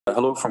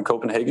Hello from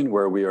Copenhagen,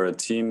 where we are a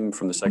team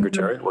from the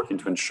Secretariat working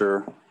to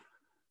ensure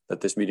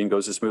that this meeting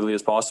goes as smoothly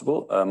as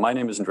possible. My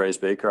name is Andreas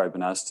Baker. I've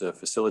been asked to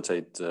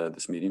facilitate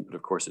this meeting, but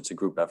of course it's a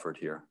group effort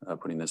here,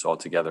 putting this all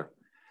together.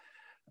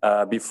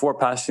 Before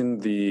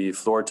passing the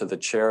floor to the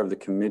chair of the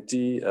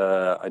committee,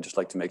 I'd just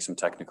like to make some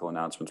technical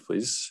announcements,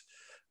 please.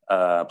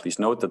 Please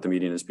note that the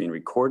meeting is being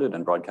recorded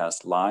and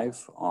broadcast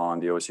live on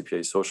the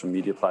OSCE social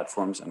media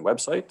platforms and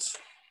websites.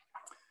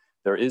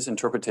 There is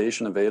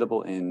interpretation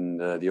available in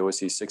the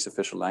OSCE 6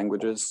 official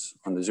languages.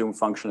 On the Zoom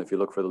function, if you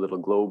look for the little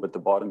globe at the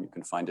bottom, you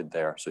can find it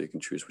there. So you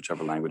can choose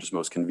whichever language is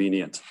most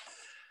convenient.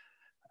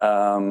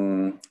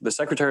 The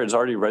Secretariat has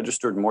already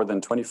registered more than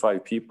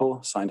 25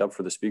 people signed up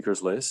for the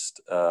speakers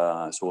list.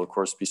 So we'll of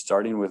course be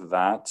starting with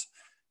that.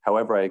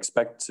 However, I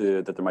expect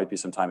that there might be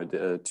some time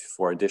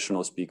for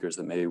additional speakers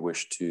that may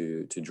wish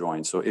to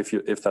join. So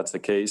if that's the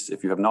case,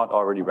 if you have not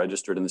already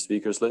registered in the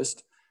speakers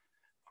list,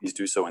 please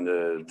do so in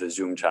the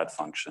Zoom chat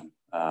function.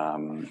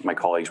 My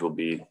colleagues will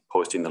be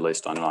posting the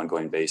list on an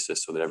ongoing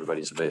basis so that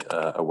everybody's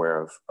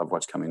aware of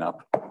what's coming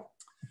up.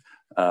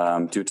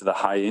 Due to the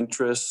high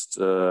interest,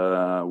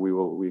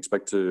 we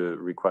expect to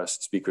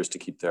request speakers to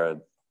keep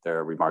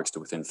their remarks to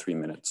within 3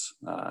 minutes,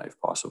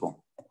 if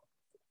possible.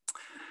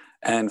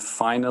 And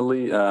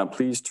finally,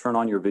 please turn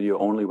on your video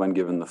only when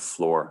given the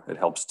floor. It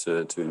helps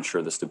to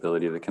ensure the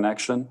stability of the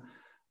connection.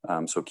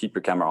 So keep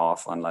your camera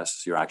off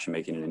unless you're actually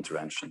making an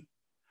intervention.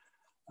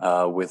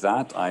 With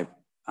that, I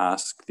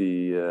ask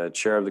the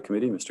chair of the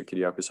committee, Mr.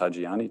 Kyriakos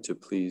Hadjiani, to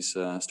please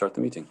start the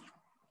meeting.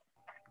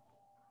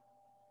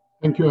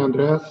 Thank you,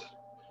 Andreas.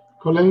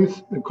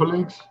 Colleagues,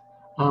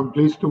 I'm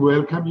pleased to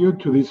welcome you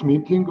to this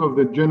meeting of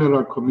the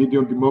General Committee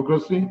on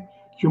Democracy,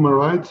 Human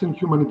Rights and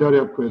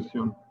Humanitarian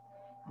Questions.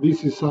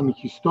 This is an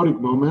historic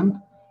moment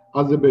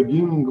as the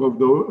beginning of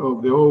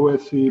the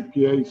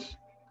OSCE's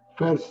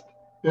first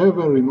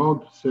ever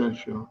remote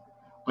session.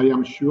 I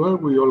am sure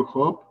we all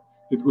hope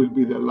it will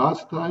be the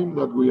last time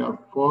that we are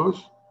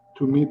forced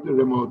to meet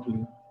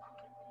remotely.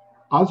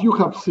 As you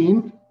have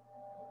seen,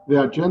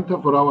 the agenda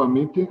for our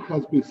meeting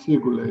has been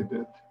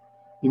circulated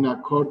in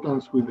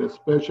accordance with the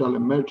special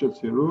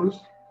emergency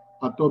rules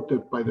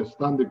adopted by the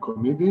Standing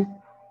Committee.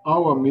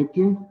 Our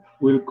meeting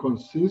will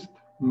consist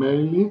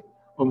mainly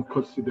on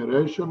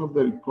consideration of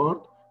the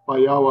report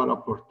by our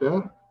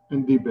rapporteur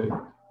and debate.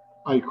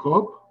 I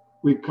hope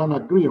we can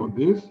agree on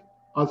this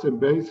as a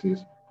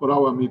basis for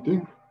our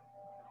meeting.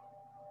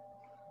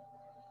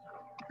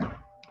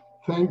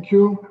 Thank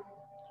you.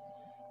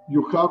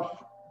 You have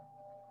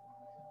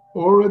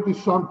already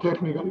some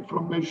technical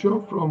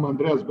information from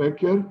Andreas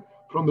Becker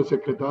from the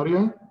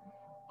Secretariat.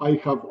 I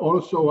have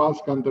also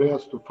asked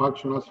Andreas to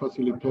function as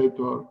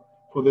facilitator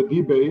for the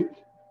debate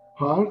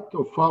part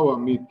of our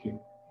meeting.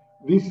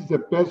 This is the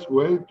best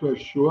way to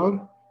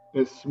assure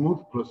a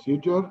smooth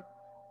procedure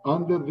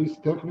under these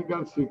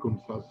technical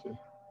circumstances.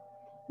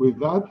 With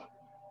that,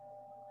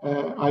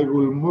 I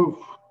will move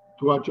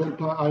to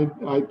agenda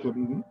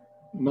item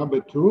number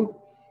 2,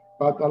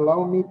 but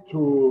allow me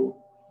to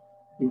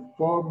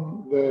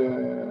inform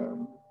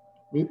the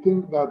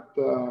meeting that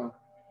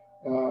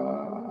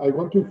I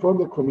want to inform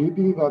the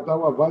committee that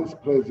our Vice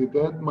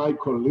President,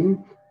 Michael Link,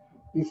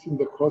 is in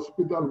the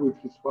hospital with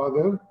his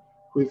father,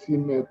 who is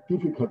in a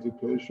difficult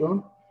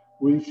situation.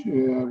 We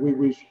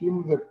wish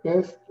him the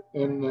best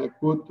and a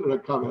good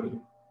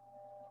recovery.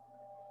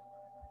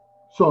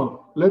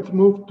 So let's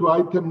move to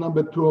item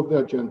number 2 of the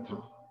agenda.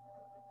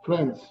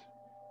 Friends,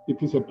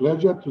 it is a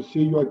pleasure to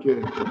see you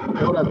again,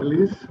 or at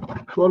least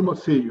to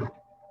almost see you.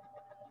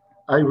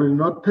 I will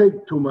not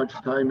take too much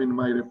time in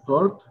my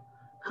report.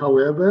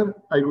 However,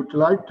 I would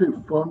like to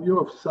inform you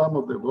of some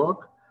of the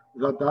work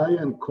that I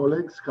and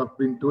colleagues have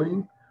been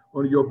doing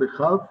on your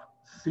behalf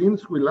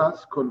since we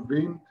last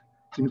convened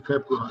in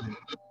February.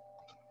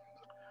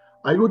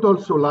 I would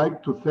also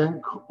like to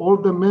thank all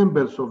the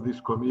members of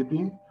this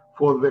committee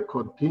for their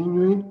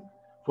continued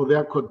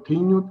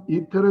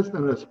interest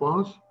and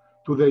response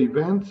to the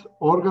events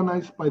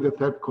organized by the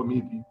Third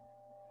Committee.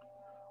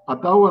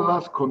 At our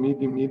last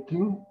committee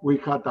meeting, we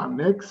had an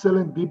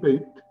excellent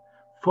debate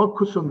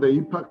focused on the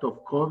impact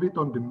of COVID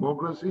on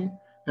democracy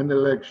and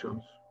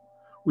elections.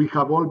 We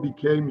have all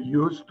become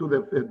used to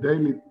the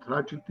daily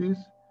tragedies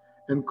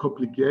and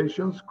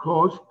complications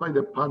caused by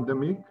the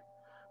pandemic,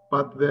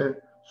 but the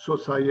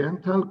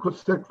societal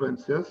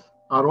consequences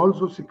are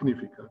also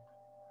significant.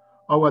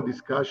 Our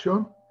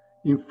discussion,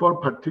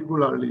 informed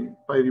particularly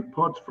by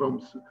reports from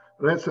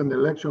recent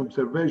election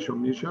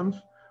observation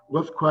missions,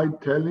 was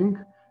quite telling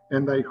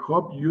and I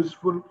hope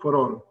useful for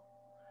all.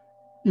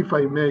 If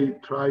I may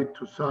try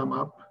to sum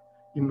up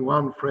in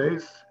one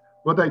phrase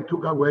what I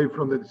took away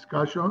from the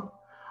discussion,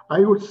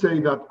 I would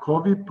say that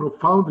COVID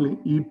profoundly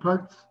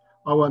impacts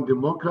our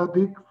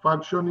democratic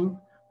functioning,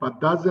 but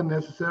doesn't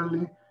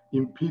necessarily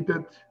impede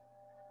it.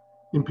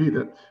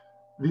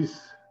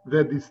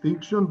 The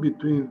distinction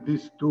between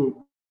these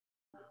two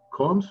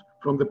comes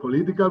from the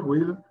political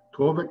will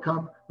to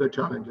overcome the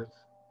challenges.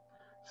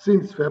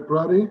 Since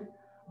February,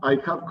 I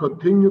have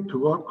continued to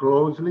work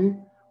closely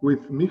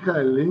with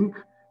Michael Link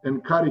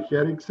and Kari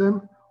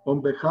Henriksen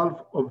on behalf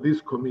of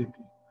this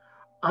committee.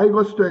 I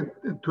wish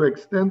to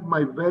extend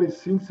my very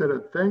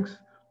sincere thanks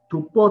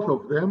to both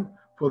of them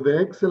for the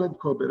excellent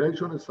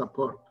cooperation and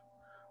support.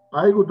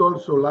 I would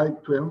also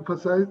like to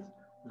emphasize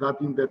that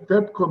in the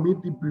Third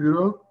Committee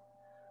Bureau,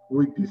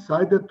 we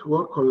decided to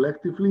work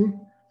collectively,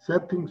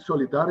 setting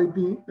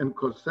solidarity and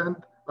consent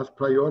as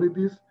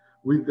priorities,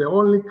 with the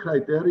only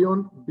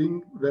criterion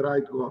being the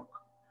right work.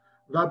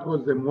 That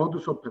was the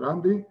modus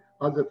operandi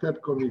as the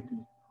Third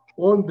Committee.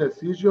 All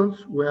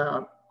decisions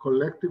were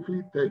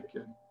collectively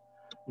taken.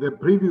 The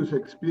previous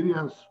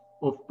experience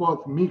of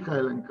both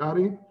Michael and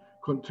Kari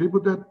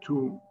contributed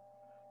to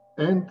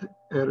and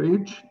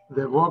enrich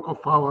the work of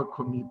our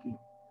committee.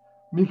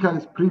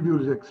 Michael's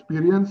previous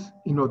experience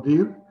in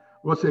ODIHR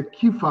was a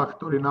key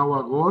factor in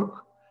our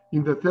work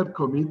in the Third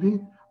Committee,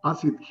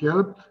 as it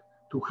helped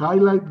to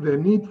highlight the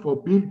need for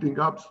building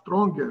up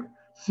stronger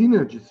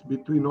synergies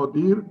between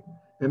ODIHR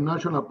and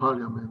national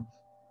parliaments.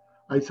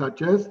 I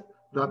suggest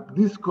that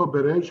this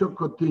cooperation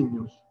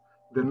continues.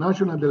 The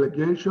national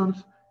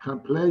delegations can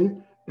play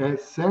a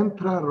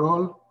central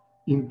role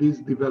in this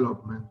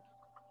development.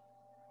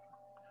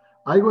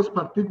 I was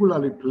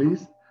particularly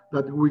pleased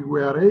that we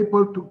were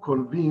able to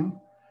convene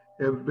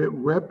a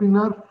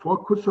webinar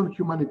focused on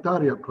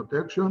humanitarian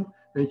protection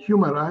and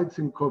human rights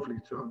in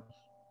conflict zones.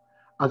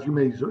 As you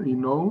may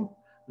know,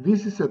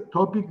 this is a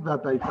topic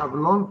that I have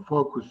long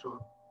focused on.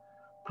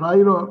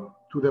 Prior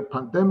to the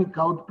pandemic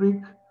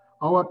outbreak,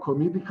 our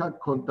committee had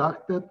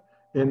conducted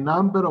a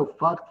number of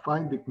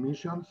fact-finding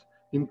missions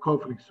in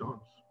conflict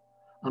zones.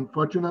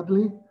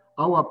 Unfortunately,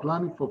 our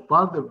planning for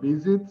further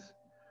visits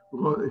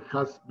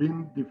has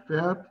been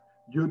deferred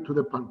due to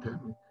the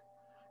pandemic.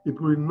 It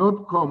will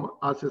not come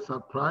as a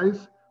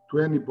surprise to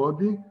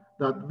anybody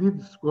that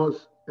this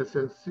was a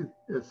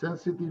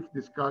sensitive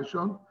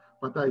discussion,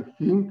 but I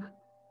think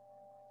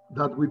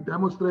that we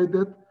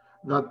demonstrated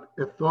that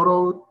a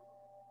thorough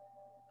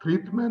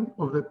treatment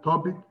of the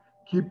topic,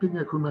 keeping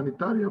a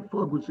humanitarian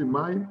focus in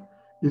mind,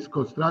 is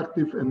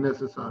constructive and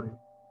necessary.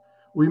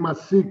 We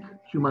must seek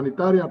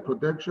humanitarian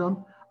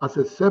protection as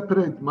a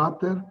separate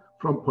matter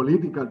from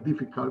political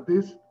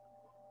difficulties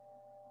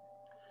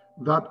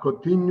that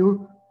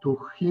continue to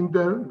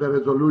hinder the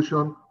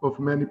resolution of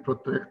many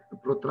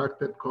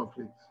protracted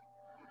conflicts.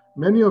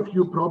 Many of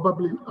you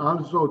probably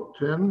also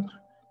turned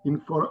in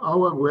for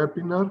our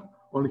webinar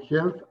on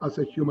health as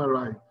a human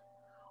right.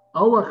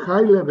 Our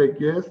high-level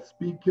guest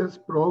speakers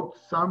brought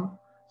some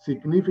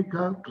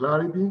significant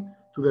clarity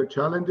to the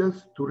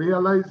challenges to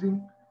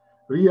realizing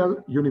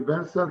real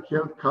universal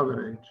health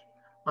coverage.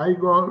 I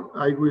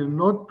will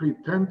not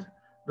pretend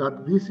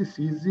that this is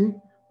easy,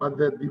 but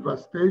the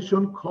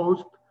devastation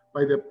caused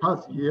by the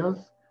past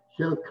year's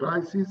health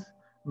crisis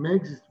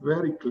makes it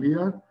very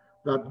clear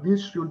that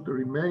this should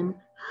remain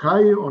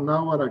high on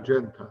our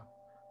agenda.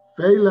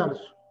 Failures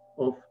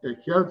of a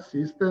health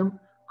system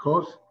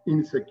cause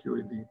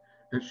insecurity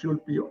and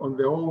should be on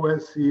the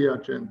OSCE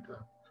agenda.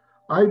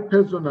 I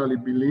personally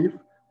believe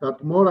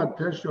that more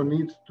attention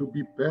needs to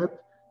be paid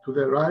to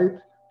the right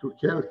to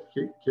health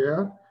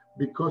care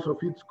because of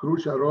its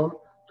crucial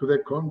role to the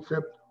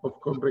concept of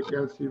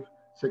comprehensive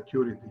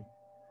security.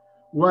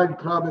 While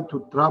travel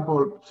to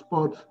troubled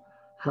spots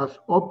has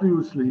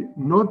obviously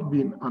not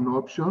been an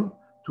option,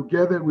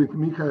 together with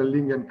Michael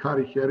Ling and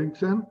Kari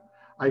Henriksen,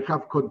 I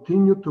have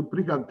continued to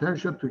bring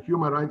attention to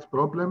human rights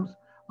problems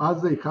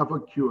as they have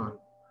occurred.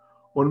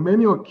 On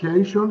many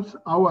occasions,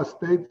 our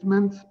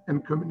statements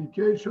and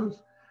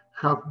communications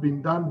have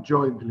been done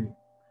jointly.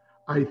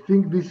 I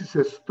think this is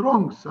a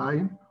strong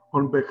sign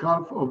on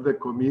behalf of the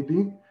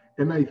committee,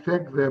 and I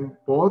thank them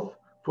both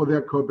for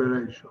their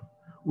cooperation.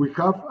 We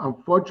have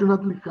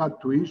unfortunately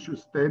had to issue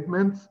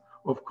statements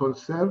of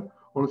concern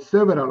on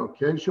several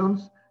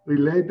occasions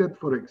related,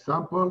 for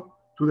example,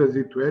 to the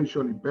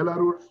situation in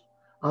Belarus,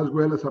 as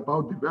well as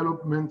about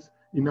developments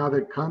in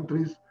other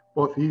countries,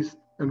 both east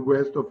and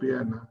west of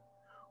Vienna.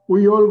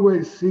 We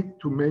always seek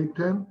to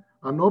maintain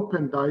an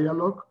open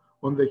dialogue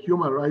on the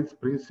human rights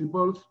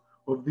principles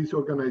of this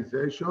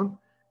organization,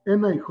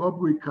 and I hope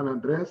we can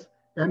address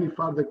any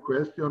further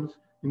questions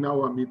in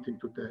our meeting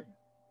today.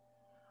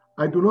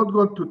 I do not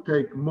want to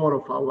take more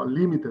of our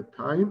limited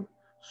time,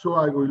 so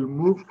I will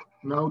move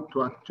now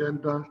to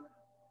agenda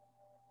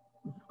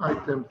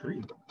item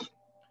 3.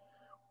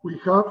 We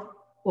have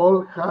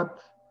all had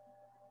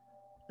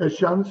a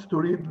chance to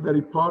read the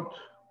report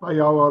by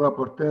our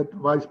rapporteur,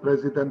 Vice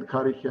President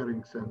Kari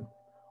Henriksen.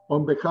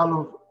 On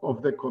behalf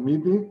of the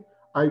committee,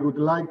 I would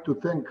like to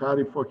thank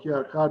Kari for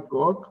her hard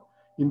work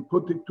in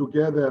putting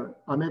together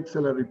an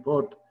excellent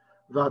report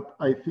that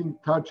I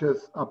think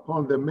touches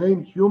upon the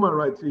main human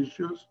rights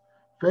issues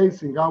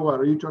facing our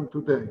region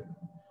today.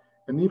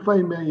 And if I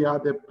may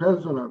add a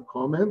personal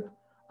comment,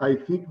 I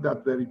think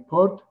that the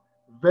report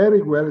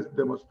very well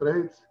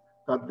demonstrates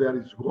that there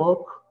is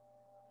work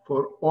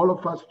for all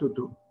of us to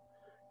do.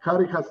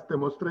 Kari has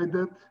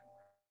demonstrated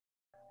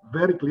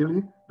very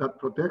clearly that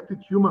protecting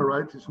human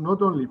rights is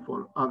not only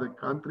for other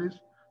countries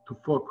to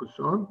focus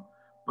on,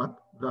 but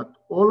that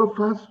all of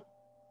us,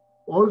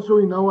 also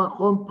in our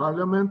home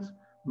parliaments,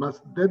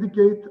 must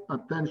dedicate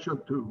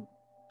attention to.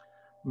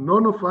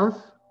 None of us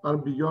are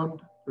beyond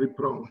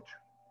reproach.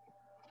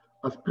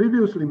 As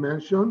previously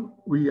mentioned,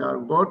 we are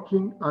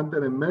working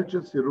under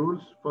emergency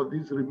rules for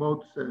this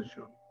remote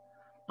session.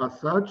 As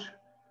such,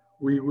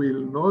 we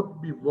will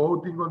not be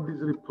voting on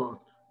this report.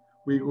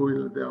 We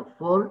will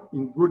therefore,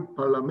 in good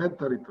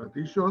parliamentary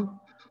tradition,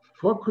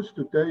 focus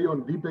today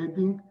on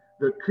debating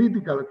the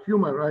critical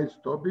human rights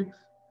topics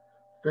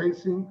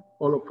facing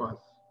all of us.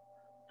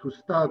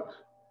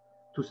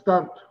 To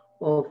start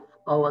off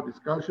our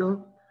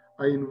discussion,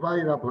 I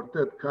invite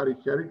Rapporteur Kari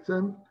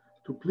Henriksen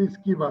to please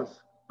give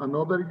us an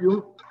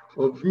overview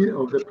of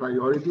the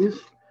priorities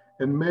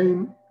and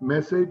main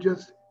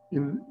messages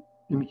in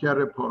her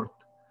report.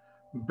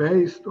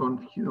 Based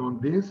on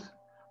this,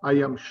 I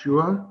am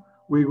sure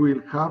we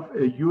will have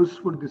a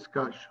useful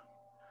discussion.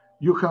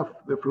 You have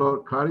the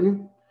floor, Kari,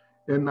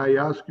 and I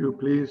ask you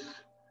please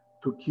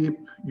to keep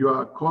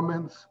your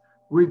comments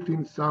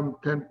within some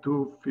 10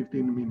 to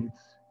 15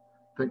 minutes.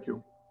 Thank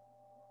you.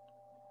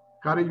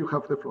 Kari, you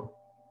have the floor.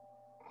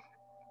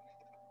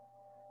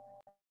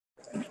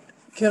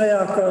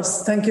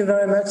 Kyriakos, thank you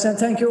very much. And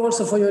thank you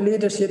also for your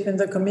leadership in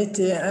the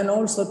committee, and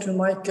also to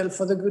Michael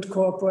for the good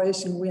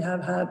cooperation we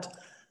have had.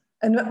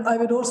 And I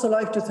would also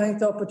like to thank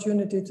the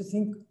opportunity to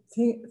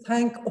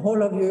thank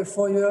all of you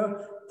for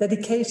your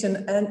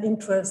dedication and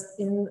interest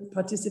in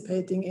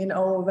participating in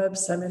our web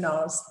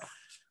seminars,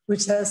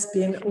 which has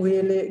been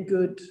really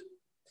good.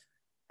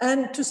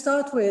 And to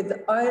start with,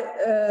 I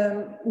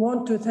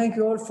want to thank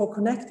you all for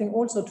connecting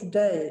also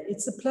today.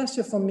 It's a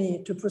pleasure for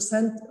me to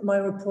present my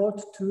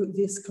report to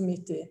this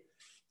committee.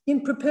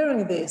 In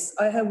preparing this,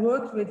 I have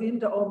worked within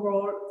the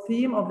overall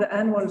theme of the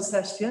annual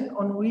session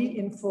on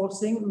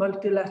reinforcing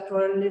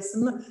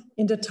multilateralism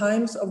in the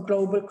times of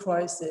global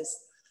crisis,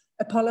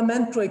 a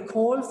parliamentary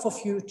call for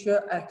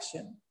future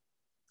action.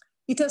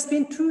 It has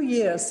been 2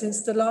 years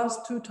since the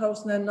last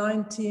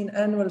 2019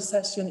 annual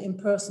session in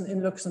person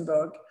in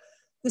Luxembourg.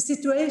 The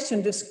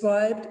situation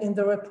described in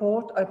the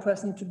report I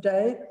present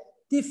today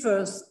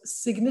differs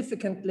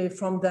significantly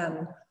from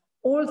then,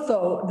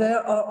 although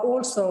there are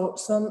also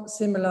some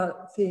similar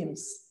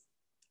themes.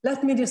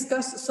 Let me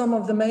discuss some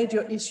of the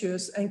major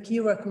issues and key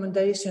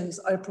recommendations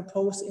I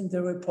propose in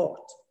the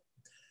report.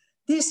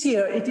 This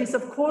year, it is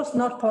of course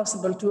not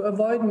possible to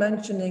avoid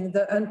mentioning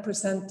the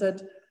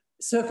unprecedented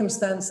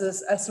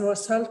circumstances as a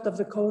result of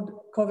the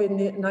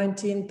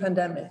COVID-19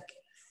 pandemic.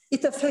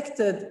 It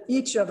affected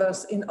each of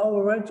us in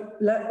our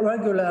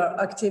regular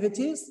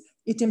activities.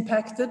 It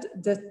impacted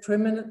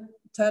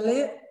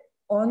detrimentally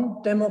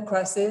on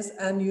democracies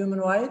and human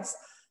rights,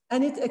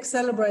 and it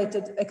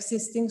accelerated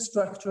existing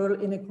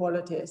structural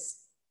inequalities.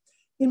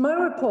 In my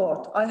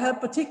report, I have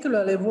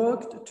particularly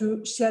worked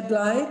to shed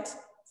light,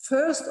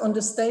 first on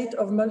the state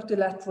of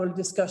multilateral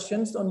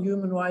discussions on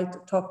human rights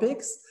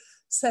topics,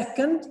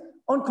 second,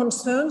 on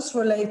concerns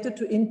related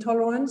to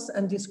intolerance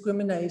and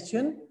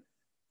discrimination,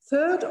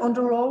 third, on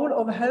the role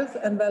of health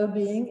and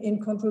well-being in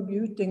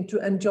contributing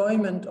to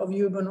enjoyment of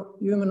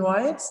human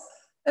rights,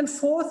 and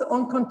fourth,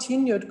 on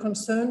continued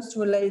concerns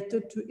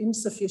related to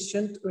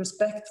insufficient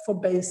respect for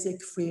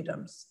basic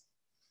freedoms.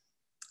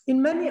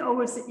 In many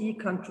OSCE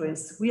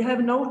countries, we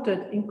have noted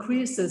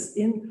increases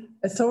in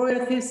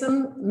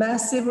authoritarianism,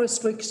 massive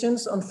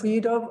restrictions on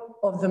freedom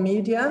of the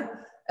media,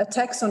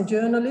 attacks on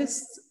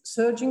journalists,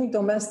 surging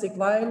domestic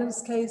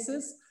violence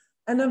cases,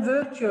 and a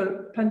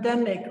virtual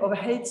pandemic of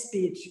hate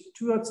speech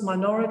towards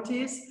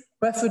minorities,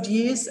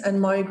 refugees and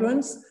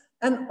migrants,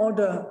 and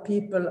other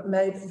people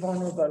made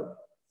vulnerable.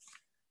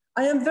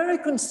 I am very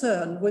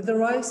concerned with the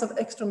rise of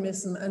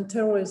extremism and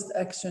terrorist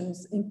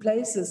actions in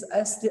places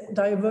as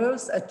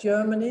diverse as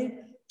Germany,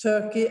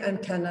 Turkey,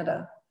 and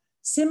Canada.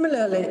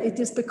 Similarly, it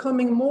is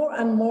becoming more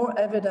and more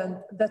evident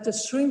that the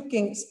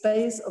shrinking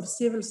space of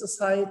civil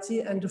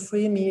society and the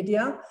free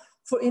media,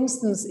 for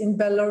instance, in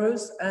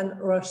Belarus and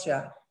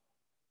Russia.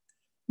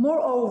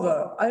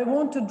 Moreover, I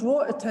want to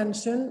draw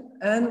attention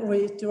and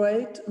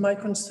reiterate my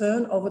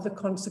concern over the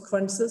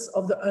consequences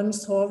of the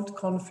unsolved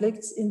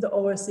conflicts in the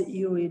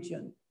OSCE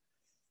region.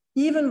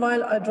 Even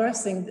while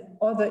addressing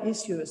other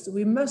issues,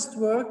 we must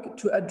work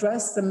to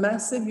address the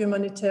massive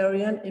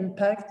humanitarian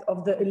impact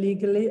of the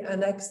illegally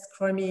annexed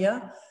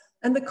Crimea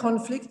and the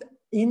conflict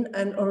in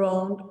and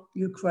around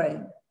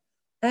Ukraine,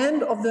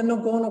 and of the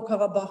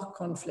Nagorno-Karabakh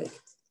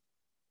conflict.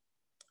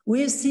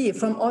 We see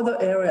from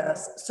other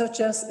areas, such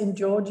as in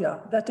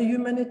Georgia, that the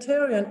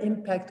humanitarian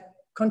impact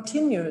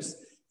continues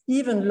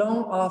even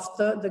long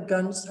after the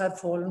guns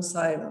have fallen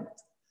silent.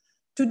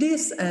 To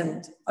this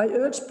end, I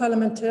urge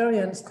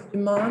parliamentarians to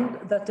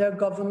demand that their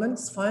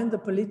governments find the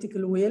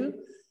political will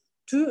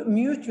to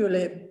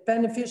mutually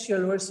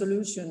beneficial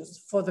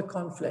resolutions for the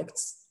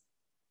conflicts.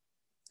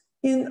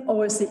 In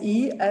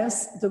OSCE,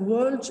 as the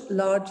world's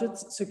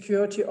largest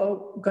security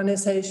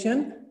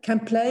organization, can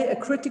play a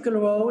critical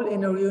role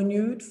in a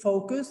renewed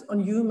focus on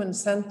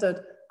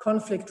human-centered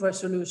conflict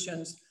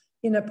resolutions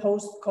in a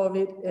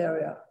post-COVID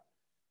era.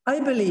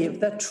 I believe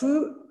that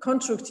through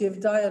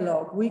constructive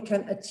dialogue, we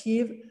can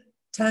achieve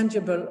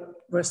tangible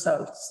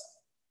results.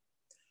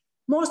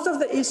 Most of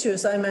the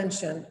issues I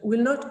mentioned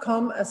will not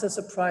come as a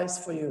surprise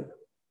for you.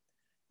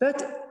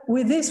 But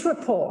with this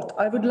report,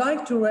 I would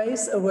like to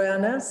raise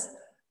awareness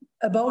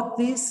about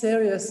these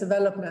serious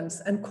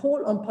developments and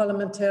call on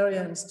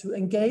parliamentarians to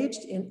engage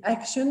in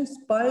actions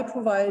by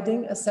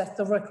providing a set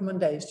of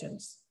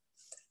recommendations.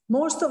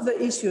 Most of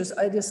the issues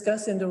I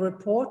discuss in the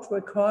report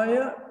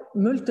require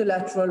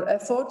multilateral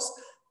efforts,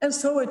 and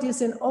so it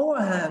is in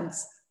our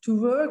hands to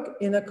work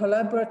in a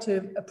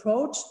collaborative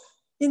approach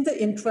in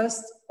the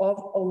interest of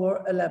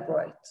our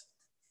electorate.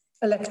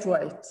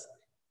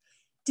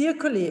 Dear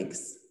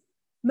colleagues,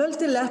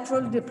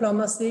 multilateral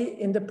diplomacy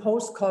in the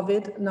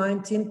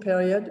post-COVID-19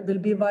 period will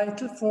be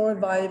vital for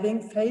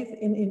reviving faith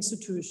in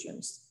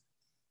institutions.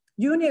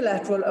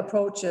 Unilateral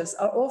approaches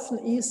are often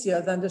easier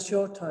than the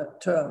short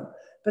term,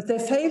 but they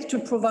fail to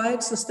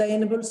provide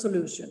sustainable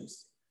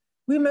solutions.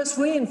 We must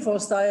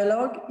reinforce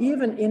dialogue,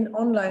 even in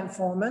online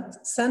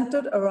format,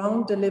 centered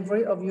around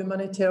delivery of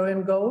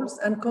humanitarian goals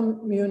and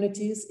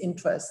communities'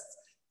 interests,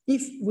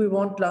 if we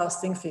want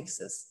lasting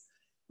fixes.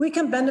 We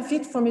can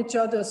benefit from each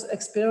other's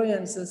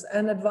experiences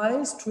and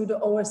advice through the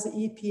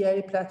OSCE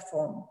PA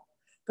platform.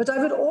 But I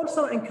would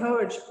also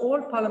encourage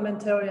all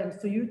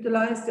parliamentarians to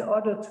utilize the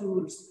other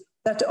tools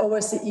that the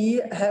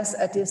OSCE has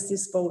at its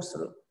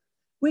disposal.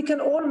 We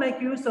can all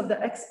make use of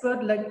the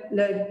expert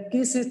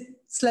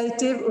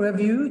legislative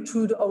review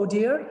through the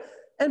ODIHR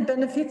and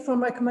benefit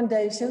from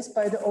recommendations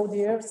by the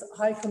ODIHR's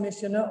High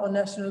Commissioner on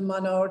National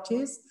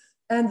Minorities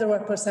and the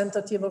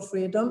representative of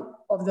freedom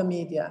of the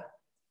media.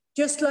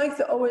 Just like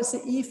the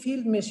OSCE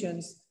field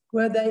missions,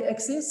 where they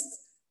exist,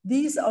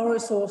 these are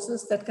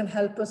resources that can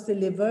help us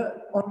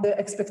deliver on the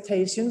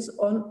expectations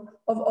of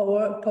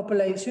our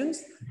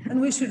populations, and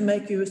we should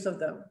make use of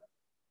them.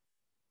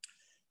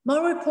 My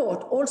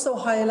report also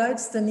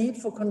highlights the need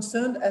for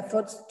concerned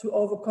efforts to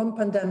overcome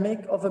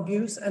pandemic of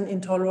abuse and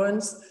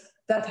intolerance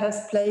that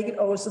has plagued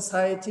our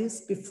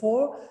societies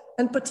before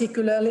and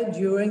particularly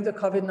during the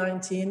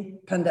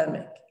COVID-19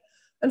 pandemic.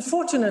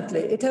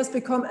 Unfortunately, it has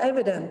become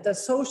evident that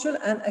social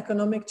and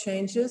economic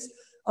changes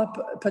are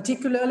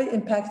particularly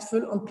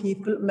impactful on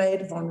people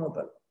made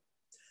vulnerable.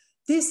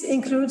 This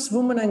includes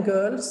women and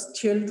girls,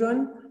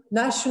 children,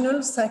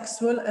 national,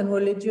 sexual, and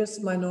religious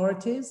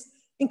minorities,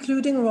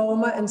 including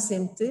Roma and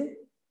Sinti.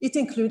 It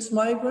includes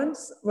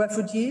migrants,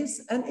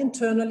 refugees, and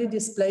internally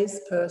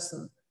displaced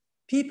persons,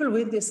 people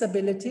with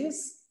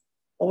disabilities,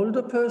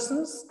 older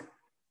persons,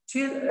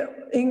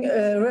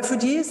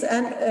 refugees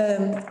and,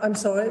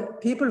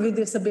 people with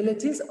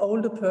disabilities,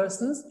 older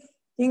persons,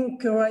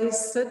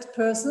 incarcerated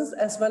persons,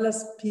 as well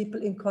as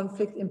people in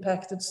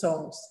conflict-impacted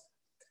zones.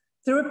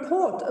 The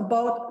report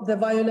about the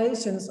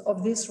violations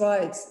of these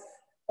rights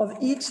of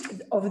each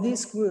of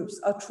these groups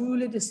are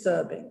truly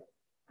disturbing.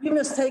 We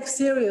must take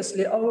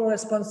seriously our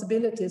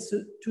responsibilities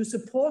to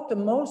support the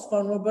most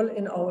vulnerable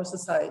in our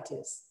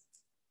societies.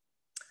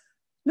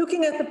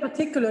 Looking at the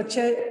particular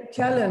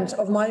challenge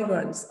of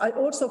migrants, I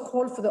also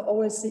call for the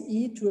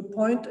OSCE to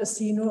appoint a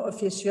senior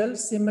official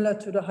similar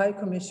to the High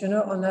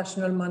Commissioner on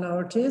National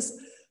Minorities,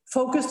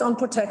 focused on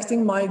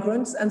protecting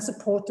migrants and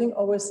supporting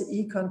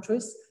OSCE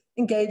countries'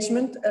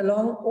 engagement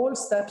along all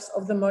steps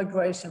of the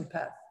migration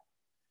path.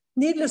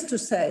 Needless to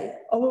say,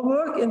 our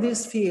work in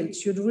this field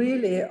should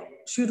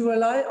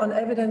rely on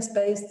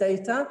evidence-based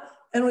data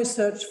and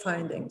research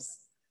findings.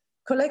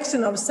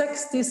 Collection of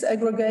sex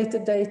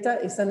disaggregated data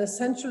is an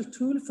essential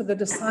tool for the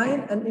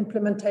design and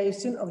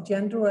implementation of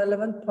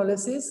gender-relevant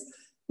policies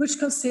which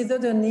consider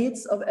the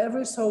needs of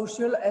every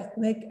social,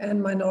 ethnic,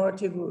 and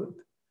minority group.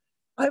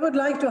 I would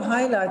like to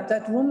highlight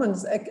that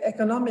women's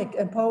economic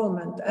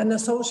empowerment and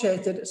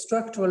associated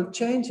structural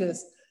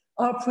changes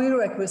are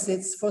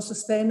prerequisites for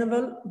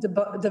sustainable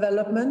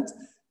development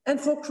and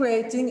for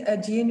creating a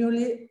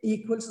genuinely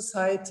equal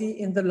society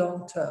in the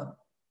long term.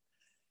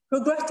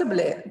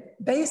 Regrettably,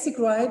 basic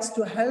rights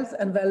to health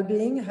and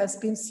well-being has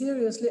been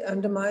seriously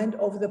undermined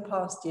over the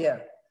past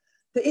year.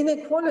 The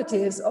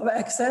inequalities of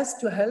access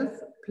to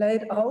health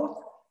played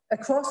out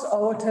across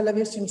our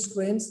television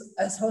screens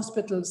as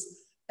hospitals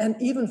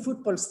and even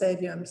football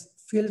stadiums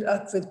filled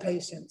up with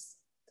patients.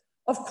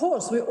 Of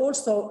course, we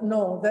also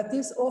know that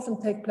this often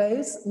takes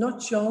place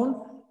not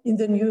shown in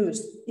the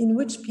news, in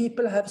which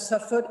people have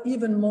suffered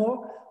even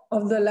more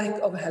of the lack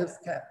of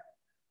healthcare.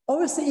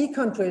 OSCE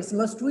countries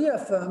must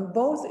reaffirm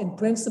both in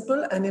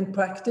principle and in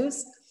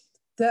practice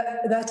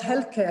that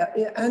healthcare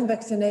and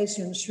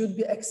vaccination should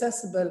be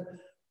accessible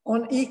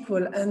on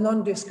equal and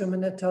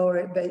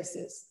non-discriminatory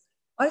basis.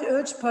 I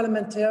urge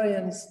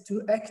parliamentarians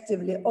to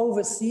actively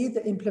oversee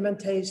the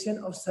implementation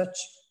of such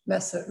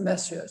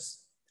measures.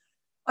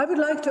 I would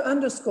like to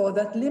underscore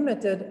that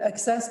limited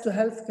access to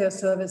healthcare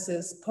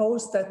services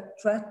pose that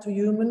threat to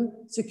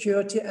human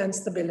security and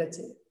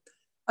stability.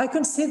 I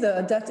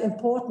consider that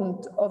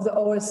important of the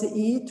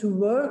OSCE to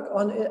work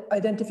on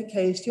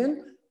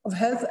identification of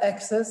health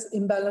access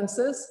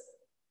imbalances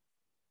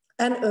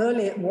and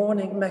early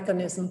warning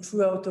mechanisms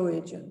throughout the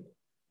region.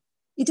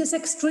 It is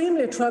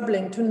extremely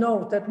troubling to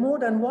note that more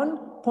than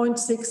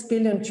 1.6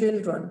 billion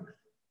children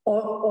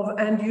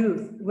and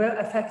youth were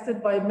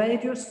affected by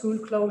major school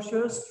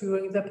closures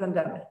during the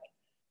pandemic.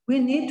 We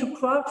need to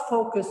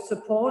crowd-focused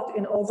support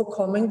in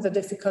overcoming the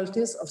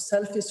difficulties of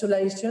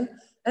self-isolation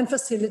and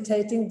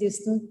facilitating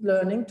distant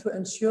learning to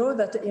ensure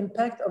that the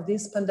impact of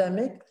this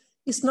pandemic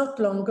is not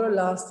longer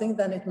lasting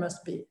than it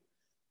must be.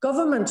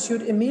 Government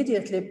should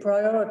immediately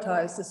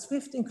prioritize the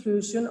swift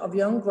inclusion of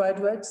young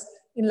graduates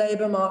in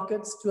labor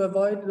markets to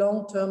avoid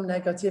long-term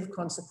negative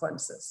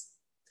consequences.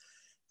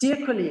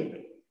 Dear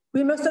colleague,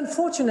 we must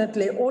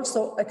unfortunately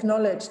also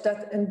acknowledge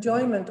that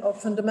enjoyment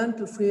of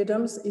fundamental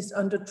freedoms is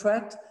under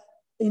threat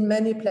in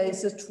many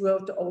places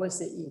throughout the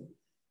OSCE.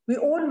 We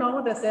all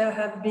know that there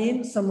have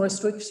been some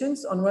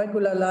restrictions on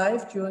regular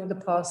life during the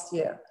past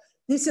year.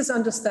 This is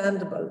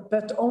understandable,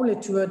 but only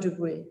to a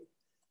degree.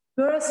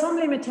 Whereas some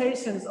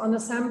limitations on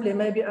assembly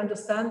may be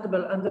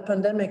understandable under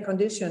pandemic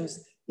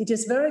conditions, it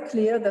is very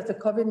clear that the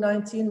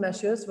COVID-19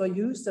 measures were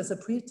used as a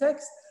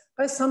pretext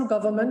by some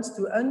governments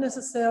to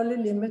unnecessarily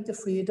limit the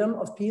freedom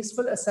of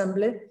peaceful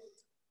assembly.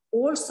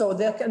 Also,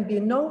 there can be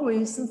no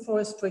reason for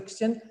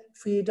restriction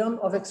freedom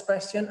of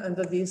expression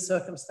under these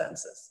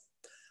circumstances.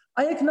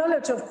 I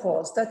acknowledge, of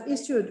course, that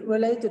issues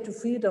related to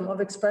freedom of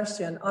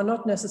expression are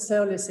not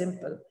necessarily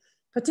simple,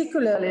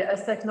 particularly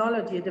as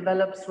technology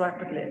develops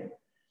rapidly.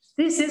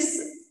 This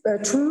is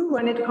true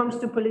when it comes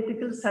to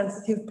politically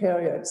sensitive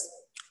periods.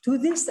 To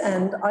this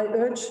end,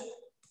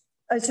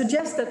 I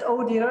suggest that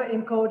ODIHR,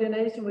 in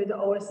coordination with the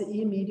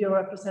OSCE media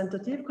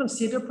representative,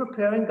 consider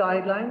preparing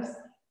guidelines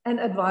and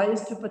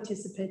advice to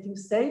participating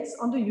states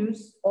on the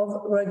use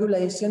of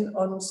regulation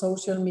on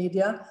social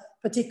media,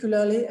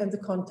 particularly in the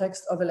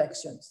context of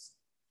elections.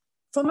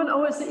 From an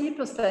OSCE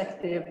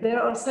perspective,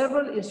 there are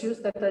several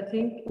issues that I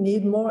think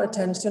need more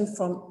attention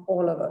from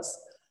all of us.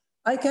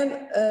 I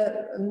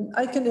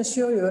can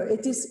assure you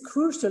it is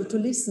crucial to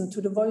listen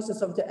to the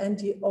voices of the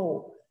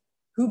NGO,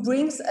 who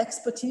brings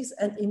expertise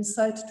and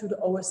insight to the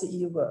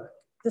OSCE work.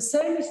 The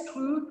same is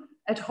true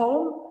at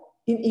home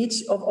in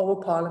each of our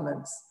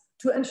parliaments.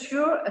 To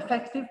ensure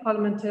effective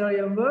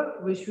parliamentarian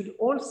work, we should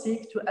all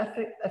seek to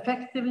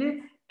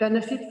effectively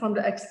benefit from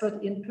the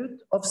expert input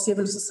of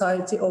civil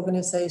society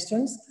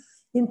organizations,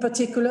 in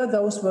particular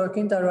those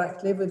working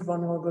directly with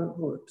vulnerable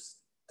groups.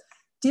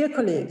 Dear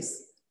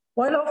colleagues,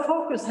 while our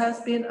focus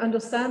has been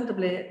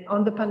understandably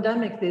on the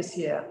pandemic this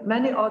year,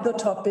 many other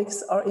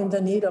topics are in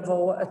the need of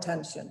our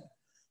attention.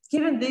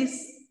 Given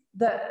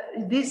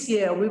this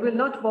year we will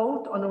not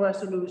vote on a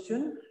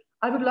resolution,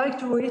 I would like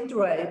to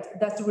reiterate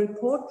that the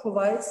report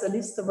provides a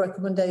list of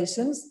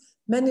recommendations,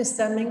 many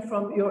stemming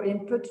from your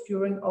input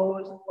during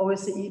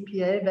OSCE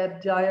PA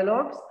web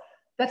dialogues,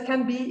 that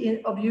can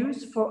be of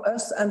use for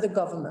us and the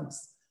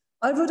governments.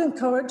 I would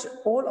encourage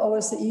all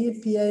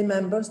OSCE PA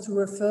members to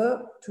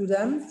refer to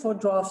them for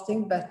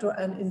drafting better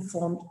and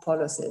informed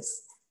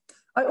policies.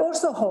 I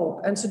also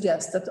hope and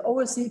suggest that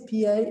OSCE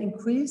PA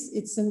increase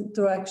its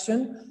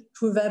interaction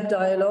through web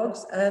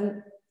dialogues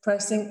and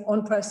pressing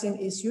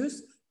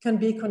issues can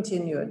be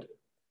continued.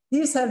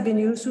 These have been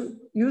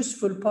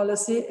useful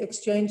policy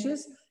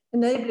exchanges,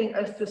 enabling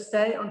us to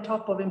stay on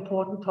top of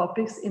important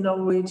topics in our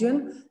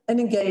region and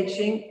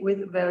engaging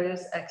with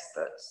various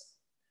experts.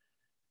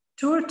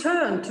 To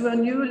return to a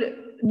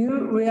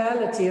new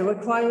reality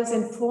requires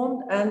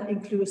informed and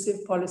inclusive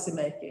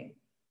policymaking.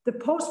 The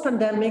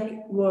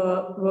post-pandemic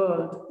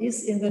world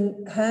is in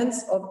the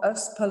hands of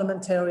us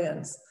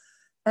parliamentarians,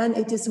 and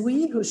it is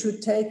we who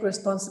should take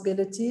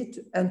responsibility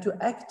and to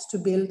act to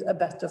build a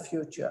better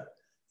future.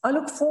 I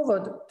look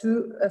forward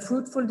to a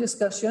fruitful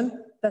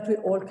discussion that we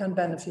all can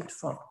benefit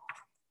from.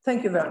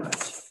 Thank you very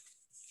much.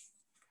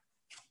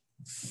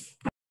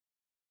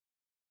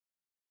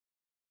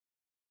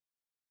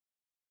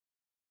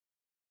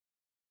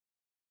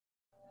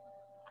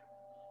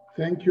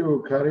 Thank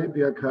you, Kari,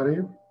 dear Kari.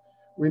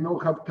 We now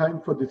have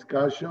time for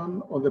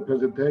discussion on the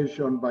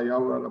presentation by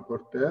our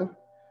rapporteur.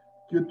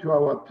 Due to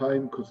our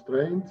time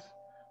constraints,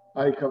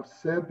 I have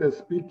set a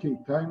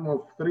speaking time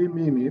of 3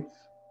 minutes,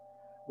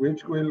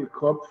 which will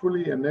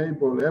hopefully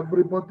enable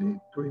everybody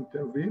to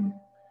intervene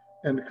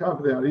and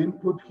have their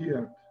input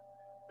heard.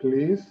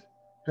 Please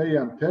pay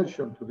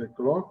attention to the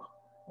clock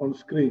on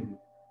screen.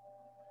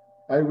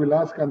 I will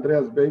ask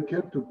Andreas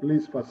Baker to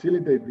please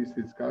facilitate this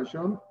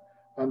discussion.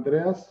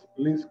 Andreas,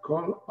 please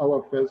call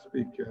our first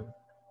speaker.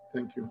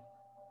 Thank you.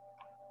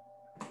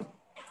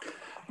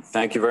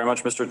 Thank you very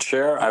much, Mr.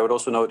 Chair. I would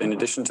also note, in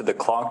addition to the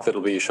clock that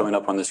will be showing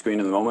up on the screen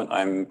in a moment,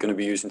 I'm going to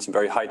be using some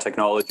very high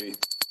technology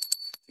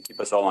to keep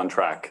us all on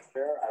track.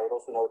 I would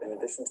also note, in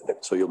addition to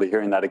so you'll be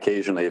hearing that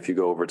occasionally if you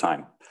go over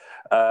time.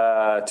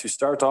 To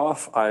start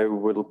off, I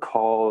will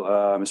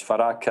call Ms.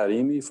 Farah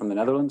Karimi from the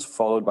Netherlands,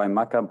 followed by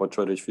Maka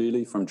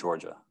Bochorishvili from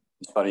Georgia.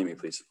 Ms. Karimi,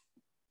 please.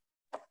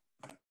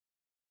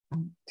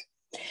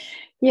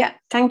 Yeah,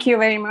 thank you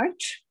very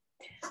much.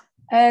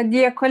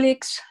 Dear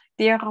colleagues,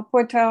 dear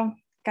reporter,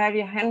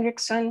 Kari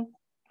Henriksson,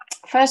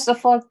 first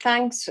of all,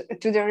 thanks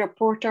to the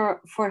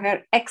reporter for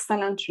her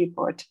excellent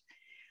report.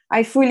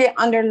 I fully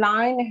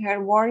underline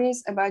her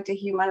worries about the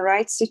human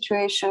rights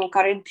situation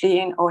currently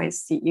in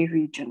OSCE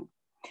region.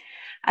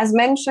 As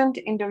mentioned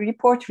in the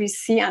report, we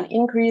see an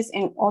increase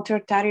in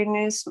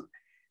authoritarianism,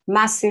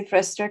 massive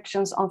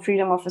restrictions on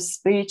freedom of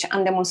speech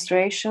and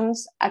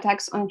demonstrations,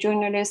 attacks on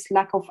journalists,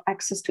 lack of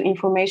access to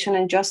information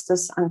and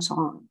justice, and so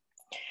on.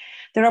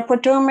 The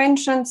rapporteur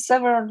mentioned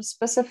several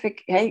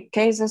specific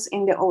cases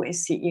in the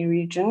OSCE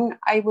region.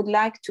 I would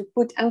like to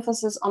put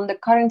emphasis on the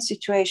current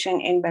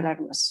situation in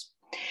Belarus.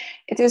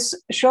 It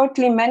is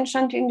shortly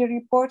mentioned in the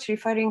report,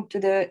 referring to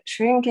the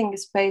shrinking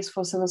space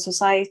for civil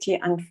society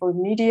and for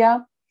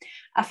media,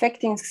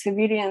 affecting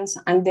civilians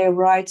and their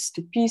rights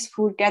to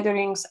peaceful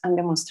gatherings and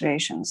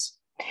demonstrations,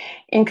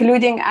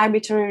 including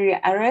arbitrary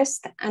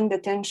arrest and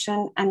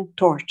detention and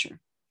torture.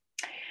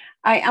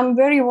 I am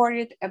very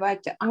worried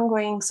about the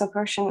ongoing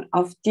suppression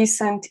of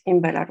dissent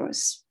in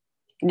Belarus.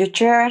 The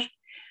chair,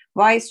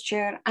 vice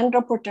chair, and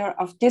rapporteur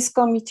of this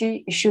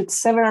committee issued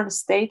several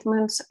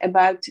statements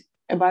about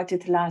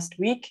it last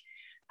week,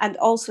 and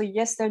also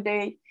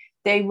yesterday,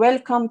 they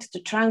welcomed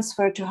the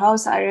transfer to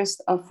house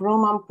arrest of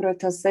Roman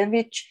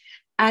Protasevich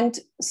and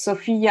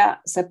Sofia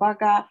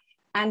Sepaga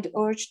and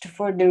urged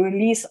for the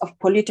release of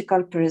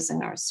political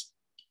prisoners.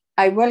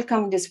 I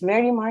welcome this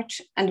very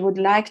much and would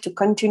like to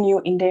continue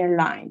in their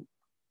line.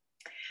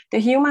 The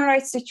human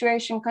rights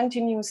situation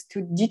continues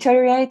to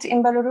deteriorate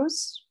in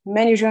Belarus.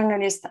 Many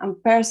journalists and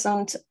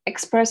persons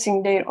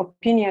expressing their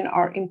opinion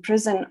are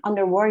imprisoned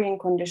under worrying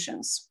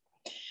conditions.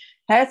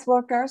 Health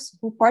workers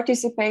who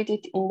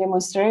participated in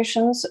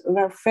demonstrations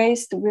were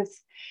faced with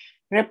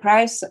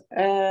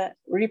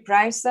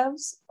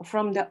reprisals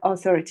from the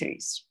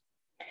authorities.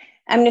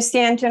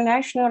 Amnesty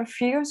International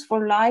fears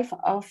for life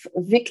of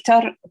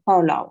Victor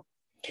Paulau.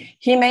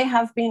 He may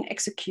have been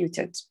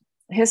executed.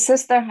 His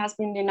sister has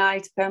been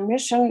denied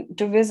permission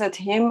to visit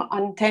him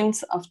on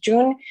 10th of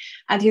June,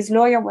 and his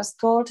lawyer was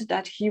told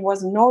that he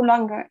was no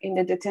longer in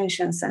the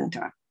detention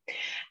center.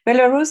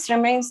 Belarus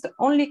remains the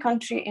only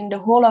country in the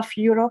whole of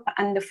Europe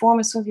and the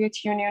former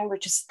Soviet Union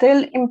which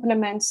still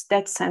implements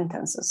death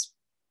sentences.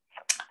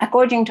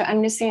 According to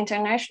Amnesty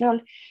International,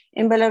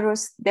 in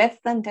Belarus, death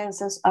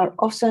sentences are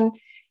often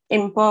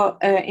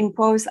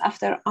imposed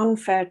after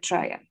unfair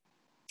trial.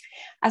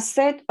 As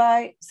said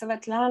by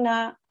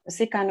Svetlana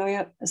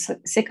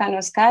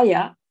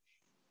Sikhanovskaya,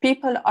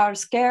 people are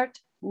scared,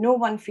 no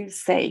one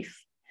feels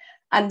safe,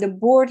 and the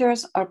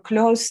borders are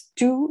closed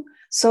too,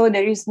 so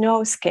there is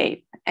no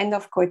escape, end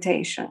of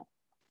quotation.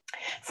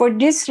 For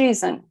this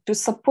reason, to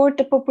support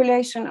the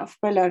population of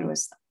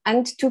Belarus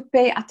and to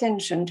pay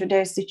attention to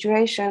their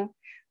situation,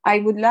 I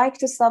would like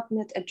to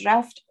submit a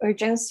draft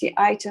urgency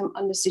item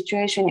on the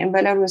situation in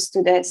Belarus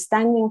to the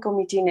Standing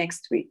Committee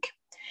next week.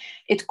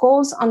 It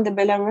calls on the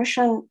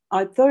Belarusian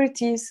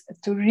authorities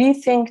to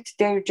rethink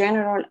their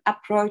general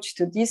approach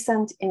to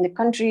dissent in the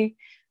country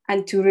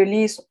and to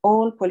release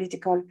all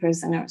political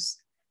prisoners.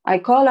 I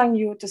call on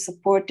you to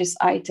support this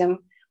item,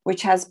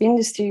 which has been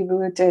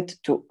distributed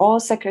to all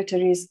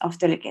secretaries of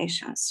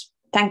delegations.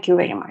 Thank you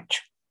very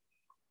much.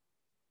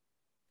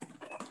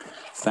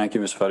 Thank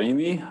you, Ms.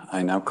 Farimi.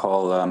 I now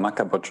call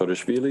Maka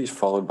Botchorishvili,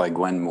 followed by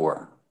Gwen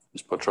Moore.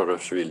 Ms.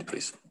 Botchorishvili,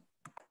 please.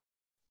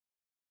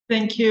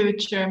 Thank you,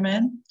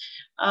 Chairman.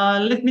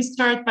 Let me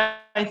start by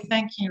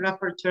thanking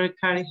Rapporteur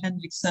Kari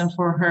Henriksson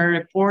for her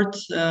report,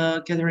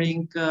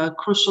 gathering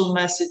crucial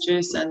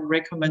messages and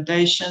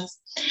recommendations.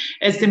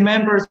 As the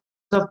members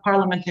of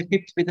Parliament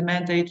equipped with a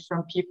mandate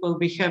from people,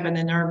 we have an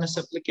enormous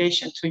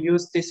obligation to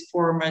use this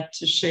format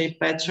to shape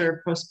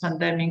better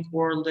post-pandemic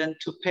world and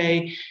to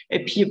play a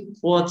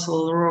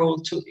pivotal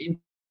role in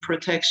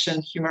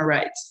protection human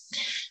rights.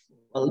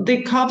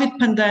 The COVID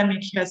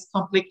pandemic has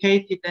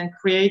complicated and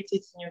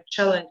created new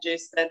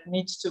challenges that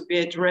need to be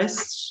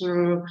addressed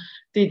through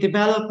the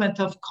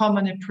development of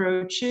common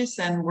approaches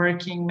and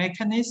working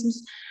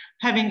mechanisms,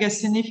 having a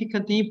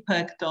significant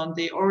impact on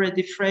the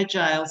already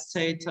fragile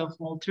state of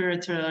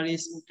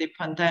multilateralism. The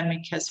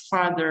pandemic has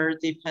further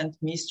deepened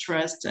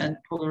mistrust and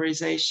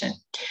polarization.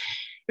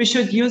 We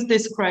should use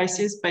this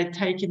crisis by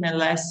taking a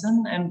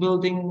lesson and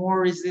building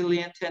more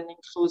resilient and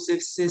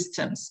inclusive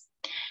systems.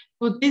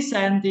 To this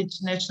end,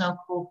 international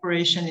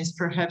cooperation is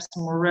perhaps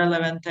more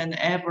relevant than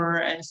ever,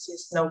 and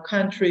since no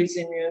country is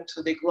immune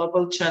to the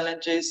global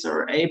challenges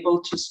or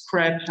able to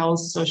scrap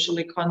health, social,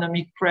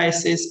 economic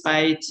crisis by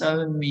its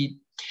own means.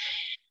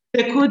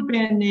 There could be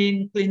an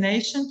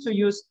inclination to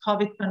use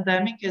COVID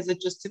pandemic as a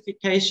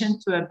justification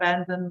to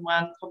abandon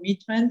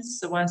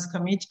one's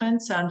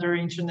commitments under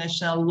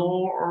international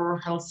law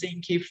or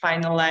Helsinki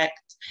Final Act.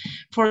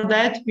 For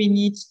that, we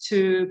need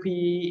to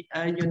be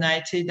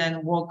united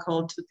and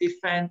vocal to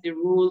defend the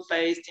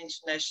rule-based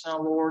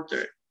international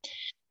order.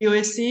 The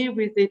OSCE,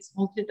 with its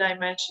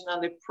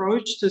multidimensional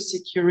approach to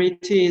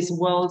security, is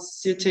well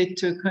suited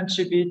to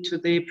contribute to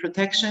the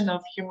protection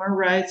of human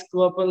rights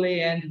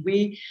globally, and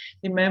we,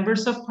 the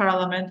members of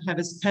Parliament, have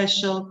a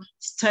special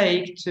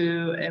stake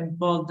to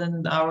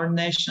embolden our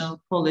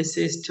national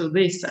policies to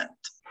this end.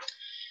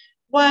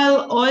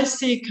 While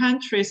OSCE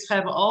countries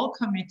have all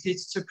committed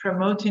to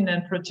promoting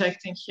and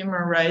protecting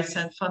human rights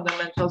and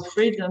fundamental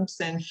freedoms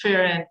in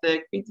fair and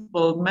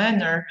equitable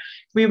manner,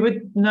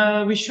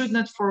 we should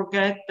not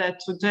forget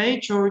that today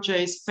Georgia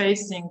is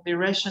facing the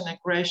Russian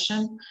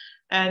aggression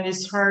and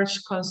its harsh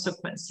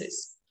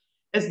consequences.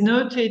 As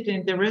noted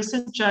in the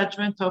recent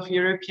judgment of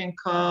European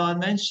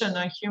Convention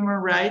on Human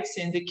Rights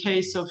in the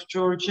case of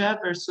Georgia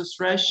versus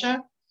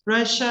Russia,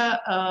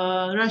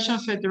 Russian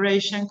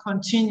Federation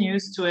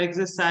continues to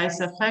exercise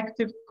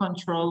effective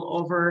control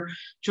over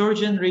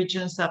Georgian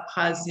regions,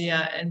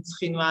 Abkhazia and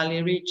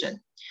Trinvali region.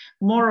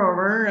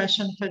 Moreover,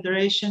 Russian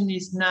Federation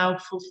is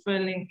not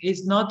fulfilling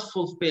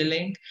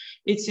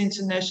its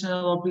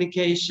international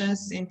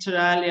obligations, inter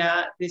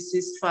alia the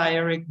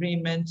ceasefire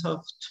agreement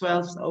of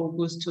 12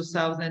 August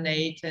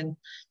 2008 and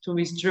to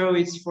withdraw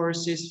its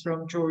forces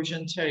from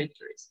Georgian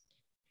territories.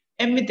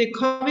 Amid the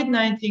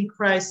COVID-19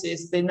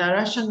 crisis, the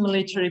Russian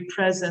military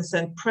presence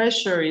and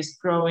pressure is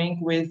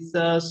growing with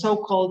the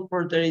so-called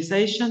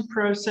borderization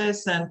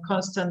process and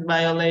constant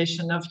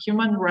violation of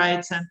human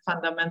rights and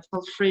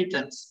fundamental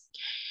freedoms.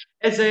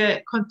 As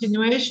a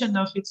continuation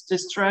of its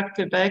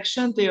destructive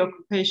action, the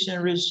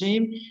occupation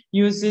regime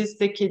uses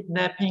the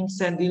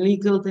kidnappings and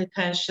illegal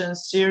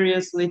detentions,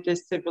 seriously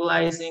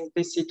destabilizing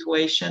the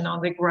situation on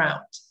the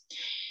ground.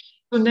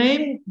 To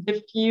name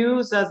the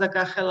few, Zaza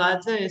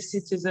Gacheladze, a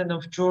citizen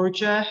of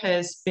Georgia,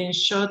 has been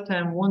shot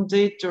and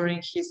wounded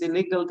during his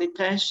illegal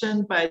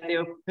detention by the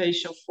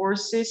occupation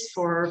forces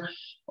for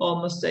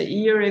almost a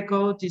year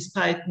ago,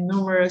 despite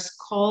numerous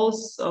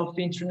calls of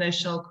the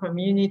international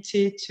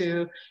community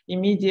to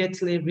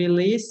immediately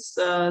release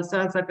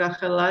Zaza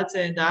Gacheladze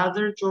and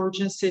other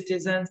Georgian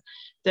citizens.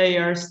 They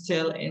are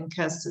still in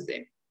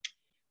custody.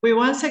 We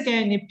once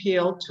again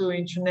appeal to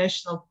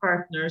international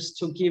partners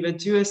to give a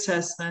due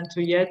assessment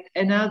to yet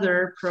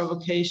another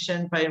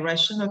provocation by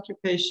Russian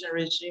occupation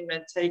regime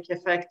and take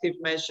effective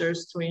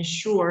measures to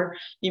ensure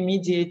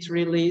immediate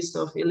release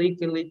of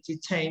illegally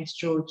detained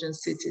Georgian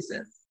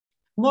citizens.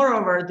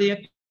 Moreover,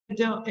 the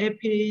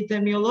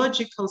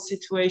epidemiological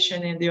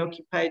situation in the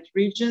occupied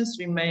regions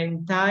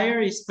remains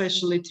dire,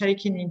 especially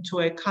taking into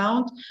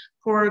account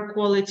poor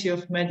quality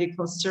of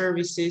medical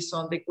services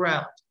on the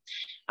ground.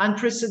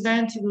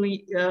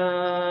 Unprecedentedly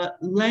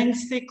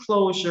lengthy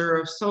closure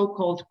of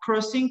so-called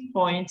crossing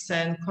points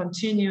and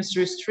continuous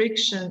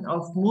restriction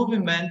of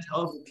movement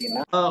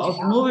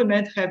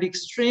have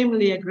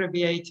extremely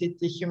aggravated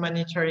the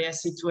humanitarian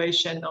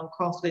situation on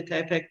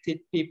conflict-affected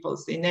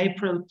peoples. In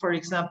April, for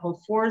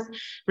example, 4th,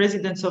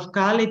 residents of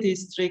Gali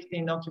district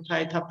in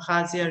occupied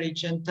Abkhazia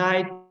region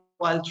died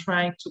while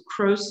trying to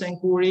cross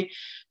Nguri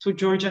to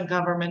Georgian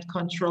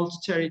government-controlled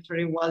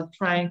territory while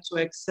trying to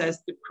access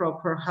the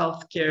proper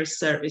healthcare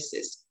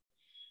services.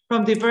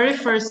 From the very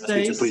first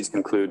days— Please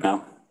conclude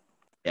now.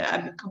 Yeah,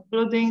 I'm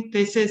concluding.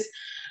 This is,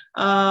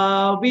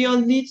 we all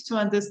need to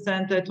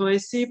understand that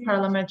OSCE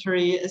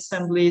Parliamentary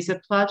Assembly is a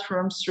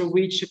platform through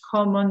which a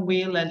common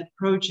will and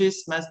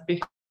approaches must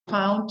be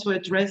found to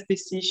address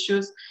these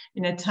issues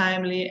in a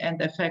timely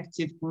and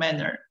effective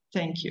manner.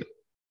 Thank you.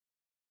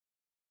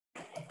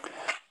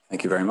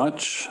 Thank you very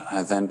much.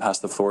 I then pass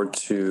the floor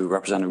to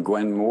Representative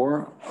Gwen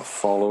Moore,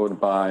 followed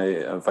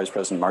by Vice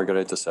President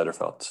Margareta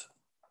Sederfeld.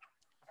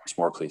 Ms.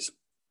 Moore, please.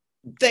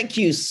 Thank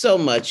you so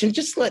much. And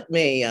just let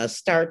me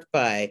start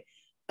by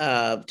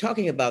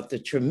talking about the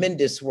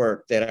tremendous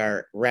work that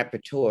our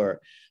rapporteur,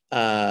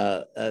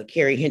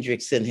 Carrie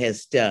Hendrickson,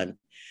 has done.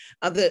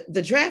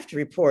 The draft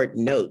report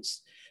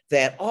notes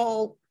that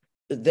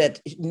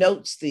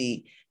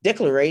the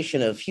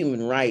Declaration of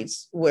Human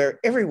Rights, where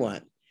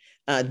everyone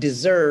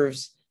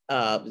deserves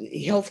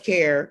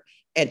healthcare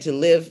and to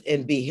live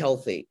and be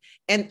healthy.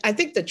 And I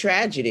think the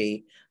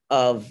tragedy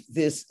of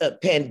this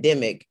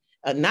pandemic,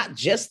 not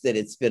just that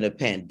it's been a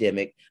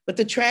pandemic, but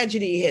the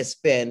tragedy has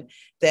been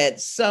that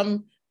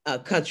some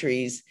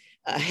countries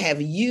have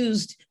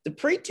used the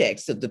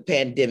pretext of the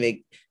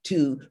pandemic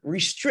to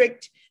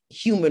restrict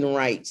human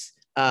rights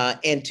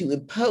and to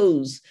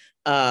impose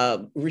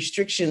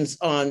restrictions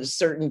on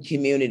certain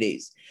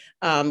communities.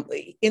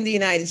 In the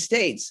United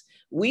States,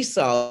 we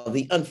saw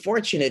the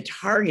unfortunate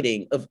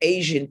targeting of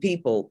Asian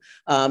people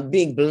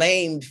being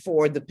blamed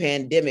for the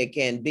pandemic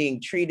and being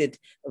treated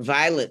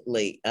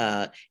violently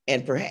and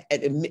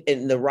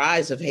the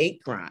rise of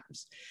hate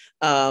crimes.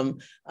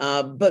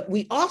 But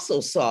we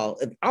also saw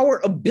our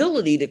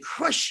ability to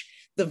crush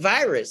the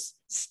virus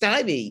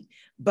stymied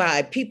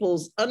by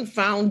people's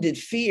unfounded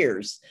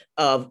fears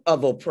of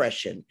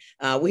oppression.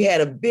 We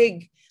had a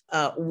big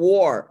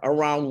war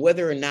around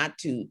whether or not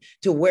to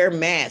wear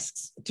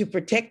masks to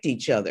protect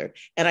each other.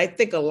 And I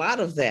think a lot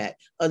of that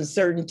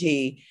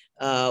uncertainty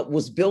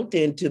was built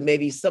into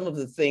maybe some of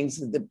the things,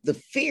 the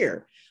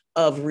fear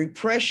of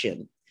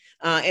repression.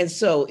 And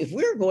so if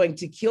we're going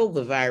to kill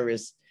the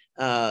virus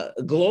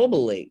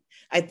globally,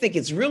 I think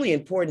it's really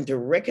important to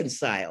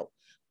reconcile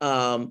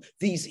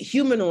these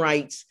human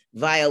rights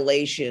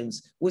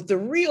violations with the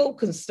real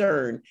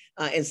concern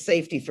and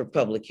safety for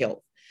public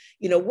health.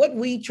 You know, what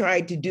we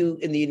tried to do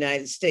in the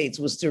United States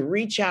was to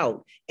reach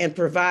out and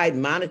provide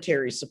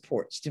monetary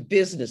supports to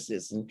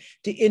businesses and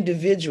to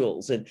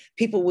individuals and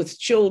people with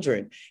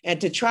children,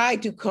 and to try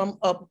to come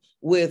up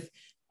with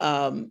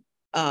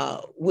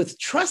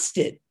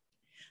trusted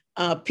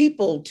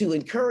people, to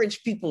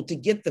encourage people to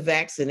get the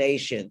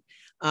vaccination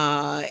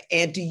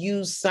and to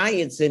use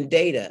science and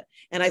data.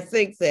 And I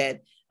think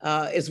that,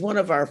 as one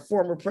of our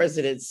former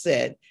presidents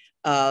said,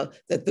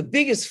 that the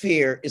biggest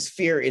fear is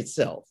fear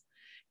itself.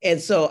 And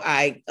so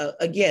I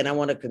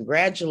want to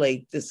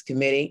congratulate this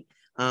committee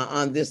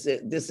on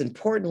this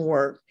important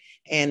work,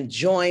 and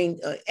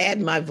add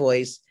my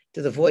voice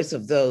to the voice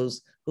of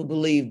those who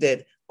believe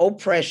that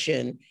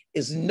oppression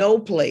is no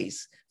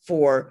place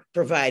for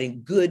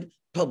providing good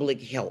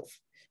public health.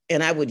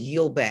 And I would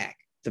yield back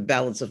the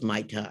balance of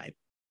my time.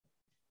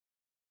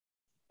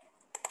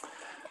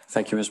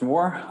 Thank you, Ms.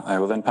 Moore. I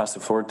will then pass the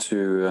floor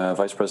to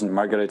Vice President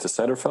Margareta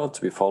Sederfeld,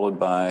 to be followed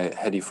by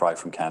Hedy Fry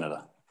from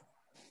Canada.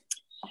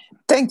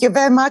 Thank you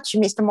very much,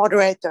 Mr.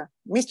 Moderator,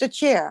 Mr.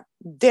 Chair,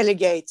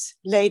 delegates,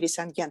 ladies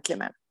and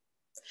gentlemen.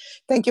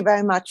 Thank you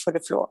very much for the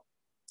floor.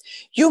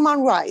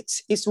 Human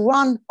rights is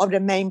one of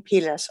the main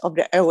pillars of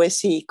the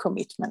OSCE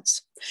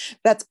commitments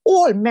that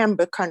all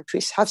member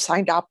countries have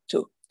signed up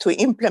to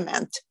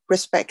implement,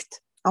 respect,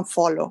 and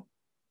follow.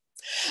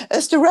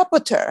 As the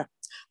rapporteur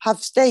have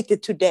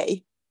stated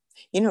today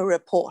in her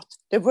report,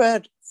 the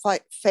world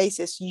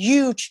faces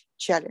huge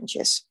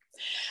challenges,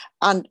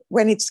 and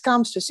when it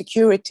comes to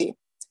security,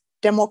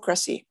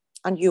 democracy,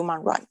 and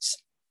human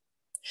rights.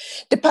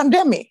 The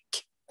pandemic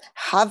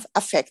have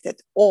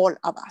affected all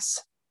of us.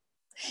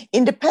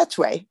 In the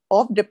pathway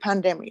of the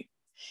pandemic,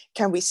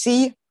 can we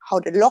see how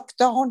the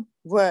lockdown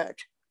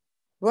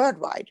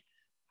worldwide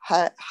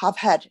have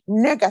had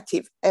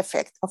negative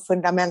effect of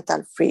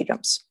fundamental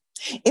freedoms.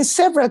 In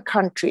several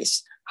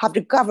countries, have the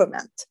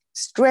government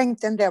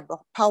strengthened their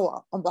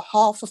power on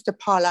behalf of the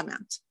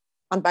parliament,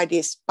 and by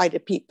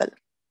the people.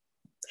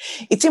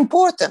 It's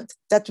important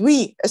that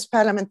we as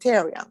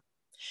parliamentarians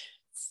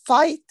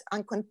fight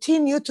and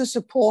continue to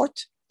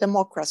support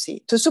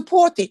democracy, to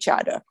support each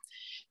other,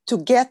 to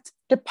get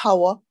the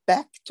power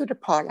back to the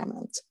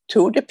parliament,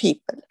 to the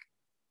people.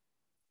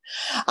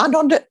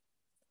 And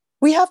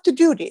we have to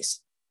do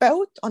this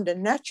both on the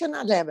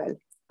national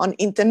level, on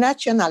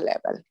international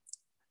level,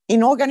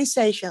 in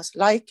organizations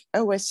like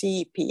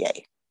OSCE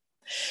PA.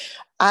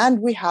 And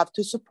we have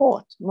to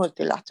support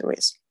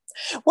multilateralism.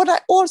 What I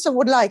also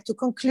would like to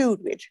conclude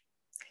with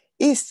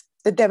is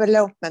the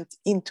development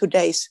in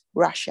today's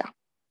Russia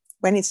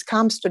when it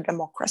comes to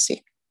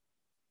democracy.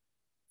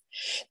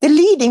 The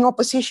leading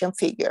opposition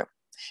figure,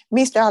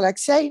 Mr.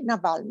 Alexei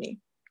Navalny,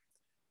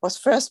 was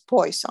first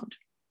poisoned,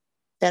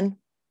 then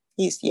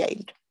he's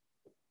jailed.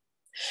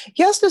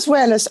 Just as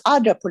well as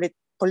other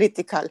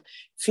political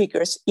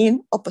figures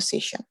in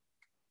opposition.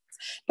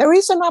 There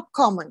is an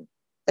upcoming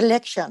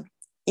election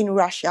in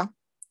Russia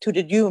to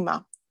the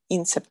Duma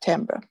in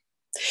September.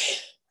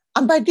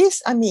 And by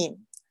this, I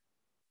mean,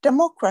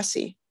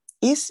 democracy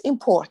is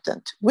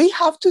important. We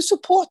have to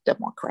support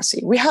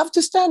democracy. We have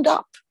to stand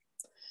up,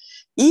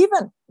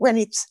 even when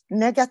it's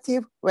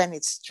negative, when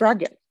it's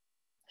struggle.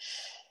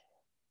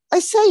 I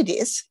say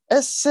this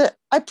as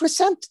I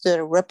present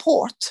the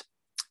report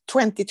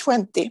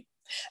 2020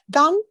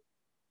 done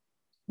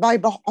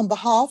on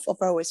behalf of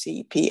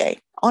OSCE PA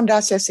on the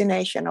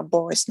assassination of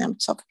Boris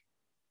Nemtsov.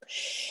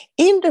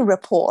 In the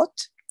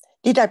report,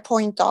 did I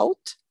point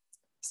out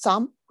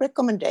some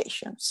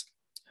recommendations.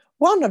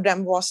 One of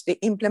them was the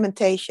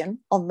implementation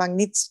of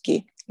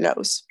Magnitsky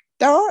laws.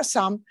 There are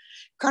some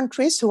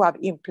countries who have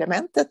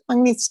implemented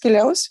Magnitsky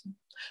laws.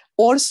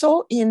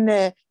 Also in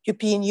the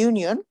European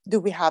Union, do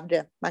we have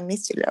the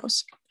Magnitsky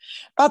laws?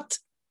 But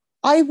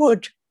I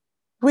would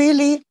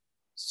really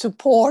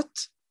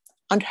support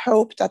and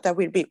hope that there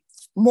will be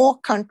more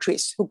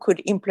countries who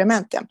could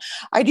implement them.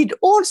 I did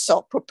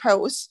also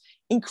propose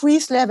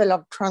increased level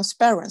of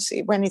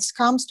transparency when it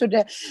comes to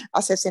the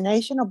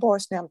assassination of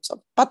Boris Nemtsov.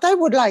 But I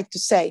would like to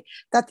say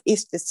that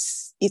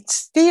it's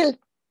still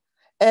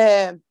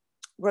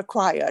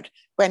required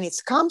when it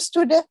comes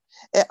to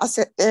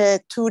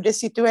the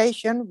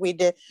situation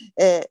with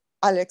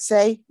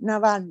Alexei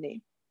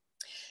Navalny,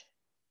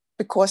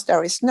 because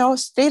there is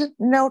still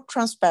no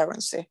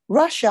transparency.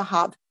 Russia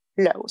have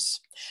laws.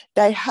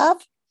 They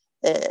have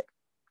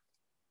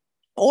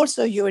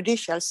also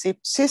judicial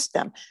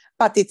system,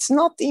 but it's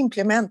not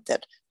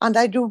implemented. And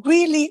I do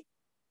really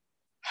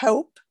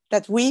hope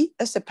that we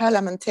as a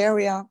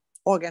parliamentarian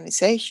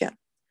organization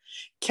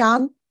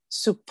can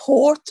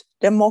support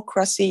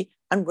democracy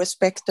and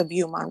respect of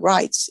human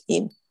rights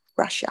in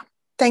Russia.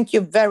 Thank you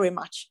very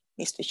much,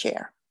 Mr.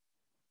 Chair.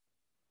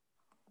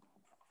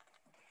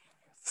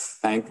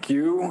 Thank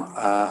you.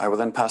 I will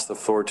then pass the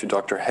floor to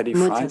Dr. Hedy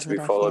Fry, to be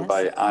followed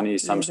by Ani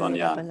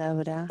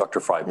Samsonyan.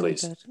 Dr. Fry,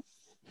 please.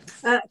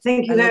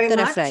 Thank you very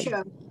much.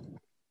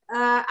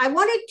 I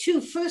wanted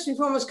to first and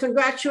foremost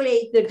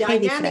congratulate the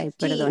dynamic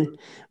team.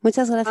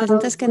 Muchas gracias.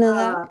 Antes que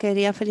nada,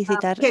 quería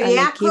felicitar al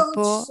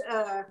equipo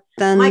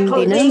tan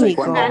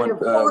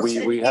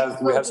dinámico. We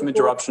have some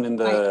interruption in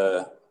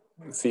the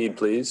feed,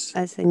 please.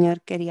 Al señor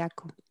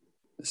Keriakou.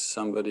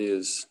 Somebody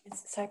is.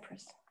 It's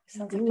Cyprus.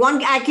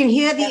 One, I can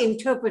hear the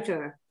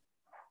interpreter.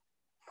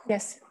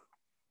 Yes.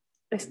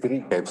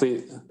 Okay,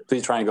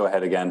 please try and go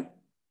ahead again,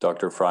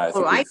 Dr. Fry.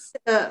 All right,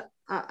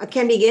 I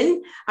can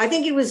begin. I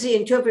think it was the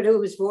interpreter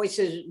whose voice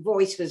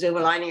was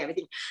overlining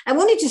everything. I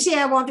wanted to say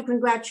I want to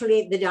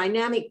congratulate the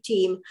dynamic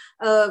team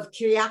of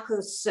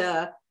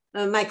Kyriakos,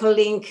 Michael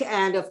Link,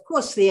 and of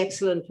course the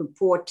excellent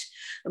report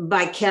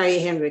by Carrie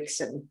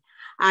Henriksen.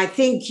 I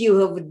think you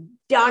have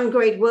done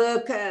great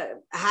work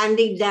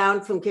handing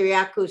down from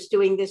Kyriakos,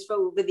 doing this for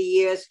over the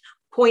years,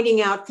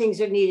 pointing out things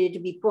that needed to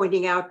be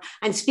pointing out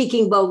and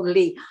speaking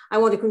boldly. I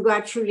want to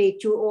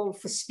congratulate you all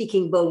for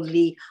speaking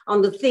boldly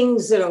on the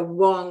things that are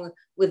wrong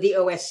with the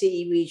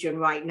OSCE region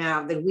right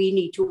now that we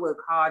need to work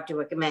hard to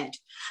recommend.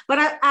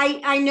 But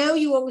I know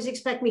you always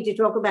expect me to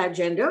talk about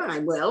gender, and I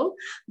will,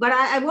 but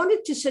I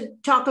wanted to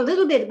talk a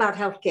little bit about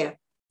healthcare.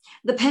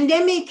 The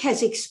pandemic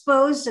has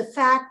exposed the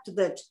fact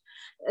that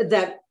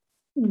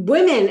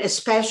women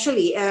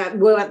especially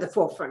were at the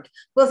forefront,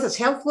 both as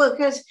health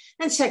workers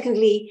and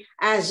secondly,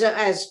 as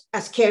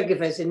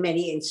caregivers in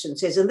many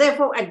instances, and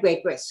therefore at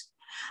great risk.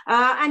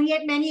 And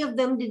yet many of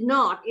them did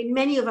not, in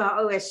many of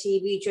our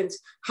OSCE regions,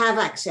 have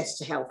access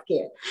to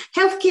healthcare.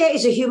 Healthcare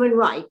is a human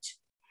right.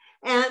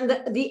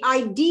 And the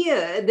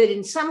idea that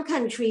in some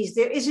countries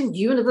there isn't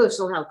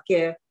universal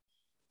healthcare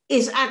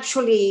is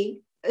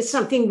actually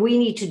something we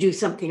need to do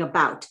something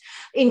about.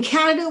 In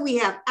Canada, we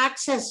have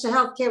access to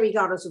healthcare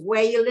regardless of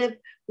where you live,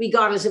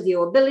 regardless of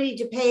your ability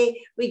to pay,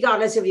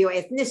 regardless of your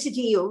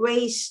ethnicity, your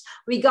race,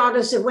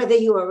 regardless of whether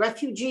you're a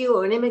refugee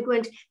or an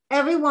immigrant.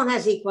 Everyone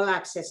has equal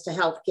access to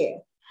healthcare.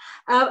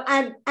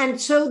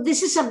 And so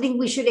this is something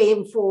we should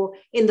aim for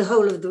in the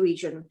whole of the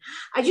region.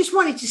 I just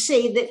wanted to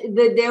say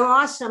that there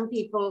are some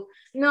people,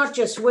 not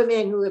just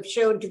women, who have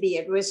shown to be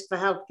at risk for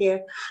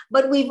healthcare,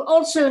 but we've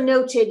also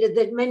noted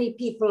that many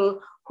people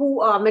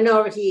who are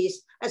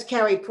minorities, as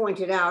Carrie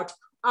pointed out,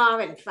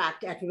 are in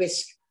fact at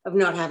risk of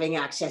not having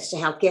access to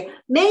healthcare.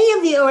 Many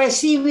of the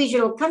OSCE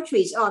regional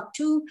countries are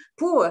too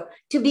poor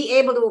to be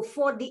able to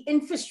afford the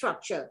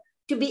infrastructure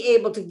to be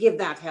able to give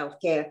that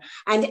healthcare.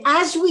 And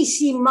as we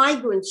see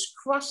migrants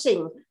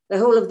crossing the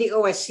whole of the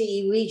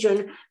OSCE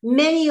region,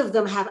 many of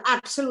them have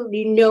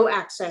absolutely no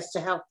access to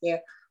healthcare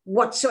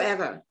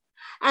whatsoever.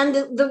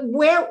 And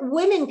where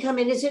women come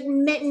in is that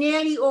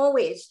nearly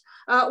always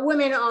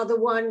women are the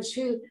ones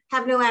who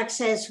have no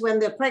access when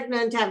they're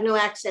pregnant, have no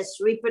access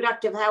to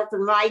reproductive health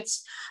and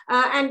rights.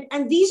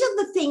 And these are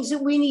the things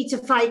that we need to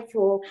fight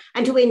for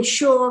and to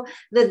ensure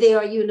that they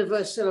are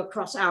universal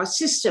across our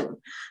system.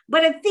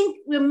 But I think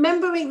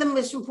remembering the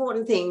most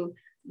important thing,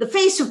 the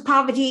face of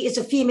poverty is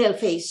a female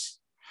face.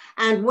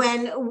 And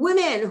when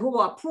women who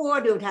are poor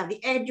don't have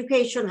the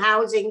education,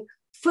 housing,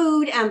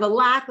 food, and the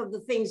lack of the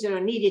things that are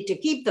needed to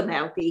keep them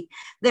healthy,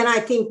 then I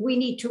think we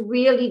need to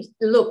really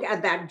look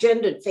at that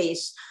gendered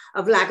face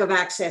of lack of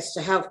access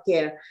to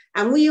healthcare.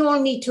 And we all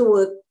need to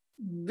work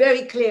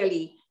very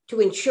clearly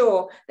to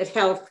ensure that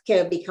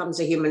healthcare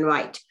becomes a human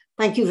right.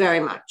 Thank you very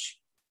much.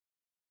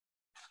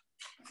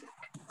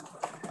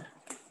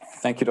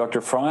 Thank you,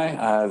 Dr.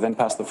 Fry. Then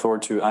pass the floor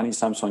to Ani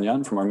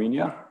Samsonyan from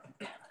Armenia,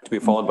 to be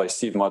followed by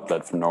Steve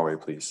Motblad from Norway,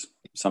 please.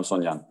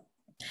 Samsonyan.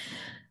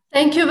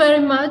 Thank you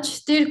very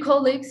much, dear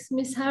colleagues,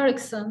 Ms.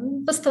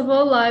 Henriksen. First of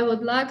all, I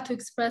would like to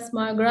express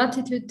my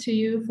gratitude to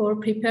you for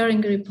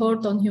preparing a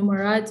report on human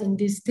rights in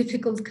this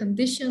difficult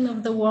condition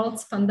of the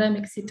world's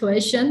pandemic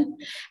situation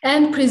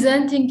and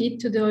presenting it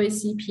to the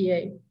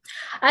OSCE.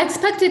 I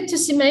expected to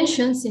see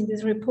mentions in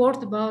this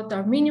report about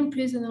Armenian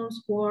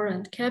prisoners, war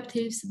and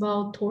captives,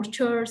 about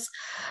tortures,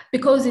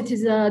 because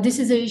this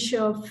is an issue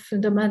of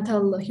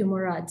fundamental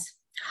human rights.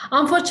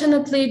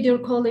 Unfortunately, dear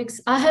colleagues,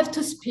 I have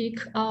to speak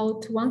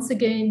out once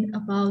again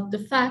about the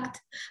fact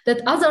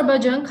that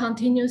Azerbaijan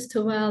continues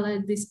to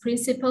violate this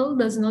principle,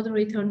 does not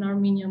return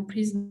Armenian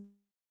prisoners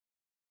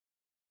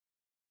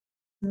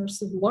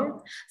of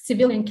war,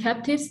 civilian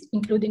captives,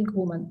 including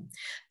women.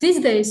 These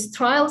days,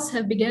 trials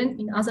have begun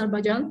in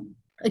Azerbaijan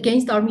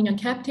against Armenian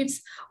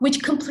captives,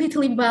 which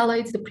completely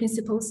violates the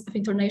principles of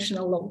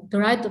international law, the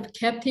right of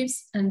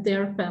captives and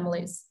their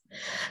families.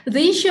 The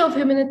issue of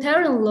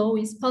humanitarian law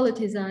is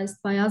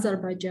politicized by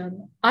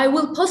Azerbaijan. I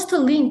will post a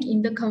link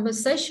in the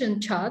conversation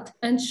chat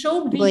and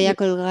show Voy a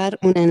colgar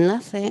un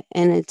enlace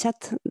en el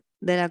chat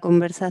de la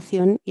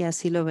conversación y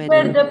así lo verán.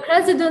 Where the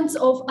presidents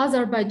of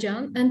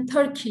Azerbaijan and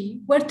Turkey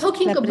were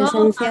talking La about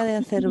presencia de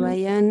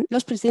Azerbaiyán,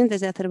 los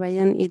presidentes de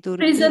Azerbaiyán y Turquía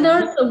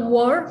prisoners of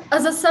war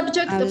as a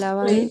subject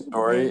hablaban.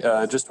 Sorry,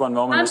 just one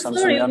moment, Ms.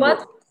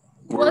 Samsonyan.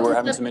 We're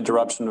having some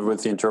interruption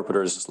with the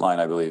interpreter's line,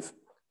 I believe.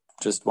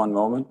 Just one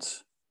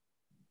moment.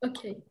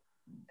 Okay.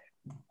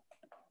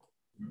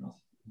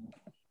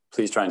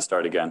 Please try and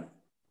start again.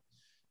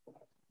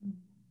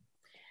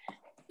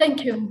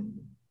 Thank you.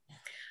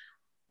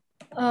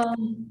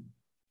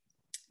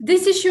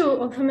 This issue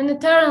of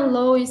humanitarian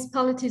law is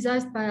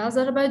politicized by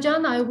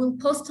Azerbaijan. I will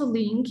post a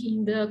link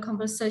in the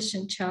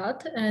conversation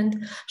chat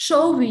and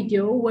show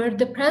video where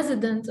the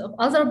president of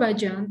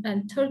Azerbaijan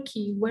and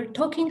Turkey were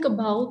talking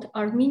about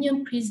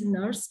Armenian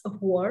prisoners of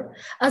war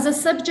as a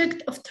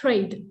subject of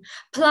trade,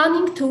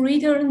 planning to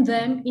return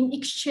them in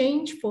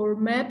exchange for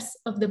maps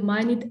of the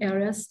mined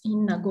areas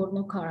in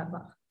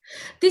Nagorno-Karabakh.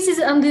 This is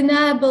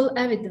undeniable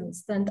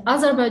evidence that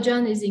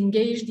Azerbaijan is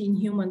engaged in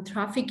human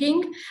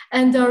trafficking,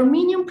 and the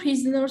Armenian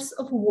prisoners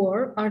of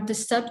war are the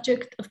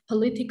subject of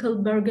political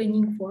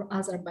bargaining for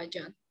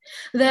Azerbaijan.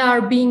 They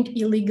are being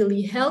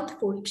illegally held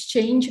for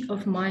exchange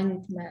of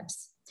mined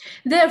maps.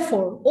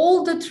 Therefore,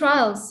 all the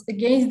trials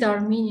against the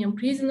Armenian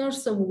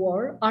prisoners of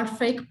war are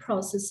fake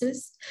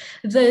processes.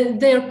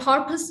 Their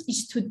purpose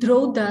is to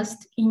throw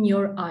dust in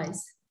your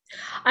eyes.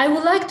 I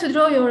would like to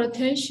draw your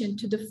attention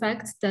to the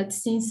fact that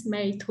since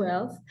May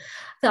 12,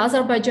 the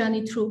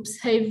Azerbaijani troops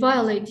have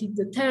violated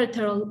the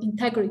territorial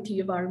integrity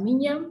of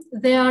Armenia.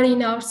 They are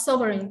in our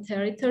sovereign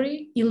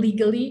territory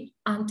illegally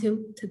until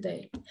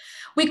today.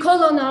 We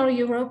call on our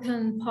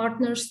European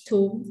partners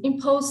to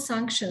impose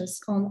sanctions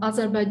on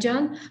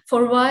Azerbaijan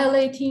for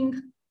violating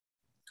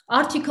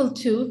Article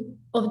 2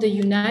 of the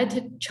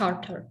United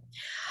Charter.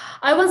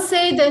 I will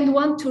say and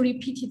want to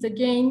repeat it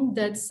again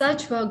that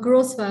such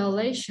gross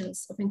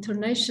violations of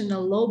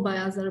international law by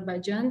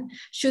Azerbaijan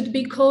should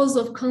be cause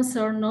of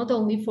concern not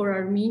only for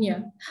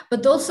Armenia,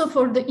 but also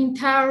for the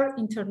entire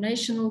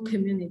international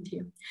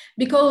community,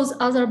 because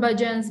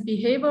Azerbaijan's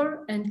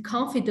behavior and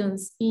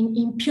confidence in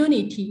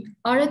impunity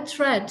are a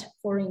threat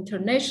for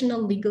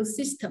international legal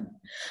system,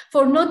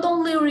 for not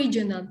only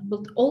regional,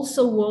 but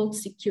also world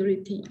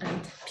security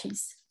and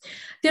peace.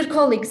 Dear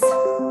colleagues,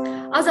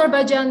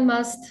 Azerbaijan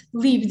must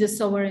leave the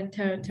sovereign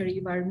territory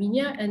of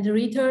Armenia and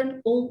return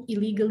all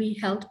illegally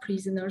held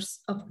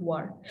prisoners of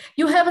war.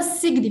 You have a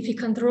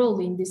significant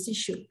role in this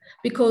issue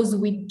because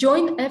with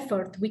joint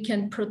effort, we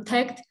can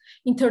protect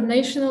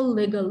international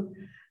legal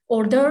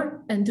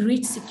order and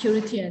reach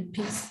security and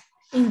peace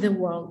in the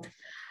world.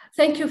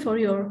 Thank you for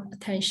your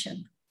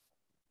attention.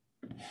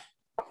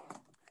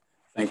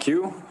 Thank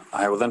you.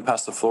 I will then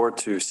pass the floor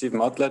to Siv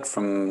Motlet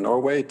from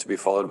Norway, to be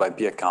followed by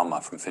Pia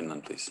Kauma from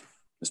Finland, please.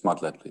 Ms.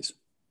 Motlet, please.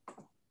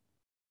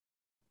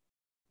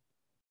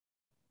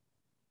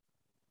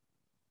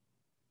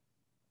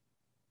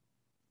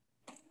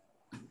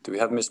 Do we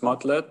have Ms.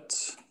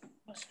 Motlet?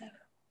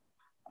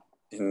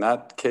 In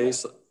that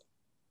case,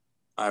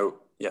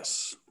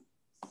 yes.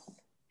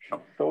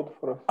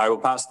 I will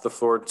pass the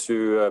floor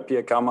to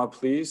Pia Kauma,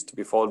 please, to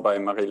be followed by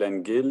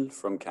Marilyn Gill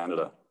from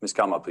Canada. Ms.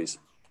 Kauma, please.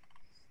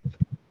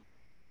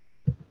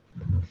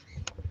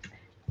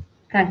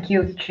 Thank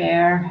you,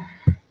 Chair.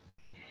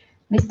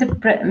 Mrs.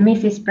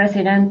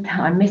 President,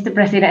 Mr.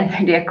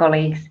 President, dear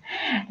colleagues,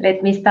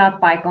 let me start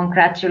by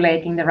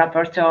congratulating the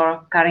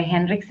rapporteur, Kari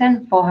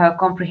Henriksen, for her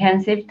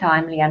comprehensive,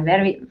 timely, and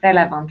very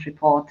relevant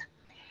report.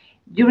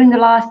 During the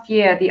last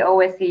year, the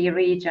OSCE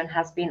region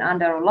has been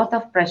under a lot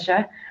of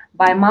pressure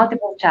by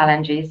multiple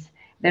challenges.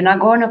 The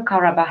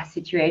Nagorno-Karabakh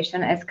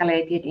situation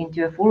escalated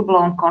into a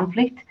full-blown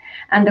conflict,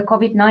 and the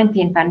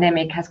COVID-19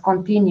 pandemic has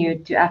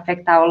continued to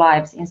affect our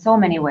lives in so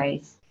many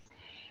ways.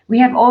 We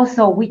have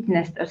also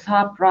witnessed a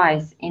sharp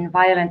rise in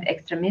violent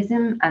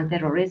extremism and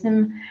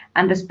terrorism,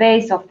 and the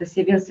space of the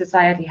civil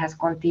society has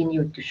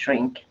continued to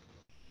shrink.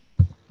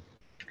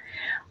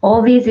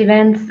 All these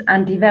events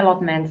and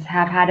developments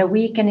have had a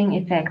weakening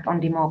effect on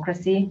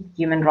democracy,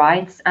 human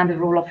rights, and the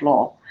rule of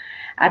law.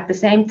 At the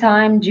same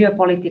time,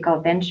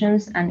 geopolitical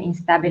tensions and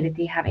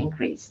instability have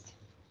increased.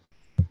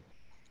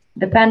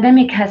 The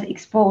pandemic has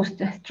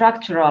exposed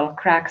structural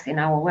cracks in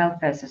our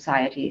welfare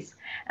societies,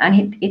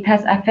 and it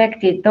has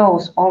affected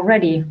those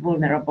already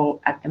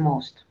vulnerable at the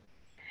most.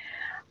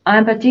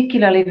 I'm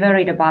particularly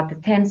worried about the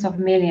tens of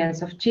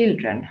millions of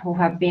children who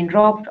have been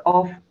robbed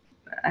of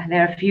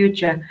their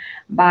future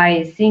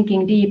by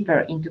sinking deeper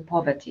into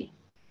poverty.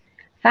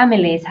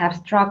 Families have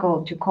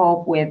struggled to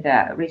cope with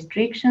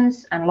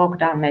restrictions and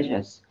lockdown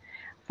measures.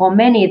 For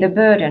many, the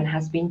burden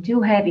has been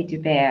too heavy to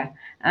bear,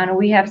 and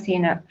we have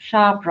seen a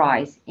sharp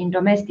rise in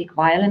domestic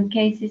violence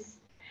cases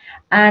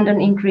and an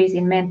increase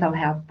in mental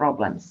health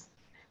problems.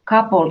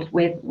 Coupled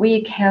with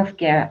weak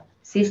healthcare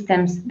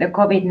systems, the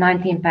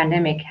COVID-19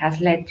 pandemic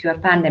has led to a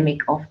pandemic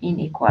of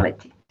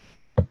inequality,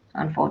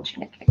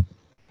 unfortunately.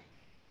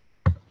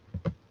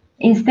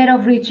 Instead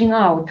of reaching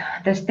out,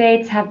 the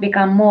states have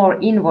become more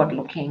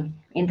inward-looking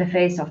in the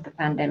face of the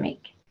pandemic.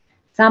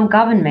 Some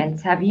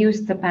governments have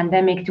used the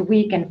pandemic to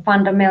weaken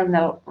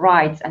fundamental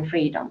rights and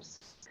freedoms.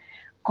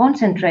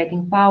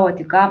 Concentrating power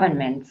to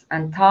governments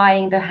and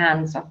tying the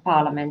hands of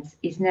parliaments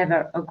is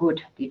never a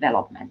good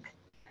development.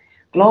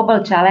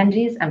 Global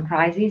challenges and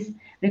crises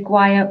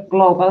require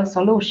global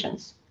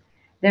solutions.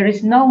 There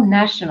is no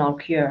national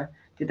cure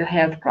to the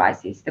health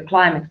crisis, the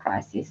climate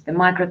crisis, the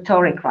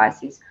migratory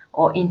crisis,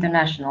 or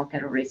international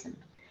terrorism.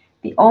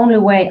 The only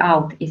way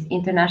out is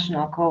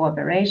international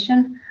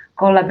cooperation,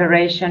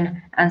 collaboration,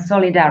 and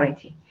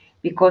solidarity,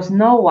 because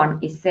no one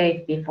is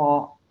safe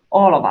before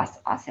all of us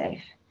are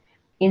safe.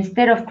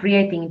 Instead of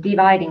creating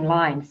dividing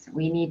lines,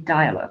 we need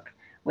dialogue,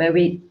 where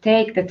we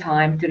take the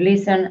time to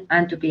listen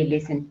and to be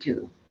listened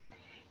to.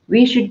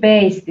 We should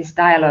base this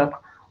dialogue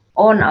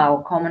on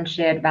our common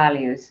shared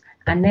values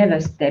and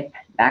never step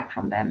back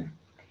from them.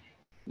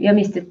 Dear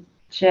Mr.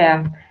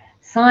 Chair,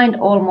 signed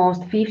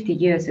almost 50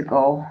 years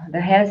ago, the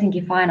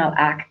Helsinki Final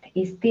Act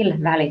is still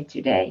valid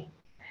today.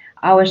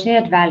 Our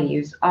shared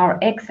values are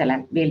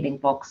excellent building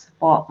blocks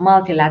for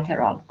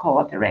multilateral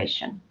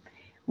cooperation.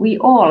 We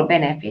all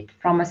benefit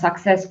from a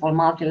successful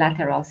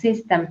multilateral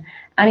system,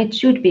 and it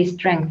should be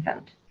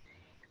strengthened.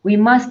 We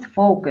must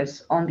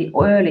focus on the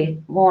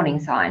early warning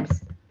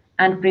signs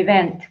and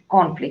prevent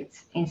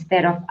conflicts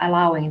instead of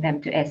allowing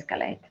them to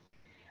escalate.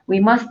 We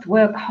must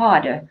work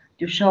harder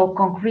to show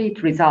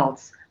concrete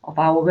results of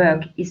our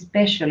work,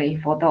 especially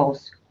for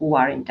those who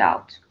are in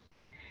doubt.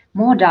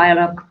 More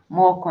dialogue,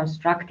 more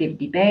constructive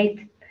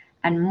debate,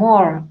 and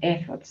more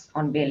efforts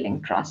on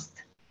building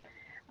trust.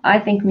 I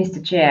think,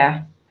 Mr.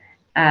 Chair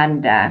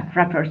and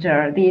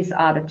Rapporteur, these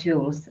are the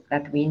tools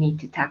that we need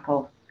to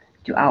tackle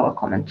to our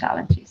common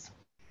challenges.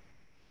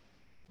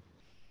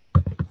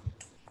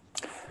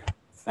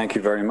 Thank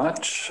you very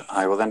much.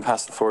 I will then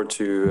pass the floor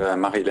to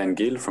Marie-Hélène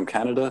Gill from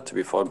Canada, to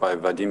be followed by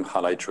Vadim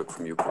Khalaichuk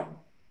from Ukraine.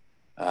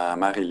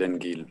 Marie-Hélène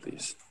Gill,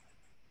 please.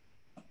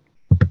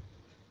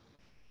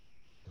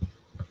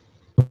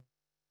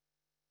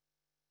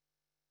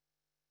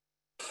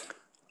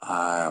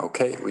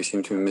 Okay, we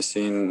seem to be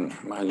missing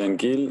Marie-Hélène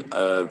Gill.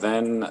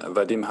 Then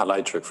Vadim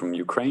Khalaichuk from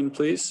Ukraine,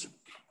 please.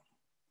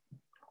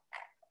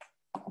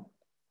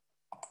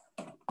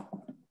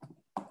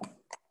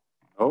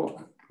 Oh,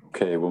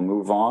 okay, we'll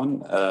move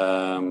on.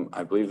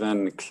 I believe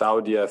then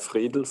Claudia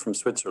Friedl from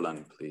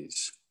Switzerland,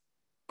 please.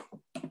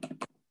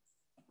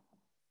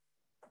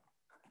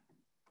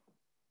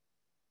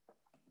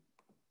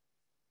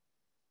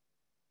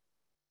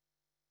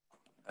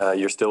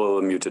 You're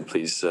still muted,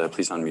 please.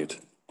 Please unmute.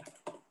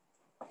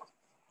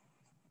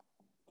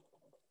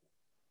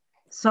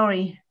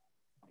 Sorry.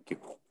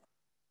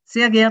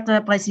 Sehr geehrter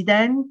Herr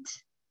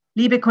Präsident,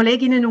 liebe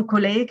Kolleginnen und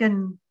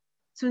Kollegen,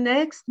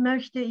 zunächst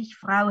möchte ich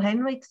Frau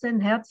Henriksen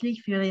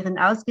herzlich für ihren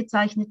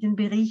ausgezeichneten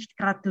Bericht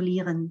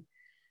gratulieren.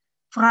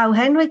 Frau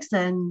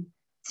Henriksen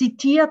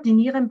zitiert in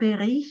ihrem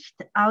Bericht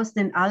aus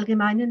den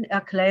allgemeinen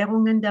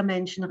Erklärungen der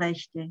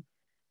Menschenrechte.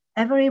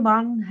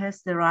 Everyone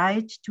has the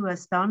right to a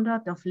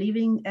standard of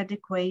living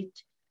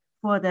adequate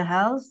for the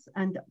health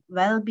and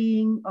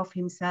well-being of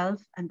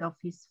himself and of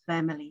his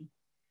family.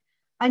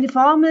 Eine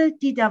Formel,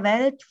 die der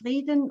Welt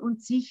Frieden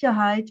und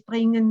Sicherheit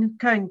bringen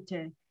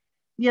könnte.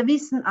 Wir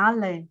wissen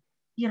alle,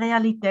 die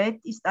Realität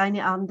ist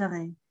eine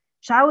andere.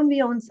 Schauen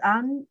wir uns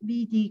an,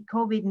 wie die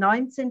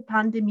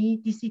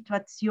Covid-19-Pandemie die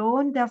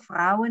Situation der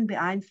Frauen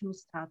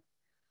beeinflusst hat.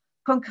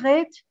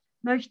 Konkret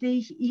möchte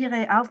ich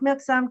Ihre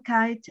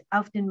Aufmerksamkeit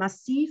auf den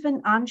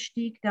massiven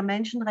Anstieg der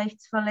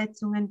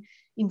Menschenrechtsverletzungen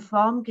in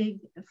Form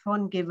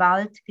von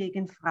Gewalt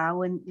gegen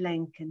Frauen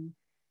lenken.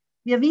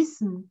 Wir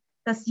wissen,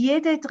 dass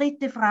jede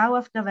dritte Frau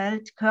auf der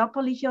Welt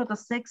körperlicher oder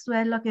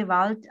sexueller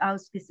Gewalt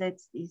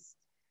ausgesetzt ist.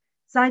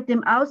 Seit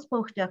dem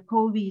Ausbruch der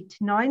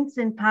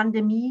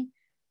Covid-19-Pandemie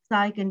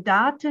zeigen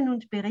Daten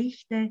und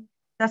Berichte,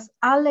 dass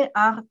alle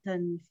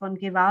Arten von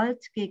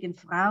Gewalt gegen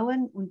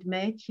Frauen und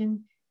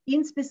Mädchen,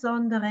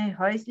 insbesondere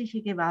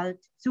häusliche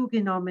Gewalt,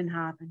 zugenommen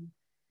haben.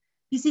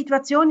 Die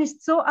Situation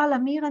ist so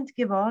alarmierend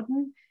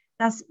geworden,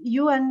 dass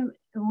UN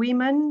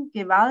Women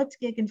Gewalt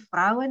gegen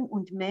Frauen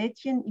und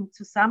Mädchen im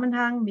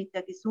Zusammenhang mit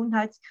der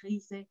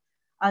Gesundheitskrise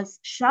als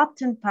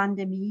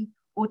Schattenpandemie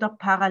oder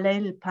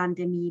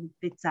Parallelpandemie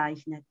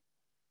bezeichnet.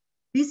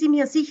 Wie Sie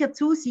mir sicher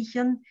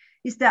zusichern,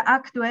 ist der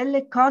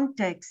aktuelle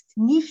Kontext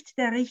nicht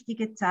der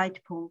richtige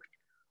Zeitpunkt,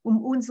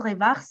 um unsere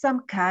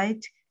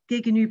Wachsamkeit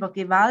gegenüber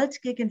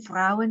Gewalt gegen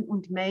Frauen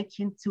und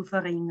Mädchen zu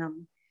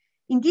verringern.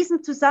 In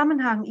diesem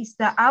Zusammenhang ist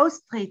der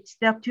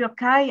Austritt der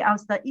Türkei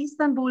aus der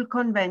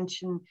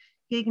Istanbul-Konvention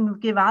gegen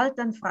Gewalt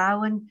an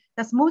Frauen,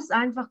 das muss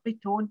einfach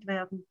betont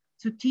werden,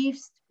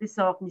 zutiefst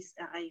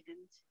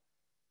besorgniserregend.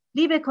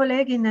 Liebe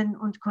Kolleginnen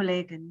und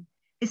Kollegen,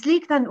 es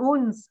liegt an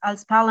uns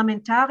als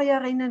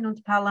Parlamentarierinnen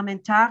und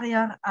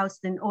Parlamentarier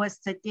aus den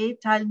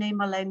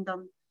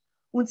OSCE-Teilnehmerländern,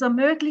 unser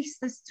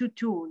Möglichstes zu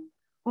tun,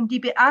 um die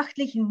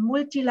beachtlichen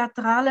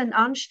multilateralen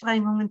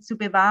Anstrengungen zu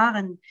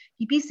bewahren,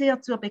 die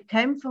bisher zur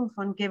Bekämpfung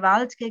von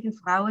Gewalt gegen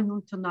Frauen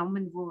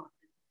unternommen wurden.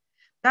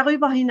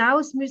 Darüber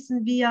hinaus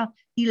müssen wir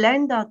die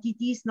Länder, die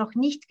dies noch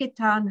nicht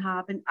getan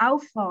haben,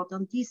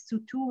 auffordern, dies zu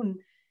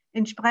tun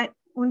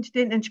und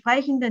den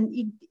entsprechenden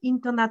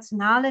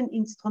internationalen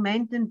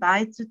Instrumenten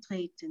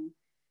beizutreten.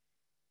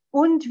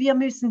 Und wir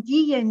müssen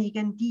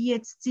diejenigen, die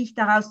jetzt sich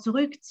daraus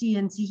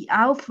zurückziehen, sich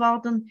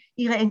auffordern,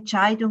 ihre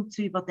Entscheidung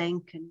zu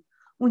überdenken.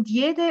 Und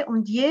jede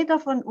und jeder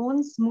von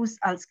uns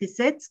muss als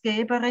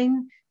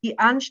Gesetzgeberin die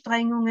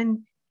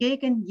Anstrengungen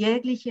gegen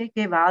jegliche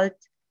Gewalt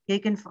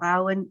gegen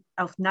Frauen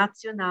auf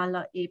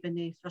nationaler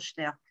Ebene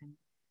verstärken.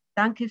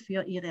 Danke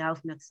für Ihre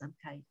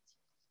Aufmerksamkeit.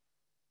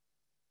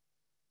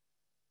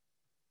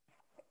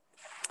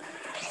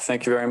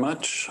 Thank you very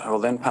much. I will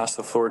then pass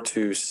the floor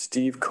to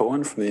Steve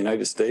Cohen from the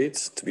United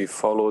States, to be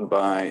followed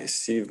by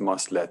Siv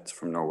Moslet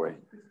from Norway.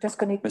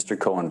 Mr.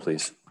 Cohen,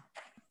 please.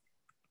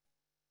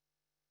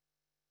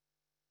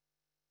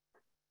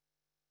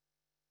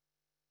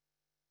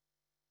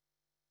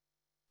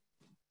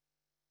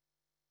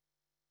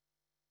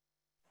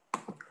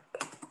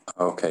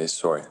 Okay,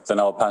 sorry. Then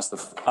I'll pass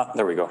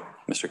there we go,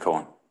 Mr.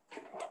 Cohen.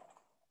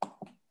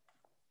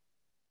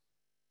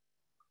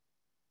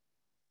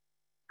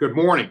 Good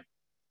morning.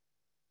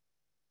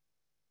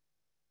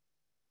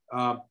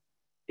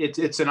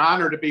 It's an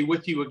honor to be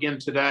with you again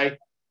today.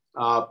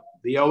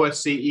 The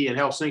OSCE in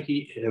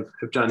Helsinki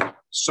have done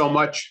so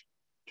much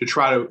to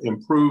try to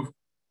improve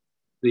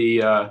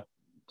the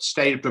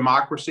state of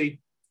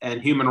democracy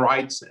and human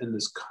rights in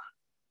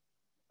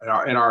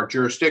our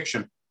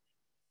jurisdiction.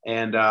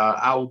 And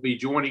I will be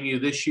joining you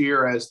this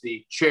year as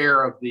the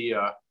chair of the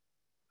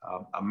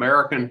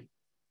American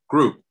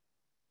group.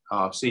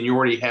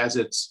 Seniority has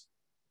its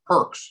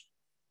perks.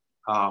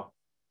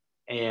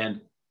 And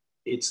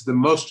it's the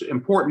most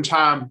important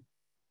time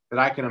that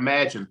I can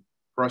imagine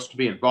for us to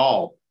be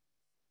involved.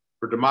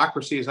 For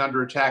democracy is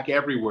under attack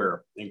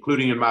everywhere,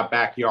 including in my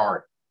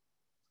backyard.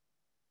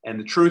 And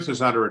the truth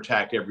is under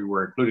attack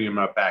everywhere, including in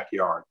my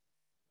backyard.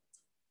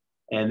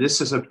 And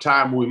this is a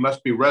time when we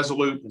must be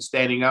resolute in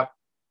standing up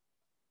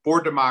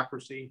for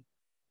democracy,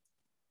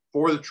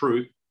 for the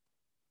truth.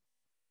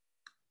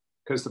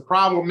 Because the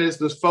problem is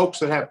those folks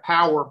that have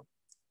power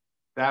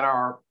that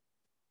are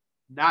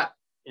not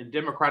in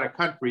democratic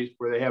countries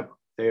where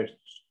they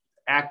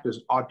act as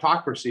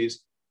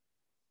autocracies,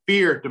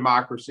 fear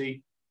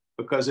democracy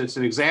because it's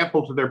an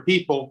example to their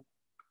people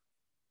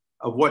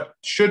of what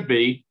should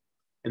be,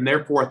 and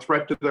therefore a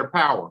threat to their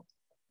power.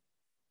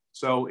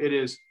 So it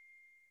is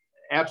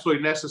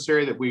absolutely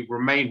necessary that we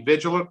remain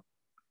vigilant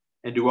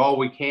and do all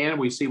we can.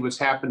 We see what's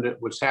happened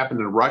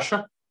in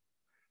Russia.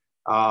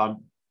 I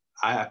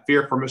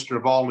fear for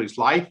Mr. Navalny's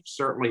life.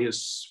 Certainly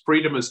his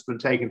freedom has been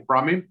taken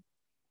from him.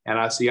 And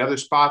I see other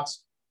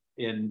spots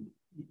in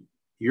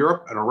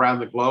Europe and around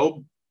the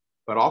globe,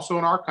 but also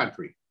in our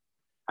country.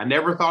 I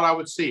never thought I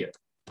would see it.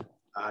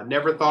 I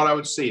never thought I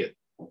would see it.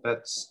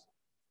 That's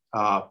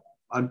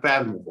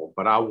unfathomable,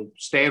 but I will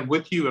stand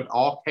with you in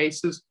all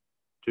cases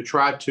to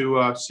try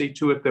to see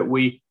to it that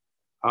we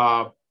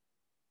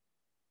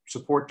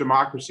support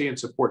democracy and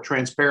support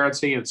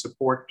transparency and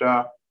support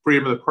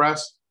freedom of the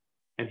press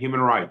and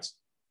human rights.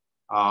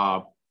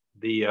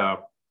 The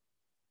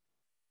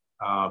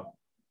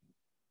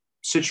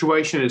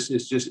situation is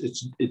just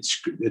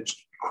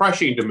it's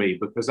crushing to me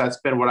because that's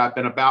been what I've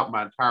been about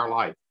my entire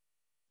life.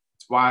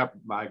 It's why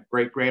my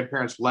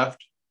great-grandparents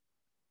left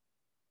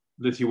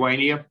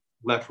Lithuania,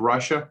 left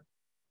Russia,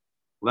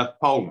 left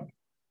Poland.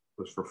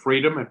 It was for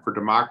freedom and for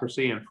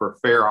democracy and for a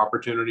fair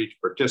opportunity to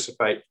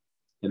participate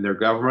in their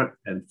government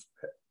and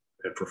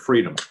for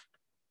freedom.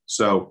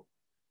 So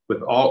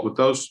with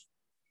those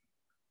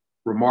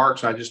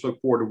remarks, I just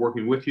look forward to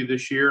working with you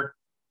this year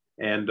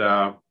and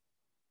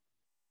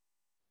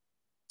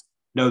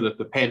know that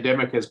the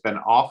pandemic has been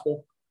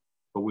awful,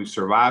 but we've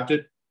survived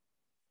it.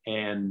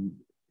 And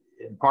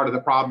part of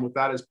the problem with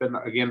that has been,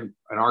 again,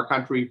 in our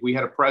country, we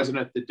had a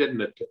president that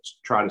didn't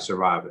try to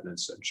survive it in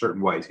certain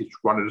ways. He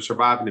wanted to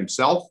survive it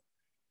himself,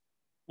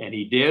 and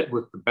he did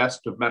with the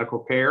best of medical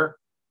care,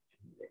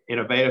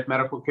 innovative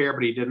medical care,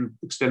 but he didn't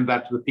extend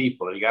that to the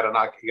people. He got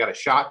a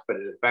shot, but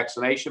a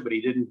vaccination, but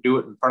he didn't do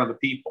it in front of the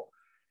people.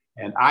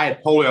 And I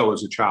had polio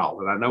as a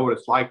child, and I know what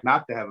it's like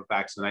not to have a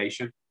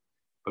vaccination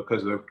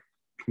because of the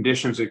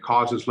conditions it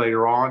causes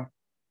later on.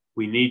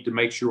 We need to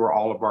make sure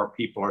all of our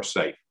people are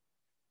safe.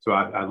 So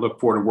I look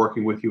forward to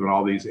working with you in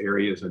all these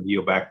areas and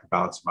yield back the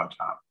balance of my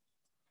time.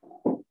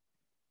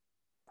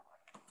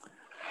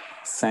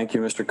 Thank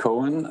you, Mr.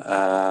 Cohen.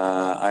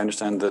 I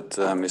understand that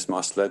Ms.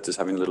 Moslet is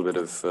having a little bit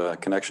of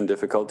connection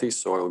difficulties,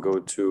 so I'll go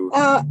to...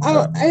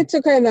 It's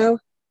okay now.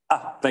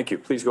 Thank you.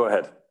 Please go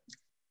ahead.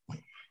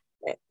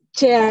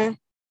 Chair,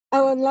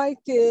 I would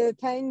like to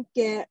thank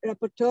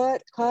Rapporteur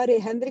Kari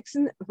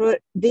Henriksen for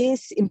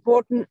this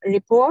important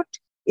report.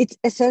 It's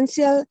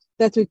essential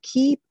that we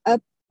keep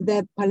up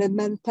the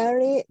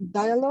parliamentary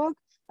dialogue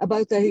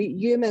about the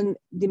human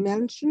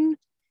dimension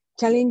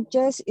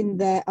challenges in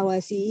the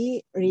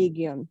OSCE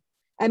region.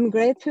 I'm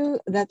grateful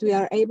that we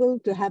are able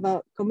to have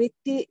a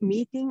committee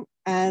meeting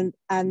and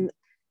an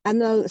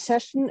annual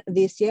session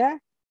this year.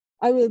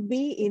 I will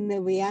be in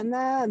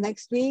Vienna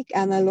next week,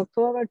 and I look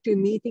forward to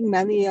meeting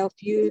many of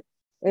you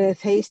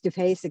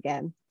face-to-face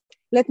again.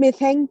 Let me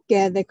thank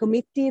the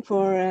committee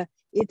for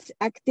its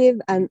active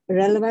and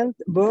relevant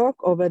work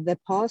over the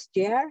past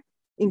year,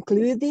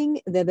 including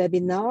the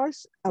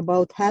webinars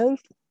about health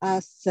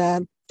as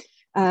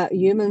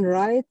human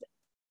right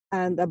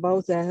and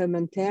about the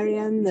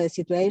humanitarian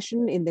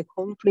situation in the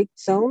conflict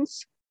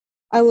zones.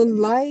 I would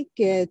like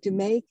to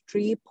make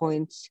 3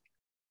 points.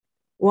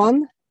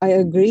 One, I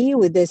agree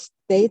with the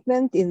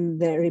statement in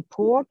the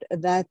report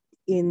that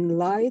in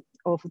light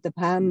of the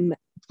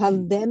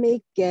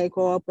pandemic,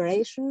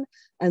 cooperation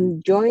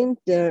and joint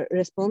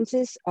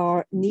responses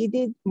are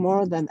needed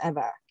more than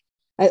ever.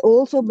 I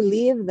also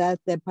believe that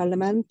the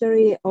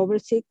parliamentary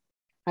oversight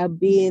have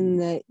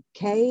been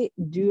key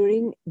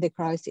during the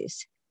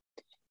crisis.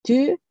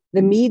 2,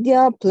 the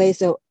media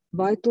plays a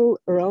vital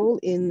role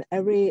in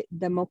every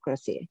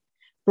democracy.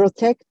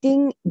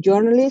 Protecting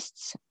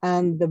journalists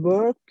and the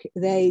work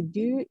they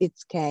do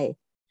is key.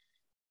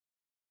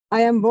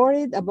 I am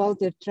worried about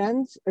the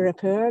trends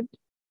referred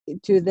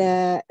to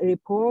the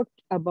report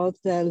about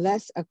the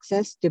less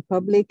access to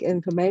public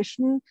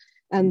information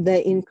and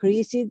the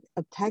increased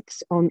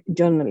attacks on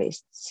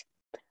journalists.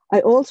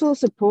 I also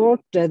support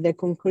the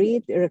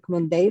concrete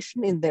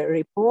recommendation in the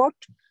report.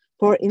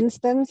 For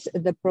instance,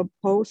 the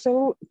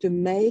proposal to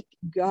make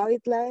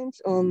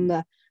guidelines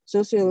on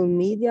social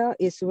media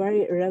is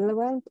very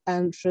relevant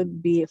and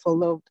should be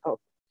followed up.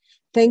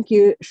 Thank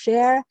you,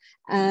 Chair.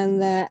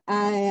 And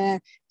I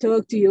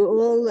talk to you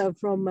all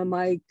from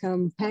my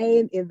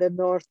campaign in the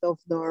north of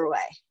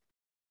Norway.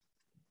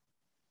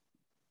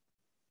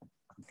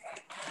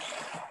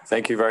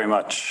 Thank you very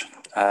much.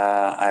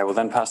 I will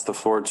then pass the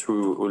floor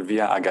to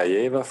Ulvia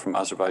Agayeva from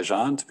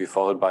Azerbaijan, to be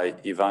followed by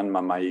Ivan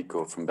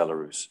Mamaiko from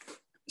Belarus.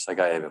 Ms.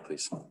 Agayeva,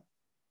 please.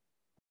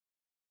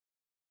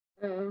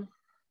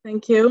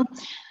 Thank you.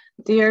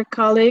 Dear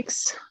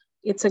colleagues,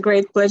 it's a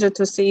great pleasure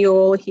to see you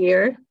all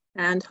here,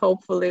 and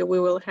hopefully we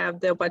will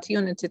have the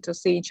opportunity to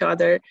see each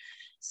other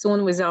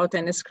soon without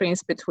any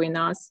screens between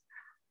us.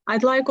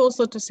 I'd like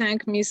also to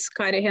thank Ms.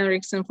 Kari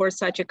Henriksen for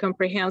such a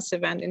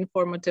comprehensive and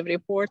informative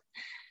report.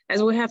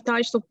 As we have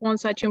touched upon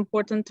such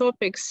important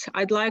topics,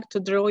 I'd like to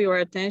draw your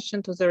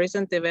attention to the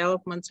recent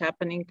developments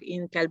happening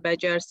in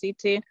Kalbajar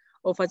city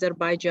of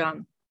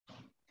Azerbaijan.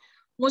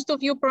 Most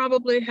of you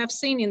probably have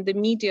seen in the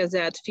media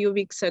that a few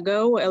weeks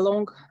ago, a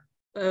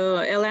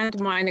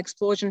landmine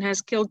explosion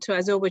has killed 2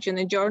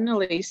 Azerbaijani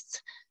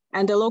journalists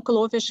and a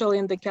local official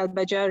in the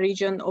Kalbajar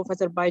region of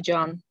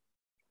Azerbaijan.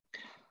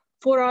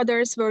 4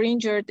 others were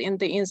injured in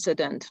the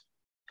incident.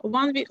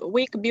 1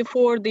 week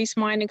before this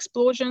mine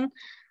explosion,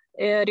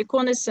 a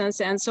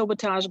reconnaissance and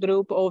sabotage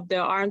group of the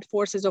armed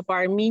forces of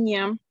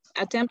Armenia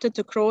attempted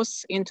to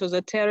cross into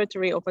the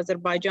territory of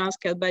Azerbaijan's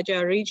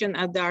Kalbajar region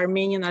at the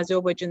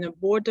Armenian-Azerbaijani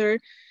border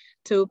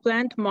to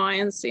plant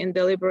mines in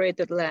the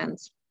liberated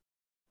lands.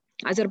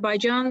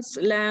 Azerbaijan's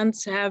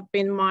lands have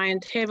been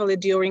mined heavily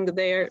during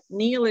their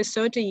nearly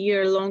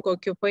 30-year-long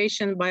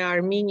occupation by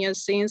Armenia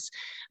since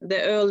the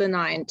early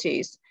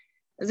 90s.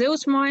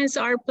 Those mines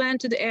are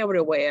planted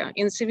everywhere,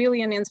 in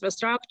civilian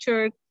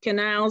infrastructure,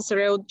 canals,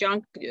 road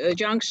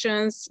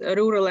junctions,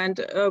 rural and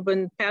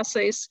urban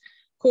passes,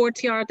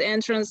 courtyard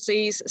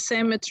entrances,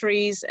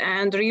 cemeteries,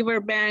 and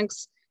river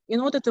banks, in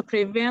order to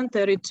prevent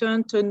a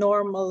return to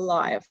normal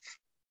life.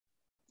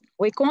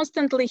 We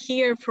constantly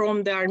hear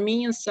from the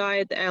Armenian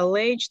side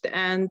alleged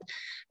and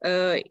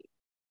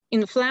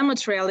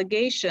inflammatory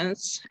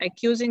allegations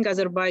accusing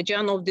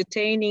Azerbaijan of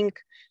detaining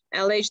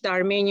alleged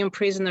Armenian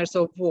prisoners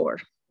of war.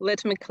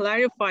 Let me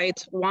clarify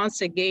it once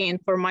again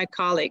for my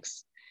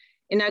colleagues.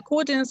 In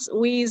accordance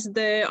with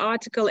the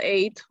Article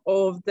 8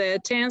 of the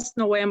 10th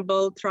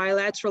November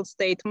trilateral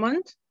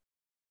statement,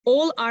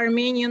 all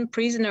Armenian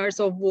prisoners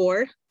of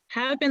war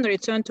have been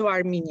returned to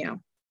Armenia.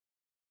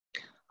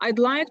 I'd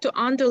like to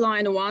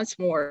underline once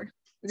more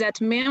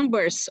that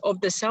members of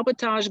the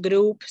sabotage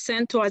group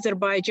sent to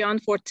Azerbaijan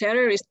for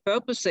terrorist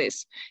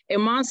purposes a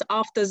month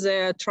after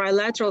the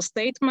trilateral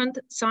statement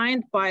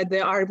signed by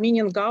the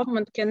Armenian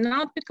government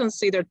cannot be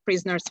considered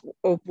prisoners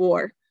of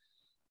war.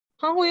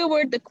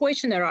 However, the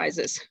question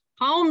arises,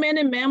 how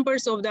many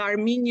members of the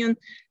Armenian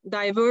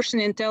diversion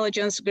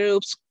intelligence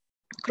groups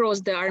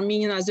crossed the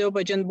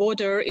Armenian-Azerbaijan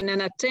border in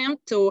an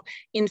attempt to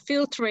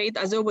infiltrate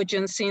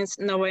Azerbaijan since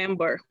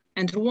November,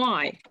 and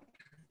why?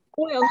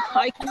 Well,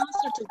 I can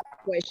answer to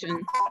that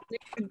question.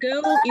 The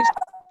goal is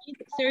to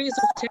commit a series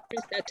of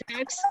terrorist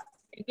attacks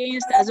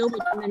against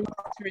Azerbaijani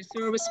military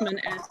servicemen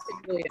and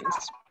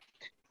civilians.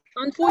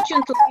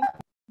 Unfortunately,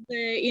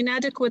 the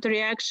inadequate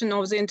reaction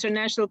of the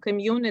international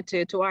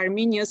community to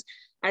Armenia's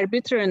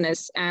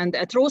arbitrariness and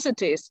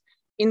atrocities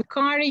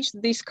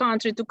encouraged this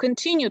country to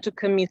continue to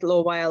commit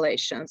law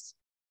violations.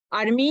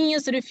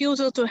 Armenia's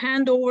refusal to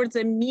hand over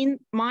the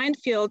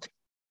minefield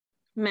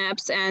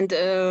maps and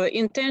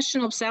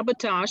intention of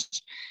sabotage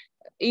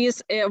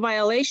is a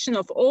violation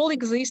of all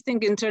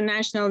existing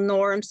international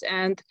norms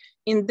and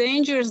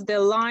endangers the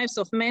lives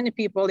of many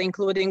people,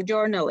 including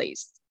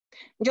journalists.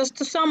 Just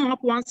to sum up,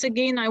 once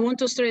again, I want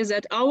to stress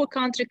that our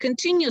country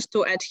continues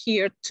to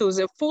adhere to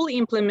the full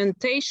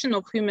implementation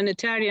of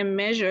humanitarian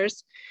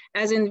measures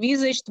as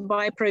envisaged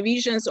by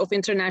provisions of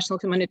international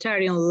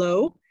humanitarian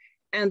law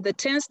and the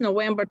 10th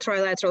November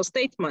trilateral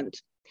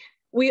statement.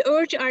 We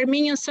urge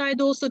Armenian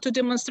side also to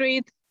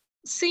demonstrate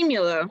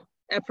similar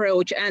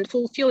approach and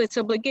fulfill its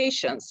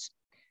obligations.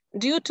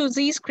 Due to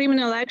these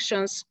criminal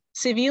actions,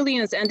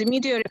 civilians and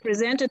media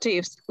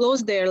representatives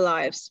lost their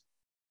lives.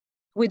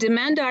 We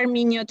demand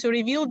Armenia to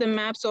reveal the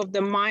maps of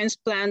the mines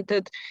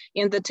planted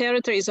in the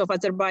territories of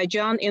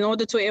Azerbaijan in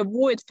order to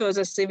avoid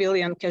further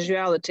civilian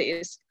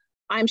casualties.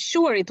 I'm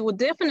sure it would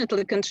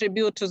definitely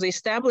contribute to the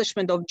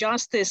establishment of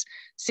justice,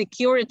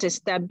 security,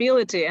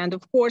 stability, and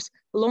of course,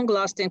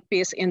 long-lasting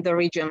peace in the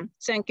region.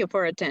 Thank you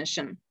for your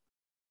attention.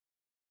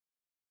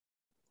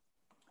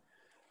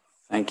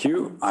 Thank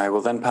you. I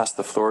will then pass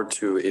the floor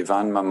to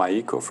Ivan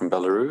Mamaiko from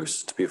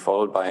Belarus, to be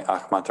followed by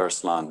Ahmet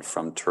Arslan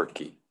from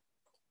Turkey.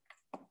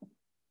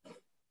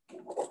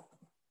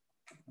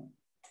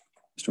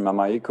 Mr.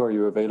 Mamaiko, are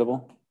you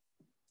available?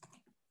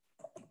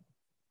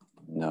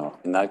 No.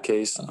 In that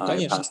case,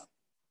 I pass.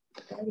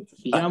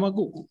 Я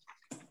могу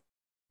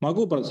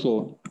брать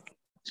слово.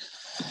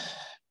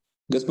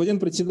 Господин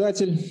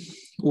председатель,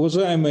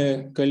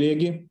 уважаемые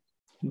коллеги,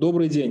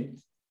 добрый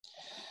день.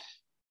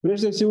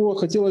 Прежде всего,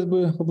 хотелось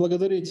бы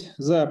поблагодарить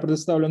за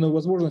предоставленную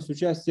возможность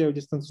участия в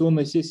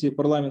дистанционной сессии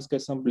парламентской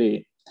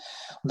ассамблеи.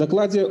 В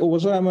докладе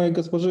уважаемой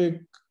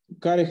госпожи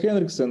Кари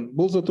Хенриксен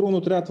был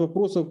затронут ряд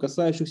вопросов,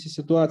 касающихся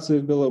ситуации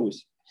в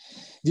Беларуси.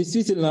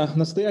 Действительно, в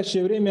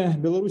настоящее время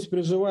Беларусь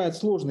переживает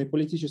сложный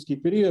политический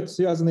период,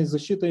 связанный с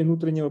защитой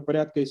внутреннего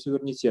порядка и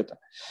суверенитета.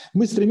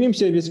 Мы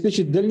стремимся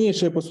обеспечить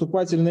дальнейшее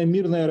поступательное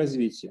мирное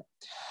развитие.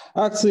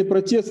 Акции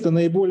протеста,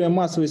 наиболее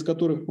массовые из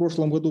которых в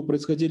прошлом году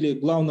происходили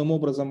главным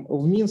образом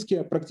в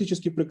Минске,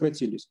 практически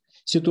прекратились.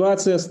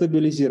 Ситуация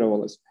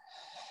стабилизировалась.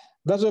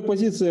 Даже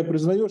оппозиция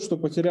признает, что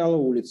потеряла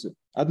улицы.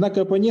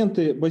 Однако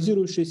оппоненты,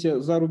 базирующиеся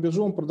за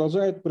рубежом,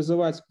 продолжают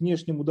призывать к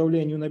внешнему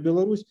давлению на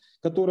Беларусь,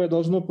 которое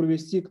должно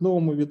привести к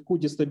новому витку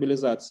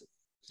дестабилизации.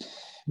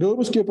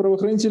 Белорусские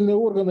правоохранительные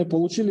органы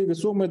получили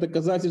весомые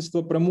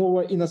доказательства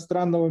прямого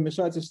иностранного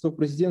вмешательства в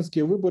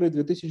президентские выборы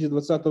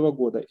 2020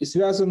 года и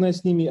связанные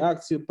с ними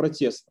акции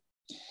протеста.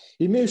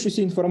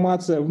 Имеющаяся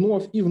информация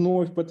вновь и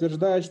вновь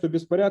подтверждает, что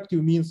беспорядки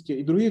в Минске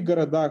и других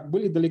городах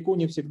были далеко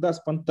не всегда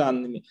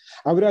спонтанными,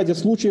 а в ряде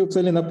случаев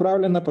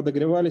целенаправленно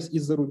подогревались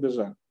из-за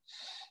рубежа.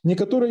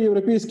 Некоторые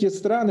европейские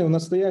страны в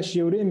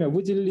настоящее время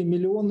выделили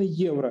миллионы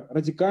евро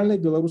радикальной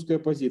белорусской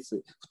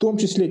оппозиции, в том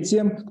числе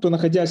тем, кто,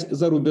 находясь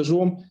за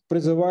рубежом,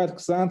 призывает к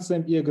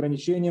санкциям и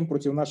ограничениям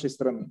против нашей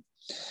страны.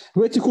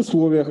 В этих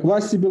условиях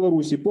власти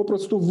Беларуси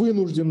попросту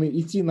вынуждены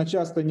идти на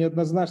часто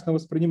неоднозначно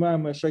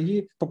воспринимаемые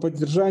шаги по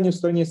поддержанию в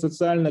стране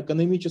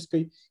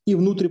социально-экономической и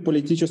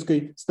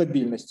внутриполитической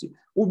стабильности.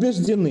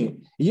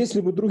 Убеждены, если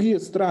бы другие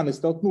страны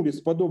столкнулись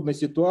с подобной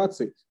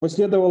ситуацией,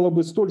 последовала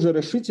бы столь же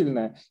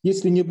решительная,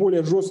 если не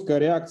более жесткая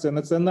реакция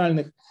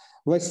национальных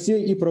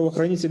властей и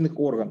правоохранительных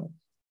органов.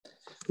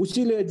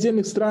 Усилия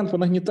отдельных стран по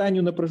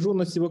нагнетанию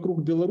напряженности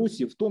вокруг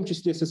Беларуси, в том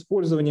числе с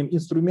использованием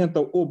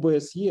инструментов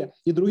ОБСЕ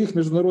и других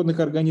международных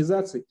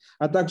организаций,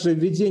 а также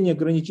введение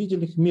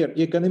ограничительных мер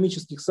и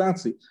экономических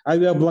санкций,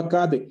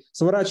 авиаблокады,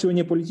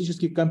 сворачивание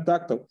политических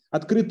контактов,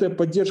 открытая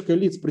поддержка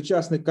лиц,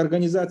 причастных к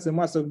организации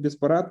массовых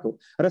беспорядков,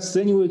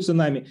 расцениваются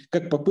нами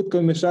как попытка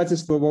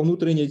вмешательства во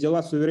внутренние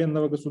дела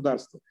суверенного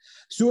государства.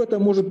 Все это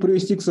может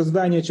привести к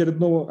созданию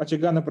очередного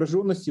очага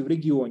напряженности в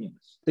регионе.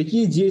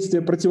 Такие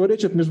действия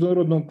противоречат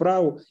международному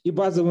праву и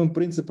базовым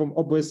принципам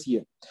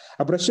ОБСЕ.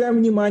 Обращаем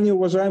внимание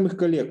уважаемых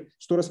коллег,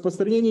 что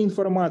распространение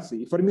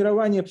информации и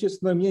формирование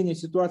общественного мнения о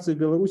ситуации в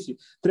Беларуси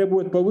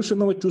требует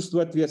повышенного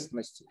чувства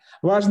ответственности.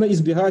 Важно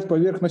избегать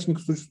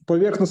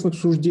поверхностных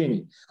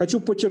суждений.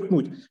 Хочу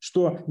подчеркнуть,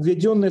 что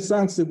введенные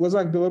санкции в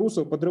глазах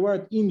белорусов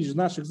подрывают имидж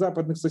наших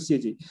западных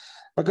соседей,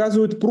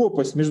 показывают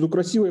пропасть между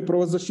красивой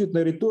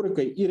правозащитной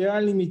риторикой и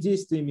реальными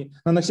действиями,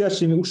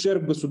 наносящими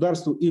ущерб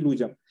государству и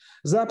людям.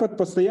 Запад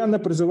постоянно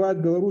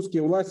призывает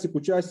белорусские власти к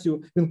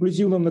участию в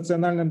инклюзивном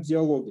национальном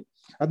диалоге.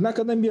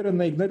 Однако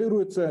намеренно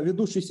игнорируется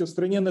ведущийся в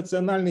стране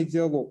национальный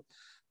диалог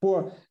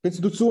по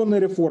конституционной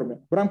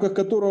реформе, в рамках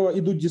которого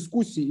идут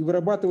дискуссии и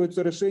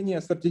вырабатываются решения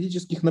о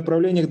стратегических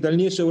направлениях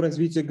дальнейшего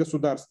развития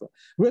государства.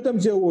 В этом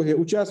диалоге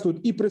участвуют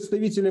и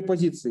представители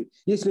оппозиции,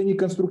 если они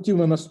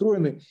конструктивно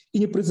настроены и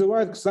не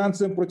призывают к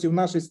санкциям против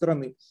нашей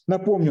страны.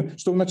 Напомню,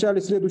 что в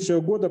начале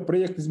следующего года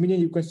проект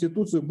изменений в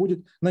Конституцию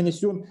будет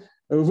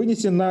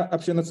вынесен на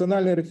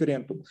общенациональный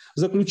референдум. В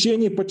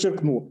заключение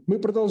подчеркну, мы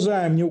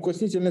продолжаем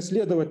неукоснительно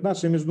следовать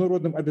нашим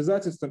международным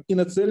обязательствам и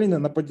нацелены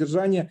на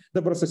поддержание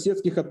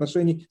добрососедских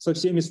отношений со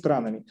всеми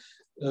странами.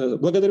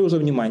 Благодарю за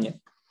внимание.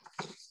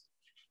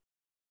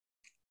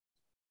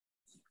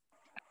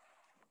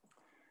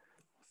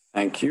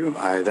 Thank you.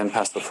 I then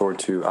pass the floor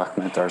to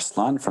Ahmet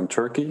Arslan from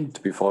Turkey,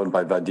 to be followed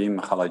by Vadim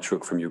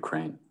Khalaychuk from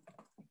Ukraine.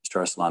 Mr.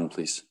 Arslan,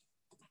 please.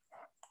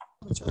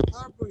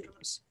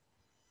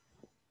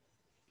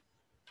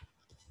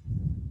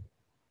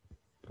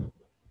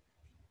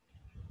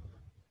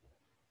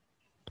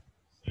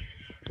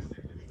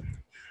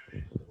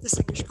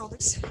 Distinguished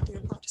colleagues,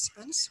 dear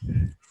participants,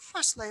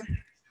 firstly,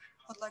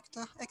 I'd like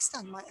to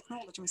extend my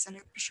acknowledgements and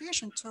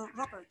appreciation to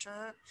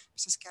Rapporteur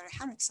Mrs. Kari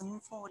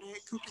Henriksen for the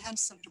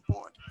comprehensive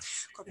report.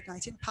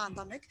 COVID-19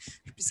 pandemic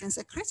represents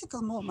a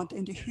critical moment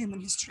in the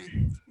human history.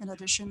 In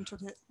addition to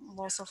the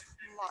loss of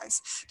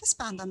lives, this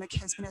pandemic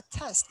has been a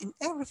test in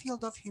every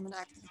field of human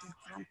activity,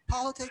 from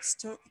politics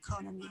to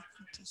economy,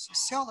 to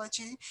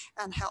sociology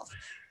and health.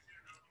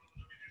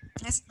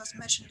 As it was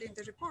mentioned in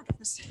the report of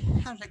Ms.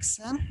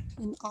 Henriksen,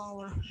 in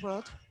our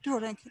world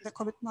during the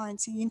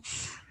COVID-19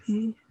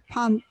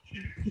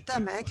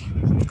 pandemic,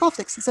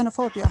 conflicts,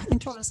 xenophobia,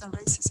 intolerance, and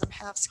racism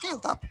have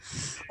scaled up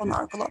on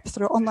our globe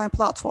through online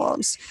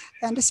platforms.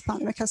 And this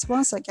pandemic has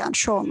once again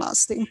shown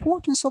us the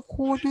importance of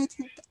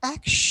coordinated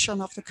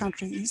action of the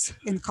countries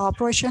in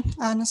cooperation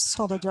and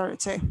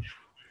solidarity.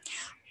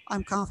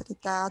 I'm confident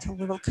that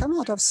we will come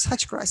out of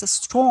such crisis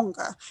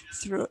stronger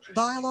through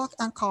dialogue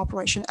and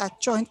cooperation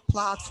at joint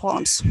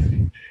platforms.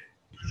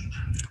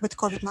 With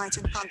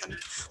COVID-19 pandemic,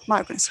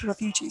 migrants,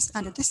 refugees,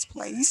 and the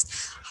displaced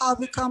have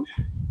become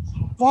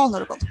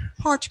vulnerable,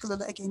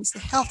 particularly against the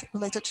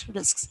health-related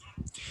risks.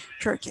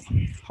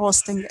 Turkey,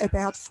 hosting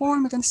about 4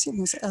 million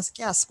Syrians as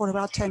guests for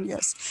about 10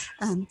 years,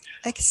 and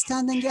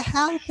extending a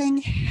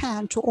helping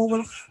hand to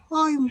over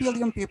 5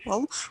 million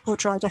people who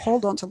try to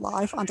hold on to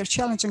life under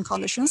challenging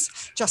conditions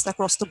just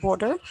across the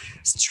border,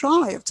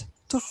 strived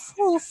to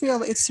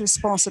fulfill its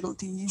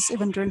responsibilities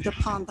even during the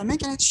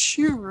pandemic, and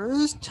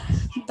ensures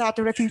that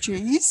the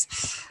refugees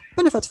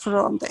benefit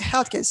from the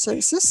healthcare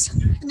services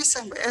in the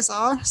same way as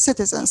our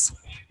citizens.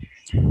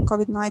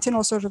 COVID-19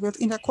 also revealed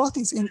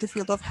inequalities in the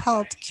field of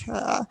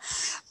healthcare,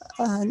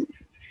 and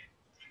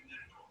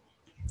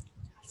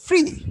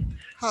free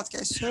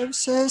healthcare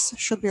services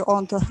should be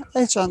on the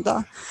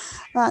agenda.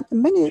 And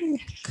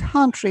many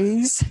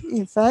countries,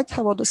 in fact,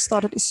 have already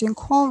started issuing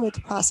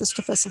COVID passes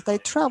to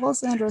facilitate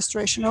travels and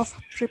restoration of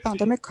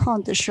pre-pandemic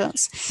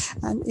conditions.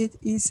 And it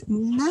is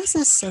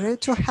necessary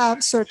to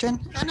have certain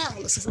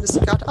analysis in this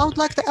regard. I would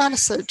like to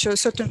answer to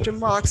certain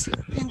remarks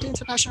in the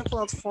international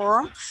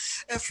platform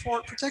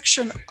for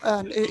protection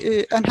and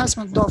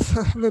enhancement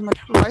of women's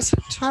rights.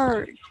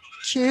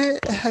 Turkey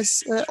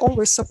has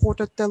always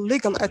supported the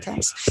legal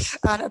attempts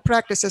and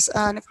practices,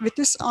 and with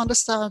this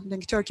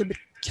understanding, Turkey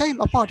became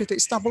a party to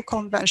Istanbul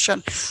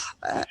Convention.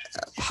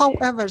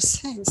 However,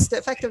 since the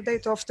effective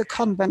date of the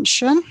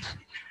convention,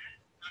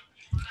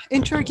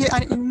 in Turkey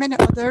and in many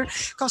other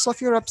Council of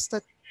Europe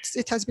that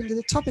it has been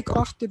the topic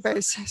of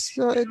debate.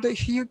 So the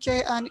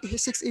UK and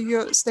 6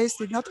 EU states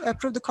did not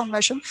approve the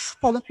convention.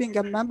 Poland, being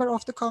a member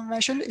of the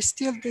convention, is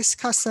still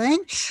discussing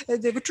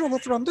the withdrawal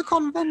from the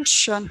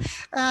convention.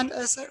 And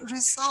as a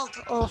result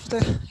of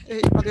the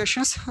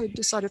evaluations, we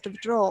decided to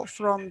withdraw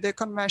from the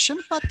convention.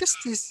 But this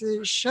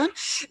decision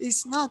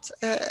is not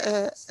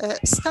a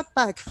step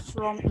back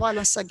from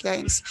violence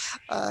against,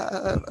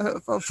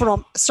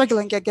 from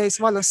struggling against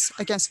violence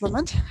against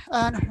women.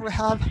 And we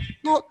have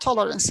no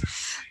tolerance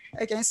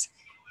against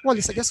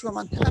violence against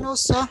women. And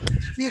also,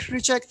 we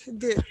reject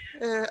the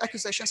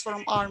accusations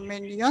from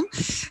Armenia.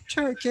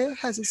 Turkey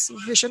has its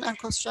vision and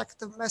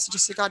constructive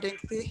messages regarding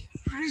the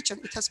region.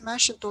 It has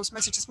mentioned those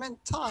messages many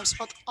times,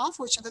 but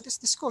unfortunately, this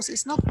discourse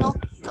is not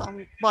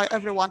welcomed by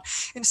everyone.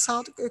 In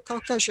South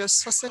Caucasus,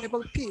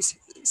 sustainable peace,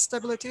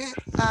 stability,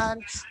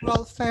 and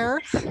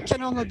welfare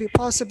can only be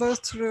possible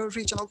through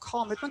regional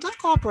commitment and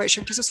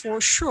cooperation. This is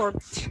for sure.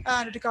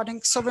 And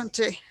regarding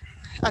sovereignty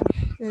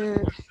and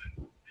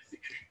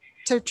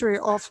territory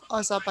of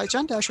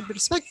Azerbaijan, there should be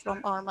respect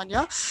from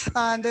Armenia,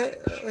 and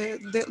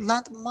the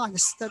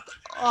landmines that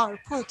are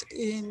put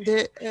in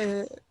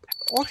the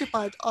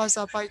occupied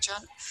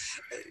Azerbaijan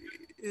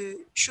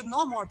should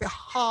no more be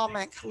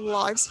harming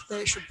lives.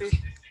 They should be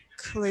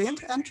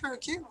cleaned, and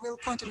Turkey will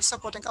continue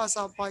supporting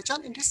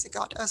Azerbaijan in this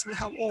regard, as we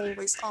have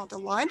always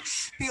underlined.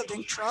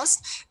 Building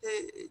trust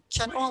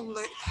can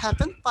only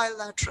happen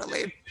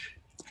bilaterally.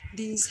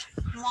 These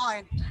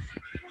mine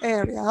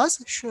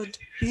areas should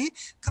be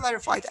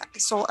clarified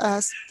so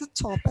as the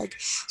topic.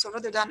 So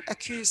rather than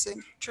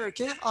accusing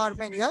Turkey,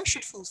 Armenia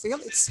should fulfill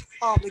its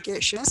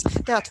obligations.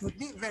 That would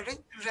be very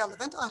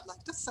relevant. I'd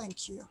like to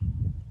thank you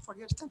for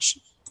your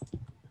attention.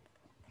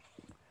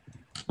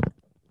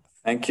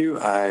 Thank you.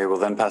 I will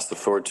then pass the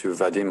floor to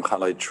Vadim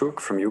Khalaychuk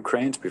from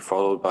Ukraine, to be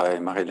followed by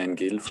Marilyn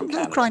Gil from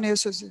Canada. Ukrayna'ya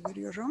sözü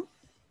veriyorum.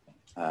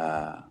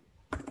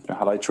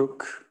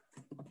 Khalaychuk.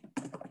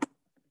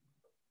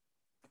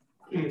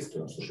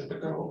 Приветствую. Слушай,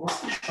 такая у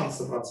вас есть шанс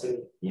собраться?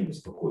 Не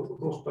беспокоит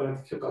вопрос по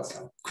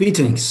ратификациям.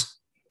 Greetings.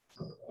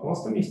 У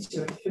вас там есть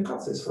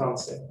ратификации из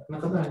Франции.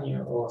 На когда они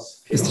у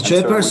вас? Mr.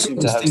 Chairperson,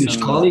 distinguished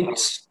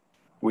colleagues.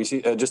 We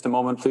see, just a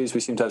moment, please.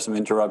 We seem to have some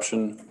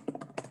interruption.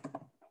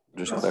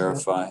 Just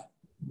clarify.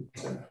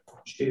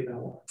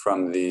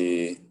 From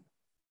the...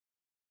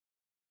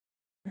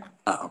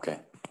 okay.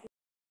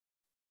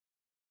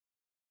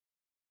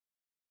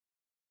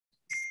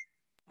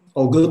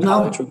 All good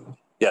now?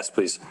 Yes,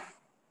 please.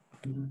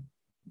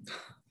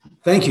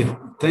 Thank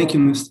you. Thank you,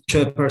 Mr.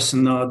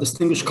 Chairperson.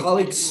 Distinguished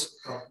colleagues,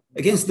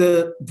 against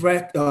the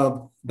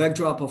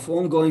backdrop of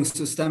ongoing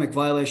systemic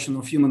violation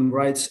of human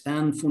rights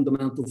and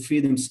fundamental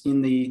freedoms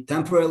in the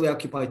temporarily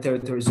occupied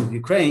territories of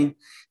Ukraine,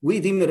 we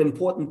deem it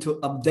important to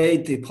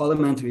update the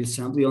Parliamentary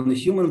Assembly on the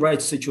human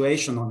rights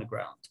situation on the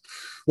ground.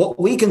 What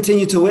we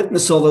continue to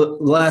witness over the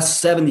last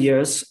 7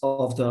 years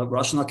of the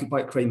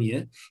Russian-occupied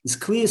Crimea is a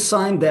clear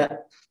sign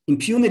that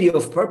Impunity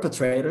of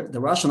perpetrator, the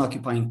Russian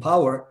occupying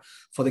power,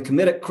 for the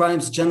committed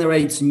crimes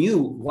generates new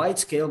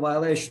wide-scale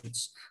violations.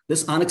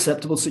 This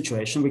unacceptable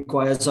situation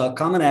requires our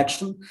common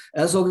action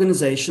as an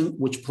organization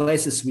which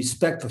places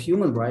respect for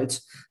human rights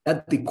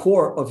at the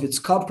core of its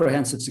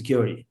comprehensive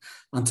security.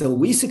 Until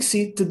we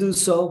succeed to do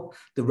so,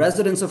 the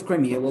residents of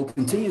Crimea will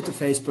continue to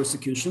face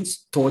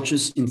persecutions,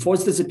 tortures,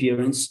 enforced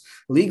disappearance,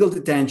 legal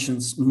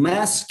detentions,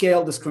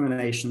 mass-scale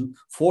discrimination,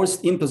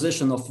 forced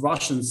imposition of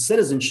Russian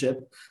citizenship,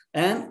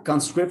 and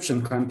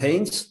conscription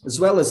campaigns, as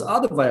well as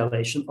other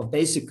violations of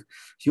basic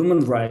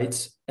human rights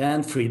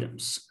and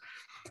freedoms.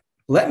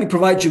 Let me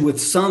provide you with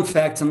some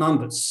facts and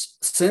numbers.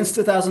 Since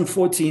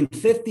 2014,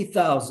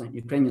 50,000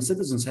 Ukrainian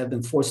citizens have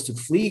been forced to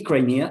flee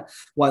Crimea,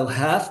 while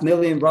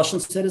 500,000 Russian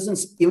citizens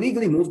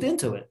illegally moved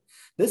into it.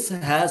 This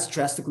has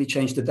drastically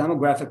changed the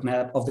demographic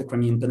map of the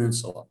Crimean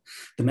Peninsula.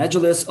 The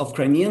Majlis of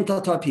Crimean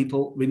Tatar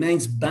people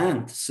remains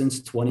banned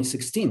since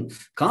 2016,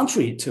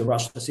 contrary to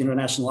Russia's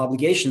international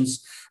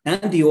obligations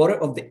and the order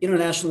of the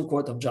International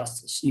Court of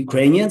Justice.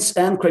 Ukrainians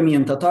and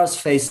Crimean Tatars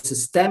face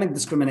systemic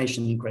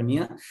discrimination in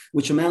Crimea,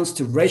 which amounts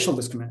to racial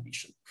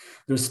discrimination.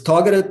 There's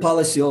targeted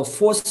policy of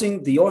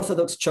forcing the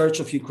Orthodox Church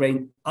of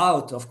Ukraine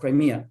out of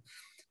Crimea.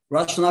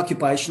 Russian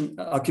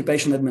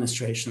occupation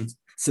administration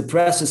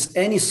suppresses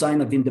any sign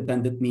of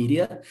independent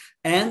media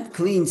and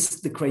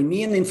cleans the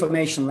Crimean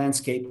information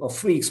landscape of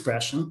free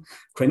expression.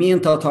 Crimean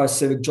Tatar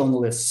civic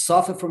journalists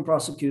suffer from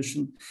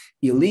prosecution,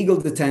 illegal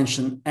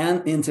detention,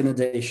 and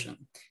intimidation.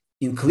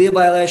 In clear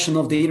violation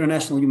of the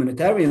international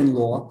humanitarian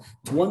law,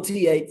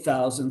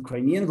 28,000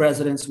 Crimean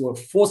residents were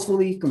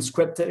forcefully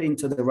conscripted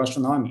into the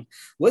Russian army,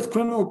 with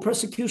criminal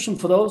persecution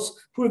for those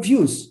who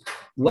refuse,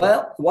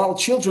 while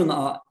children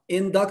are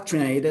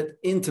indoctrinated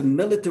into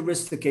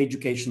militaristic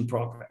education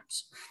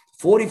programs.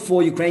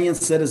 44 Ukrainian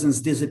citizens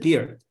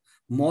disappeared.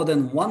 More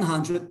than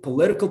 100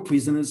 political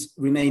prisoners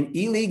remain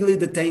illegally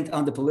detained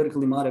under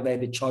politically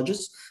motivated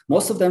charges,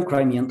 most of them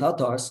Crimean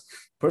Tatars,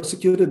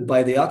 persecuted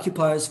by the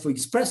occupiers for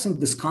expressing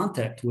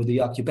discontent with the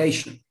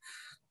occupation.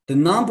 The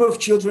number of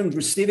children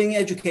receiving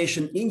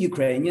education in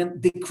Ukrainian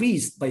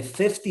decreased by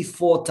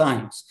 54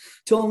 times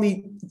to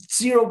only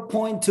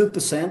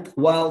 0.2%,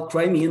 while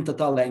Crimean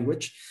Tatar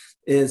language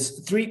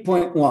is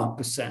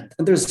 3.1%.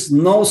 And there's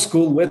no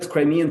school with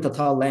Crimean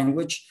Tatar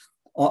language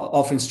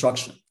of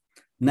instruction.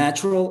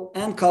 Natural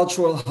and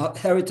cultural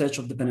heritage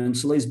of the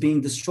peninsula is being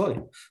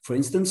destroyed. For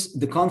instance,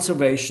 the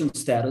conservation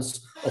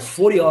status of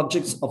 40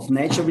 objects of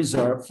Nature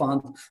Reserve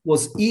Fund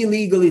was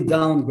illegally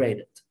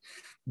downgraded.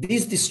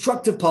 These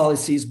destructive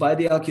policies by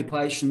the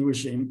occupation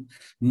regime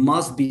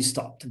must be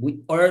stopped. We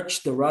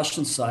urge the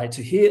Russian side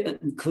to hear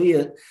and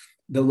clear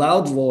the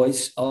loud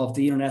voice of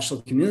the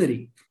international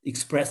community,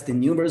 expressed in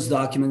numerous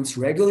documents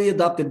regularly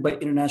adopted by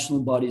international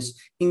bodies,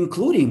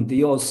 including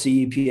the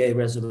OSCE EPA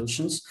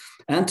resolutions,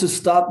 and to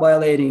stop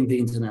violating the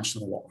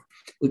international law.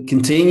 We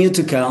continue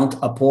to count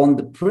upon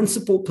the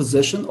principal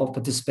position of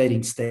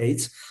participating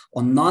states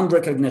on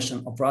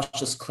non-recognition of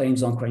Russia's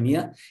claims on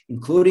Crimea,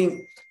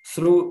 including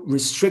through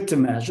restrictive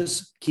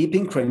measures,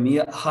 keeping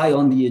Crimea high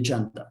on the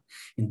agenda.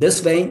 In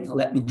this vein,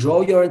 let me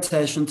draw your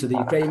attention to the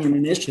Ukrainian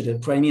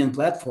initiative, Crimean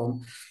Platform,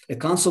 a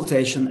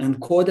consultation and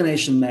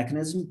coordination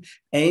mechanism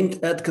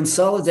aimed at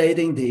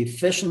consolidating the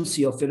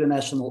efficiency of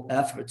international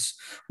efforts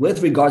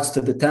with regards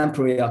to the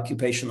temporary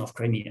occupation of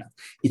Crimea.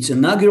 Its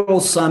inaugural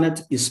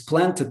summit is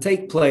planned to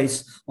take place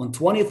on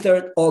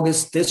 23rd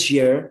August this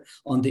year,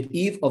 on the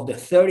eve of the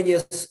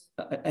 30th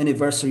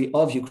anniversary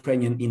of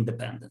Ukrainian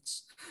independence.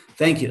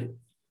 Thank you.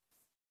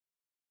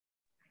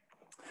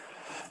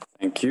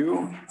 Thank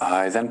you.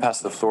 I then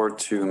pass the floor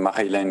to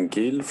Marie-Hélène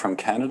Gil from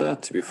Canada,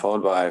 to be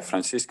followed by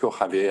Francisco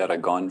Javier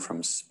Aragon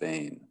from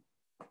Spain.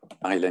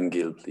 Marie-Hélène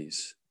Gil,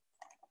 please.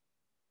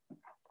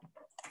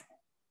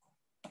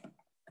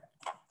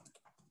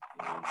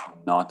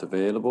 Not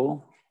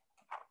available.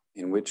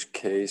 In which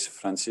case,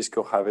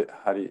 Francisco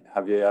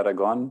Javier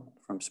Aragon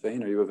from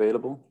Spain, are you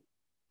available?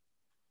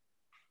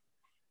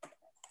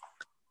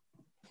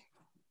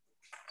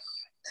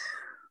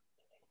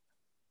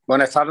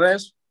 Buenas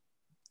tardes.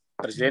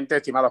 Presidente,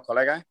 estimados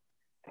colegas,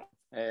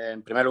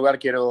 en primer lugar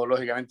quiero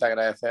lógicamente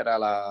agradecer a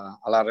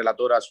la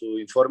relatora su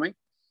informe.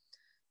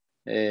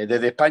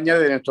 Desde España,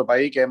 desde nuestro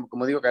país, que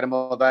como digo,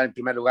 queremos dar en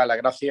primer lugar las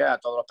gracias a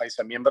todos los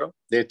países miembros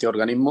de este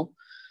organismo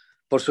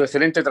por su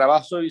excelente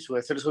trabajo y su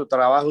excelso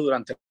trabajo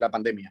durante la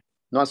pandemia.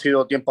 No han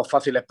sido tiempos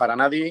fáciles para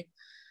nadie,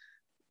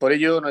 por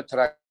ello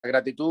nuestra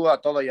gratitud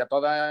a todos y a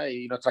todas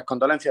y nuestras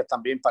condolencias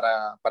también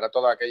para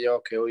todos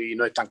aquellos que hoy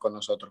no están con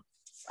nosotros.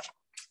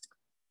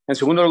 En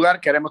segundo lugar,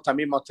 queremos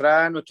también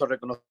mostrar nuestro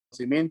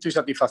reconocimiento y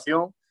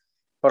satisfacción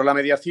por la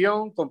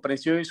mediación,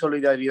 comprensión y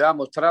solidaridad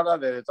mostrada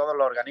desde todos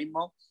los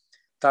organismos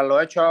tras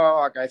los hechos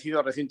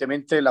acaecidos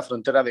recientemente en la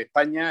frontera de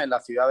España, en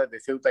las ciudades de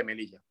Ceuta y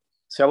Melilla.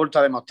 Se ha vuelto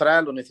a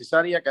demostrar lo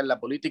necesaria que es la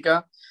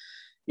política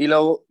y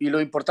lo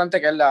importante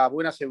que es la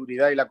buena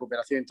seguridad y la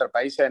cooperación entre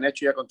países en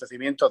hechos y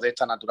acontecimientos de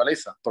esta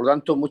naturaleza. Por lo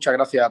tanto, muchas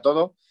gracias a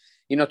todos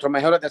y nuestros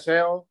mejores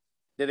deseos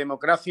de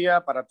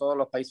democracia para todos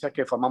los países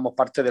que formamos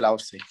parte de la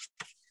OSCE.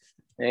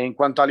 En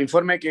cuanto al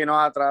informe que nos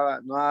ha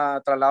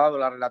trasladado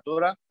la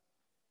relatora,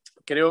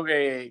 creo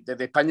que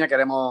desde España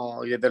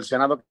queremos, y desde el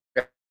Senado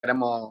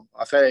queremos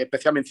hacer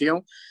especial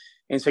mención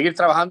en seguir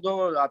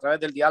trabajando a través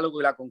del diálogo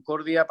y la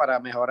concordia para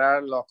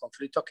mejorar los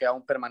conflictos que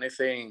aún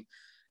permanecen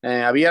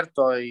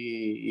abiertos a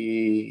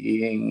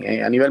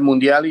nivel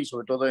mundial y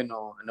sobre todo en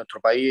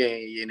nuestro país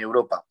y en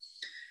Europa.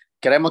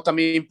 Creemos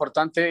también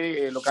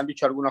importante lo que han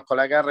dicho algunos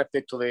colegas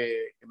respecto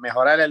de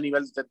mejorar el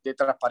nivel de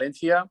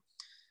transparencia,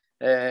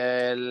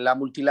 la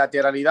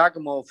multilateralidad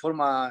como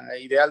forma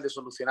ideal de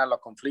solucionar los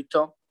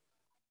conflictos,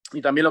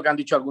 y también lo que han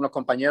dicho algunos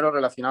compañeros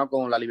relacionado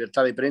con la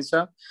libertad de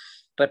prensa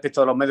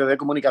respecto a los medios de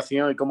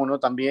comunicación y, cómo no,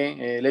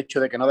 también el hecho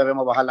de que no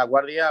debemos bajar la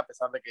guardia a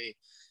pesar de que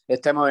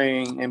estemos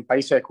en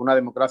países con una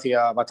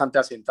democracia bastante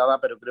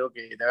asentada, pero creo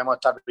que debemos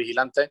estar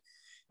vigilantes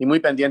y muy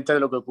pendientes de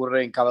lo que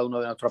ocurre en cada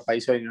uno de nuestros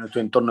países y en nuestro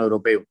entorno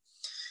europeo.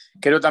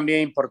 Creo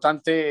también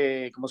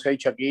importante, como se ha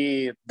dicho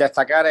aquí,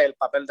 destacar el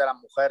papel de las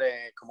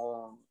mujeres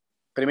como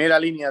primera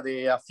línea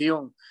de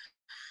acción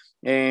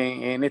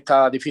en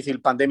esta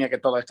difícil pandemia que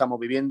todos estamos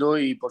viviendo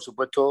y, por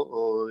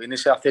supuesto, en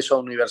ese acceso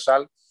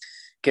universal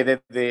que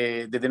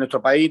desde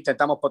nuestro país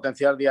intentamos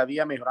potenciar día a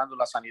día, mejorando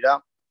la sanidad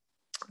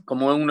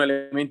como un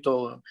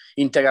elemento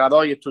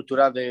integrador y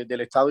estructural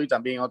del Estado, y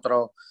también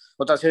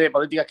otra serie de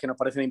políticas que nos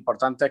parecen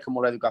importantes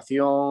como la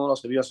educación, los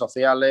servicios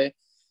sociales,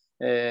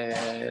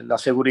 la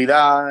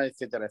seguridad,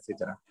 etcétera,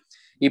 etcétera.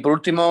 Y por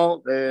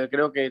último,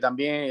 creo que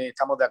también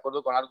estamos de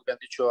acuerdo con algo que han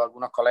dicho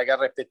algunos colegas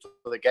respecto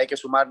de que hay que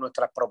sumar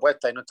nuestras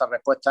propuestas y nuestras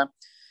respuestas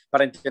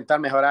para intentar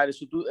mejorar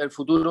el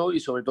futuro y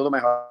sobre todo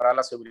mejorar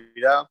la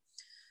seguridad,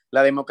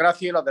 la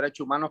democracia y los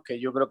derechos humanos, que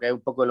yo creo que es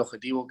un poco el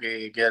objetivo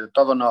que a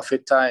todos nos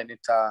afecta en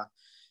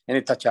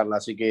esta charla.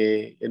 Así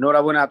que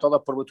enhorabuena a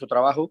todos por vuestro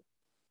trabajo,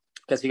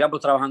 que sigamos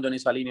trabajando en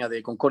esa línea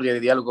de concordia y de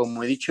diálogo,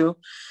 como he dicho,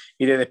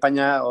 y desde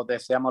España os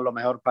deseamos lo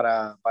mejor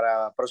para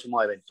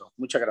próximos eventos.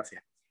 Muchas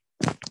gracias.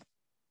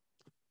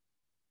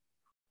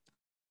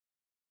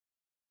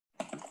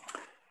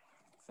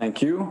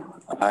 Thank you.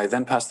 I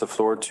then pass the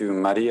floor to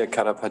Maria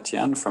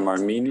Karapetyan from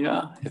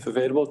Armenia, if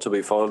available, to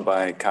be followed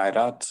by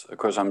Kairat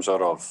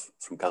Kozhamzorov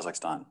from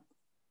Kazakhstan.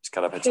 Ms.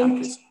 Karapetyan,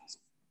 please.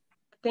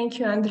 Thank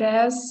you,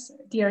 Andreas.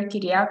 Dear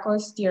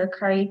Kyriakos, dear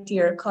Kari,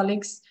 dear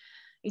colleagues,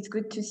 it's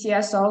good to see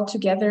us all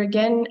together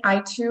again. I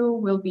too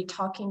will be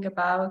talking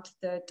about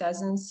the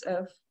dozens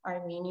of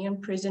Armenian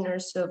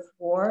prisoners of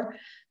war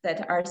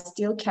that are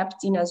still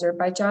kept in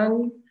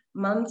Azerbaijan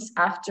months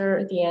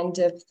after the end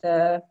of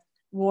the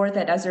war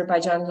that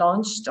Azerbaijan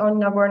launched on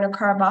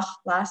Nagorno-Karabakh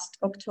last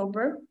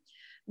October.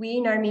 We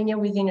in Armenia,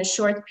 within a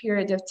short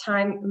period of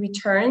time,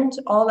 returned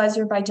all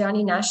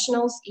Azerbaijani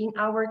nationals in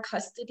our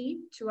custody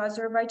to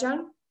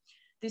Azerbaijan.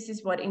 This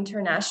is what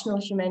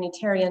international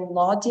humanitarian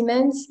law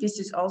demands. This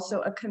is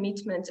also a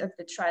commitment of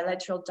the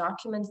trilateral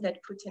documents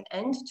that put an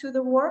end to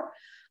the war.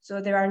 So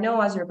there are no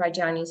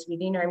Azerbaijanis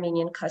within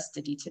Armenian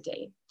custody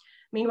today.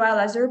 Meanwhile,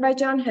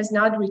 Azerbaijan has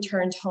not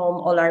returned home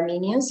all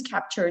Armenians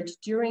captured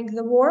during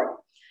the war,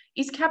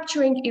 is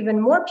capturing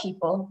even more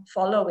people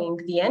following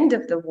the end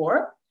of the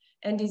war,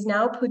 and is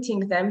now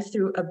putting them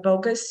through a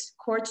bogus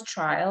court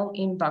trial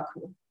in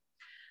Baku.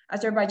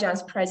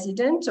 Azerbaijan's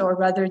president, or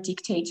rather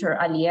dictator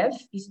Aliyev,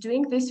 is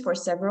doing this for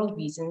several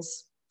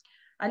reasons.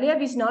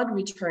 Aliyev is not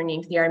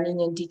returning the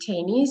Armenian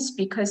detainees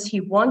because he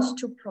wants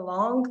to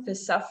prolong the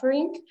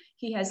suffering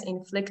he has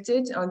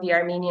inflicted on the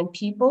Armenian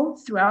people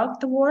throughout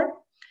the war.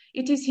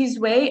 It is his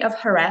way of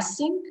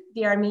harassing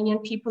the Armenian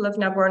people of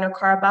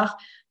Nagorno-Karabakh,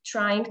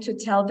 trying to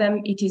tell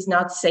them it is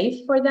not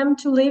safe for them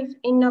to live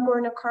in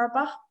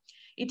Nagorno-Karabakh.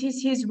 It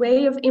is his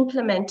way of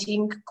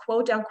implementing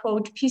quote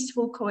unquote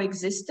peaceful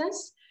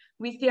coexistence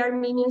with the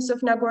Armenians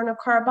of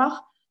Nagorno-Karabakh.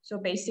 So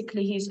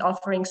basically he's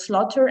offering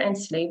slaughter and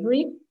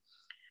slavery.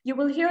 You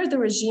will hear the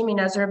regime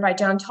in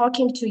Azerbaijan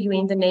talking to you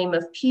in the name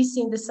of peace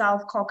in the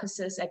South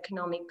Caucasus,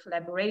 economic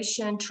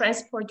collaboration,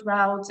 transport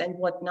routes and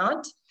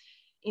whatnot.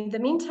 In the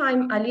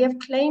meantime, Aliyev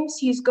claims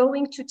he's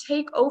going to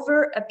take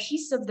over a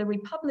piece of the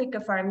Republic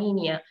of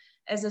Armenia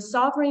as a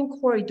sovereign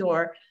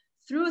corridor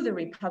through the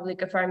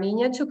Republic of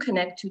Armenia to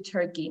connect to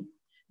Turkey.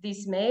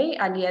 This May,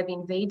 Aliyev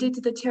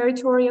invaded the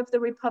territory of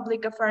the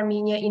Republic of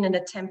Armenia in an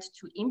attempt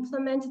to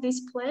implement this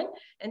plan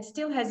and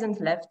still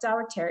hasn't left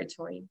our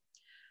territory.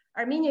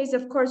 Armenia is,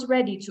 of course,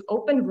 ready to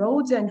open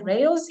roads and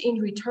rails in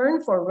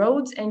return for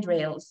roads and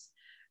rails.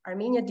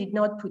 Armenia did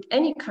not put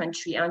any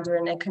country under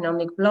an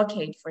economic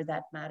blockade for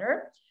that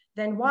matter.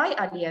 Then why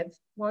Aliyev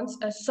wants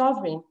a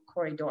sovereign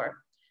corridor?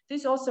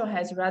 This also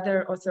has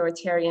rather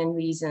authoritarian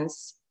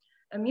reasons.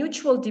 A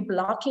mutual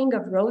deblocking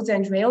of roads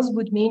and rails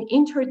would mean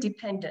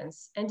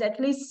interdependence and at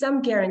least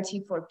some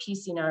guarantee for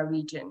peace in our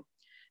region.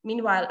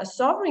 Meanwhile, a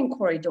sovereign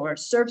corridor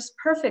serves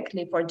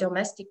perfectly for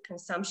domestic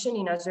consumption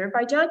in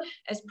Azerbaijan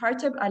as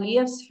part of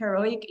Aliyev's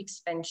heroic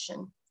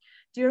expansion.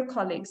 Dear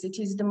colleagues, it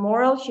is the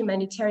moral,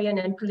 humanitarian,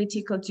 and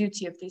political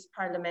duty of this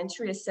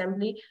parliamentary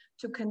assembly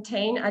to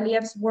contain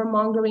Aliyev's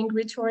warmongering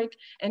rhetoric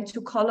and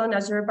to call on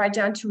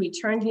Azerbaijan to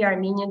return the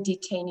Armenian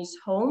detainees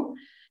home,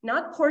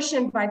 not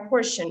portion by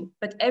portion,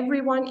 but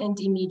everyone and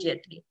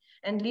immediately.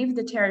 and leave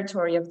the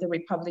territory of the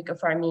Republic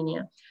of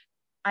Armenia.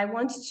 I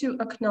want to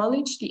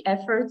acknowledge the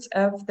efforts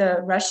of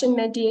the Russian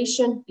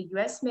mediation, the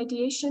US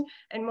mediation,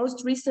 and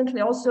most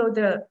recently also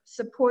the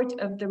support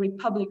of the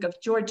Republic of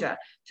Georgia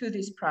to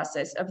this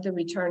process of the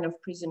return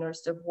of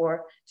prisoners of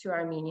war to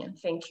Armenia.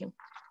 Thank you.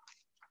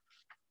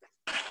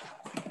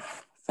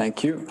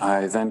 Thank you.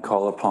 I then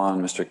call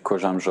upon Mr.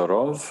 Kozham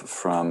Zhorov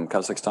from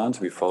Kazakhstan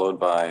to be followed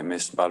by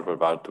Ms. Barbara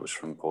Bartusz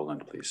from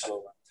Poland, please.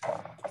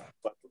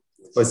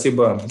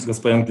 Спасибо,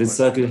 господин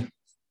председатель.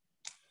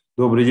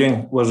 Добрый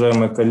день,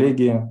 уважаемые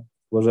коллеги,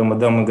 уважаемые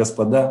дамы и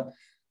господа.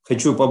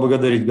 Хочу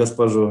поблагодарить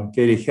госпожу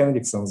Керри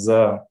Хенриксон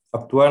за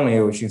актуальный и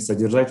очень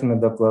содержательный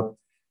доклад.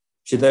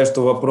 Считаю,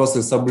 что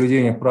вопросы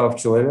соблюдения прав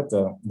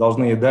человека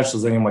должны и дальше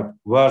занимать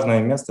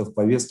важное место в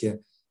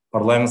повестке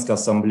Парламентской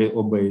ассамблеи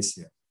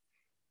ОБСЕ.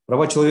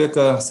 Права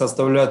человека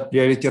составляют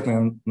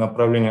приоритетное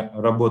направление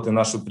работы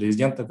нашего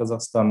президента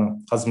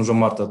Казахстана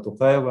Касым-Жомарта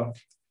Токаева.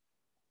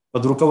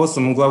 Под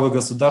руководством главы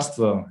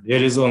государства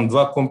реализован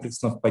 2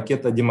 комплексных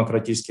пакета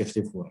демократических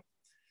реформ.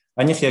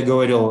 О них я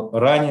говорил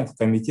ранее в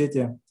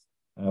комитете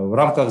в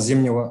рамках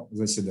зимнего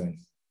заседания.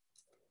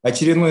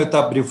 Очередной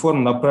этап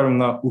реформ направлен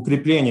на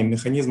укрепление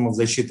механизмов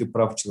защиты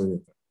прав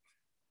человека.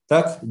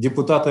 Так,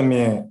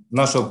 депутатами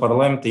нашего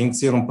парламента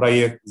инициирован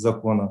проект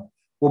закона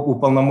об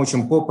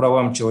уполномоченном по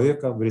правам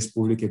человека в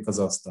Республике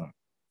Казахстан.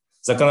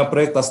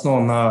 Законопроект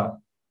основан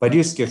на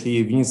парижских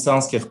и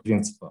венецианских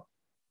принципах.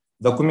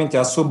 В документе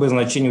особое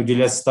значение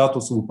уделяется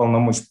статусу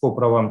уполномоченного по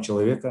правам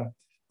человека,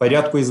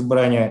 порядку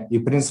избрания и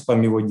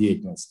принципам его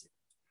деятельности.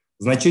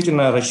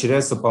 Значительно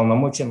расширяются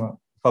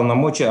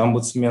полномочия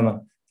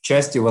омбудсмена в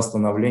части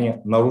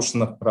восстановления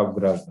нарушенных прав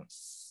граждан.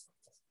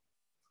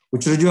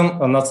 Учрежден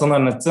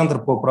Национальный центр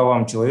по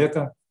правам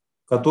человека,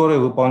 который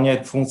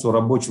выполняет функцию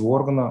рабочего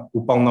органа,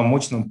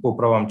 уполномоченным по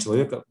правам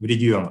человека в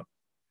регионах.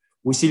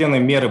 Усилены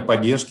меры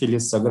поддержки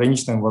лиц с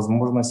ограниченными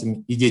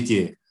возможностями и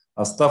детей,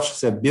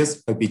 оставшихся без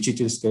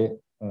попечительства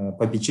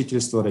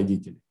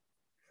родителей.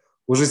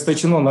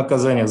 Ужесточено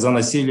наказание за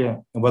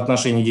насилие в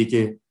отношении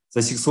детей,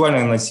 за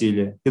сексуальное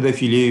насилие,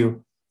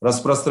 педофилию,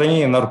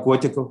 распространение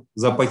наркотиков,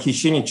 за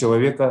похищение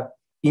человека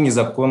и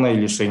незаконное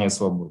лишение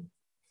свободы.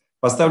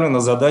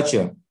 Поставлена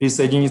задача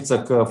присоединиться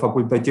к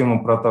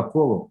факультативному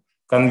протоколу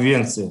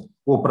Конвенции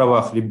о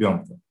правах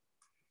ребенка.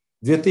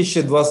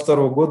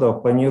 2022 года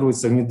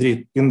планируется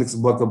внедрить индекс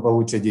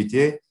благополучия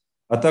детей,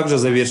 а также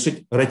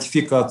завершить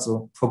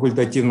ратификацию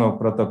факультативного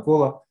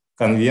протокола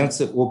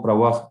Конвенции о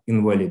правах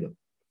инвалидов.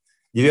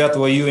 9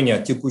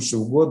 июня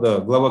текущего года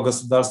глава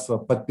государства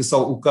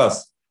подписал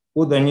указ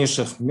о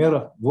дальнейших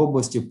мерах в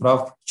области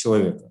прав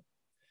человека.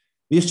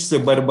 В их числе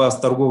борьба с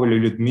торговлей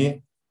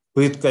людьми,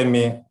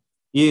 пытками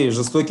и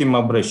жестоким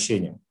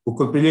обращением,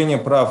 укрепление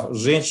прав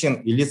женщин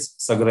и лиц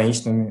с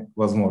ограниченными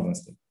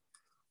возможностями.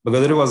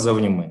 Благодарю вас за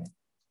внимание.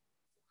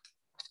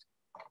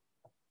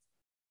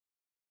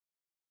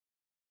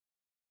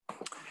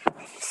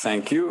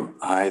 Thank you.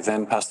 I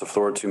then pass the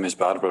floor to Ms.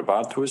 Barbara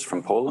Bartusz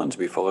from Poland to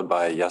be followed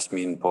by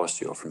Jasmin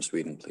Posio from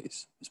Sweden,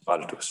 please. Ms.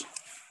 Bartusz.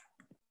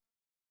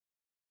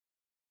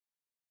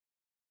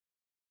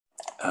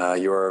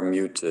 You are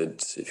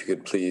muted. If you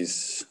could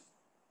please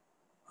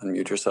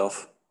unmute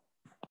yourself.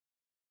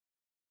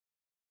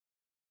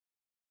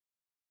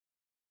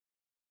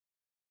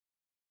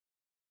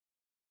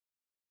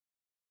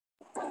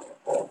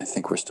 I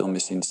think we're still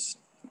missing.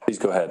 Please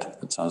go ahead.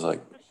 It sounds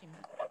like.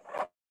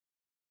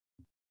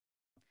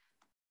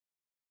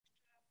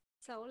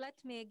 So let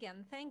me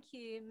again thank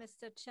you,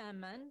 Mr.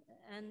 Chairman,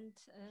 and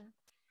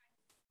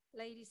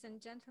ladies and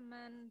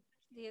gentlemen,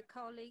 dear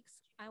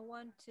colleagues, I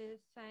want to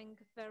thank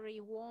very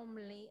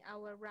warmly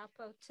our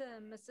rapporteur,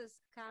 Mrs.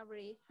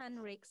 Kari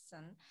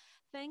Henriksson.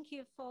 Thank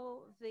you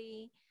for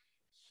the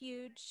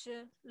huge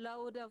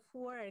load of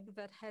work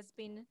that has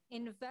been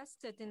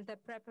invested in the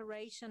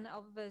preparation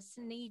of this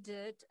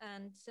needed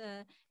and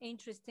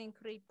interesting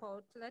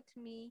report. Let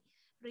me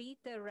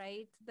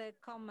reiterate the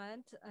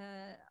comment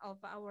of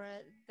our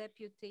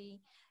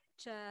Deputy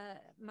Chair,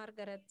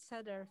 Margaret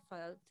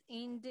Sederfeld.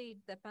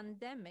 Indeed, the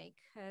pandemic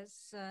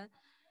has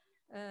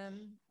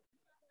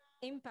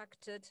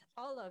impacted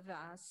all of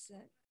us.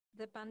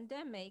 The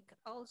pandemic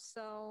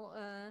also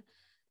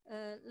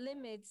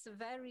limits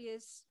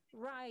various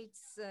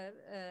rights,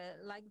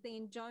 like the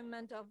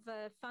enjoyment of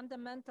a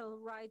fundamental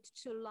right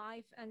to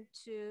life and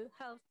to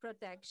health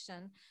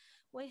protection.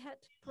 We had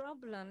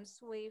problems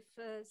with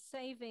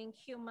saving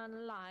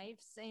human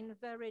lives in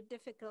very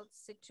difficult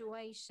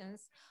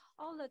situations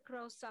all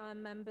across our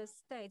member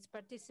states,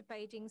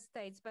 participating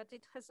states, but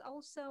it has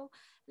also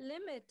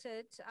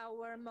limited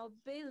our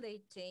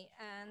mobility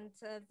and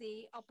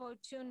the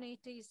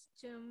opportunities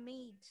to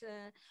meet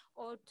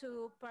or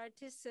to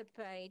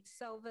participate.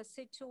 So the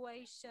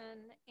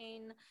situation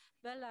in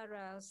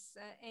Belarus,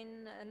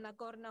 in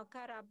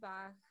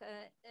Nagorno-Karabakh,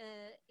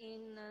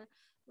 in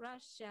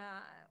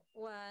Russia,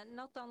 were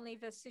not only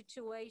the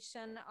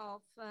situation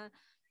of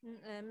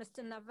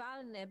Mr.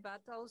 Navalny,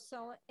 but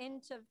also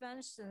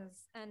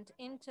interventions and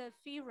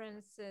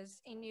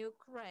interferences in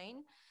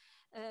Ukraine.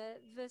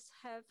 The requests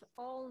have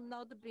all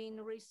not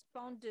been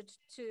responded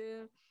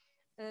to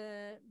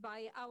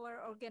by our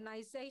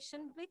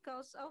organization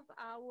because of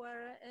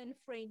our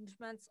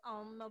infringements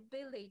on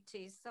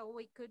mobility. So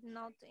we could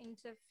not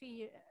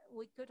interfere,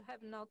 we could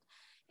have not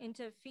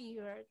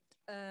intervened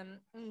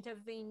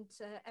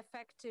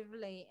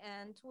effectively.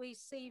 And we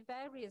see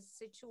various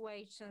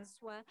situations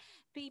where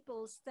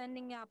people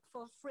standing up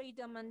for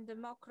freedom and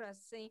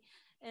democracy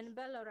in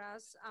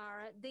Belarus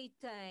are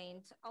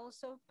detained.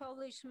 Also,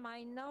 Polish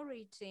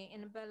minority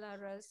in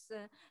Belarus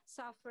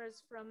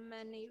suffers from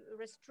many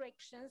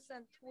restrictions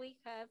and we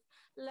have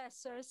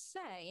lesser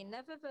say.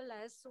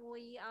 Nevertheless,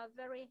 we are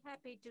very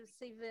happy to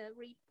see the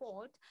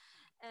report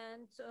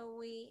and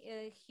we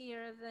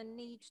hear the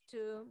need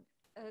to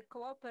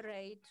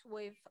cooperate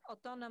with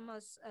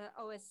autonomous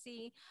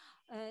OSCE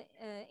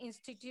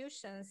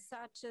institutions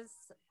such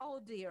as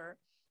ODIHR,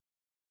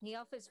 the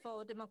Office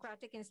for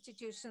Democratic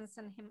Institutions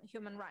and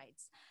Human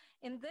Rights.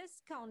 In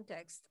this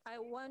context, I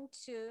want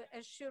to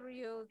assure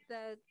you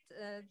that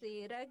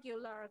the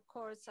regular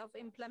course of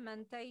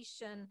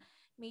implementation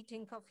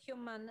meeting of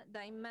human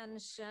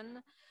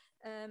dimension,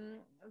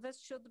 this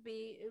should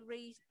be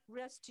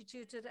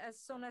restituted as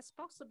soon as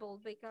possible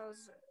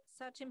because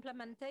such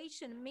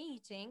implementation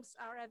meetings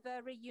are a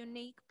very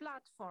unique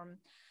platform.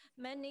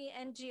 Many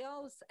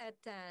NGOs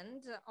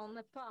attend on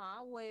a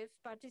par with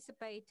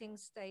participating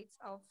states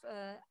of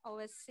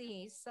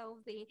OSCE. So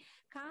the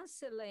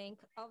cancelling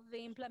of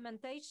the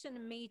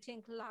implementation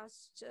meeting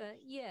last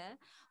year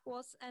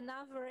was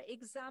another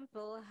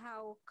example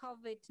how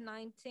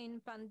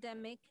COVID-19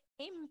 pandemic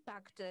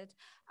impacted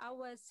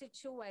our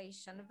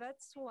situation.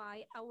 That's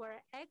why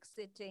our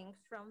exiting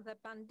from the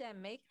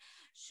pandemic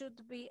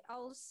should be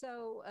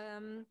also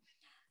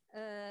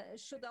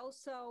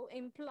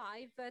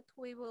imply that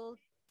we will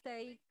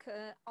take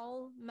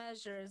all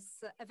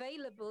measures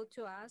available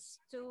to us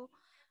to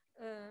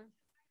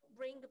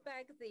bring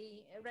back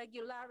the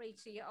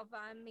regularity of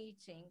our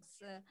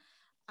meetings.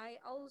 I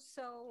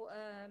also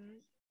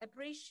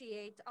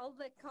appreciate all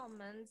the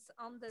comments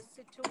on the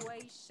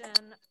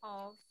situation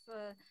of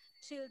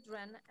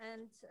children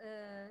and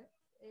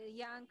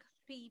young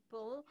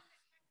people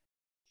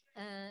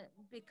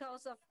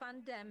because of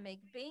pandemic.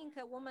 Being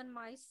a woman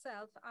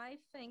myself, I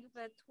think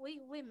that we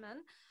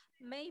women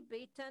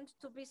maybe tend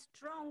to be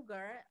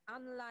stronger,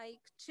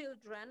 unlike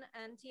children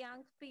and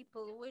young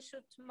people. We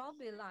should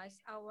mobilize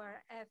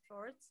our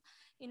efforts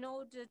in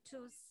order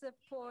to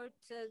support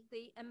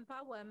the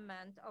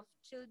empowerment of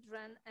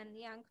children and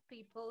young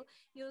people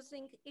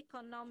using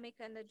economic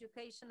and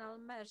educational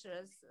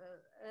measures.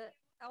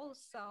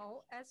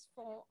 Also, as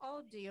for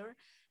ODIHR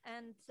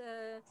and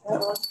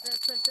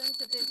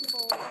representative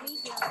for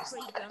media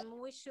freedom,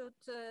 we should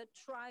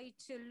try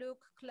to look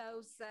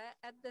closer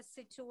at the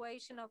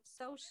situation of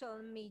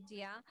social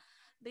media,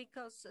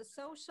 because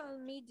social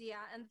media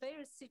and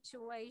their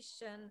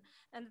situation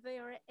and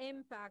their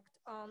impact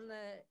on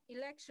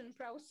election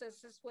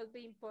processes will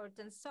be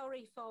important.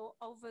 Sorry for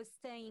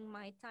overstaying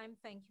my time.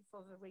 Thank you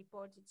for the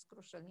report. It's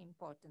crucially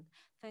important.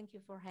 Thank you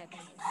for having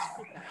me.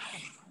 Super.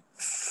 Thank you.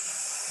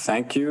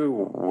 Thank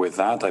you. With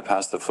that, I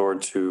pass the floor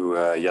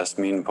to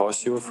Yasmin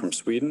Posio from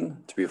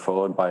Sweden, to be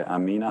followed by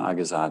Amina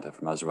Agazadeh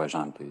from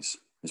Azerbaijan, please.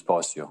 Ms.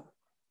 Posio.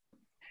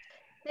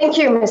 Thank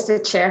you,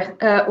 Mr. Chair.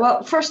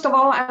 Well, first of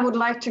all, I would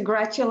like to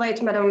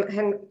congratulate Madam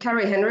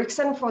Kari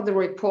Henriksson for the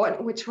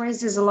report, which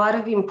raises a lot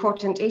of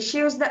important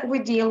issues that we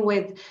deal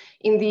with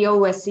in the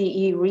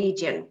OSCE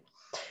region.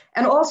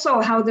 And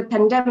also how the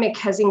pandemic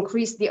has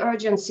increased the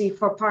urgency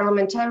for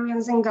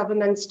parliamentarians and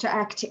governments to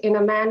act in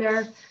a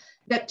manner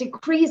that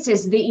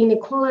decreases the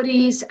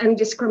inequalities and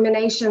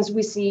discriminations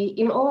we see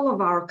in all of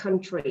our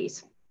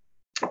countries,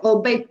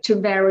 albeit to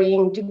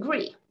varying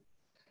degree.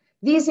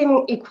 These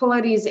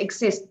inequalities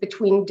exist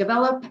between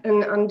developed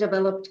and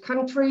undeveloped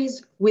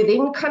countries,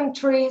 within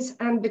countries,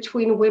 and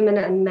between women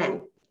and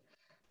men.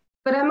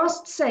 But I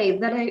must say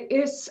that it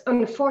is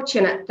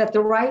unfortunate that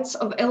the rights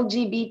of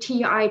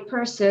LGBTI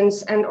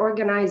persons and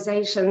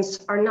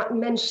organizations are not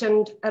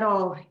mentioned at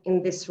all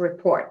in this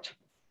report.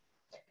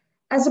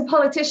 As a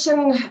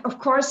politician, of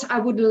course, I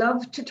would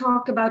love to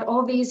talk about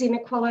all these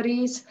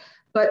inequalities,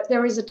 but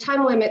there is a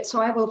time limit,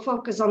 so I will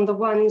focus on the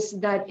ones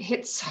that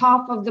hits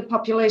half of the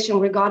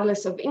population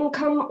regardless of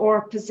income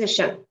or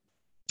position.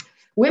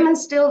 Women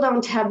still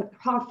don't have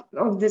half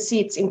of the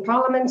seats in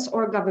parliaments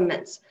or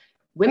governments.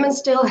 Women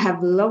still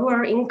have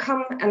lower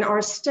income and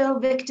are still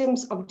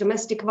victims of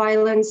domestic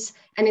violence.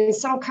 And in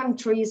some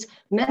countries,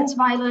 men's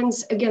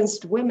violence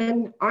against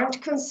women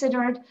aren't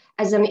considered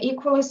as an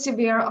equally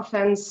severe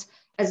offense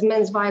as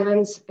men's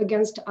violence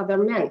against other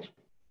men.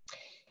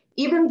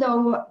 Even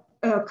though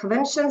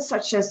conventions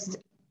such as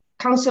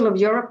Council of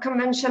Europe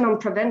Convention on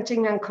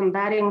Preventing and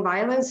Combating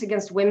Violence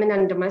against Women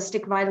and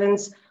Domestic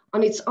Violence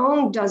on its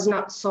own does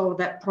not solve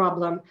that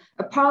problem.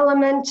 A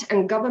parliament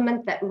and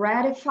government that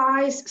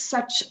ratifies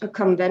such a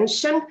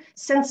convention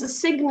sends a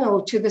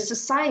signal to the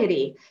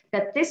society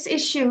that this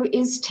issue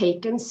is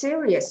taken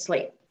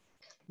seriously.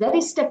 That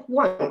is step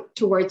one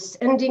towards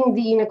ending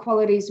the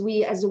inequalities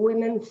we as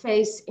women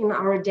face in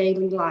our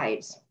daily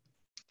lives.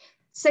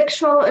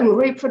 Sexual and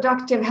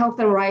reproductive health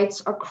and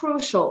rights are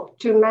crucial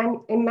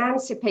to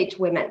emancipate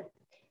women.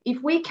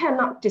 If we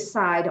cannot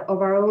decide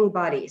of our own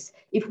bodies,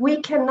 if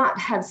we cannot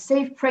have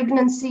safe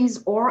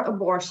pregnancies or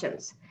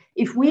abortions,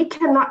 if we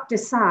cannot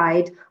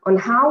decide on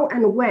how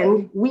and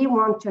when we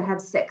want to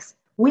have sex,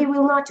 we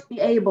will not be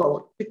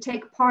able to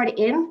take part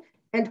in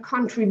and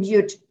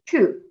contribute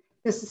to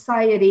the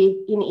society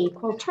in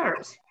equal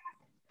terms.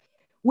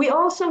 We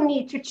also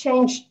need to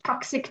change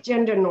toxic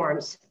gender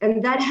norms,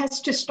 and that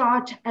has to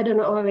start at an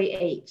early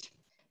age.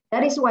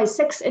 That is why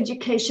sex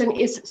education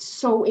is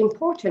so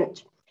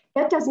important.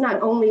 That does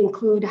not only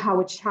include how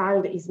a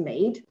child is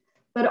made,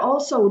 but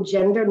also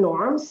gender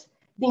norms,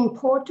 the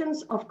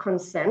importance of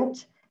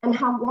consent, and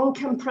how one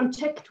can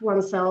protect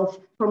oneself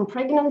from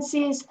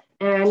pregnancies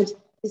and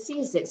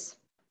diseases.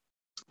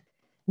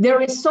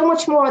 There is so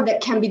much more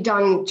that can be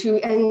done to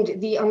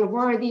end the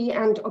unworthy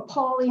and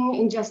appalling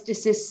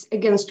injustices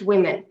against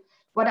women.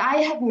 What I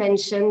have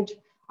mentioned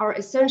are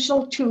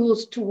essential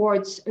tools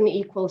towards an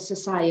equal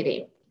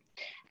society.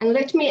 And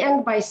let me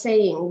end by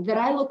saying that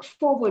I look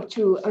forward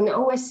to an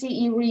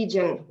OSCE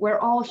region where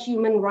all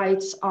human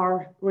rights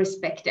are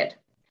respected.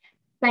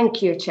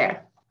 Thank you,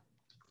 Chair.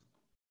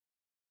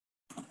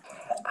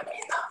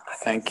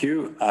 Thank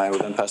you. I will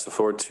then pass the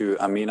floor to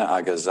Amina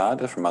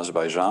Agazadeh from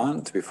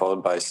Azerbaijan, to be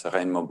followed by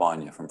Serene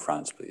Mobanya from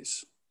France,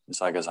 please.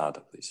 Ms.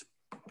 Agazadeh, please.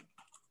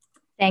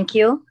 Thank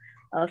you.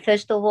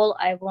 First of all,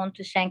 I want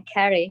to thank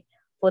Carrie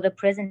for the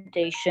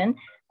presentation.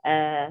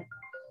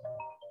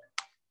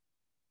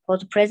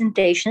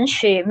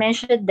 She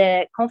mentioned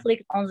the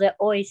conflict on the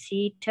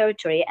OSCE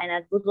territory, and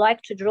I would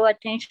like to draw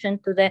attention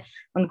to the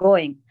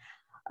ongoing.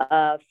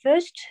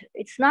 First,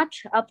 it's not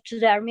up to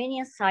the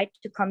Armenian side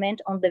to comment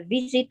on the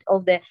visit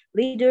of the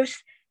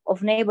leaders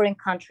of neighboring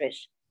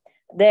countries.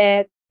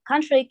 The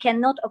country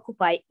cannot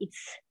occupy its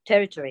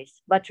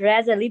territories, but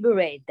rather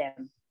liberate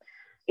them.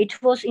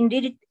 It was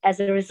indeed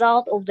as a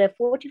result of the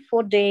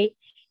 44-day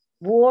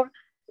war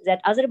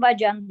that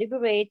Azerbaijan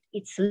liberated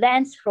its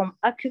lands from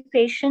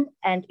occupation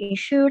and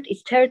ensured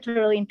its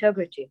territorial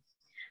integrity.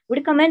 We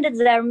recommended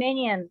the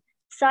Armenian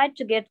side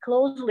to get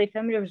closely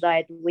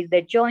familiarized with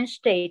the joint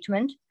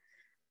statement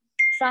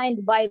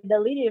signed by the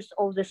leaders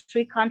of the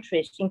three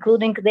countries,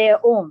 including their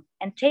own,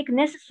 and take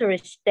necessary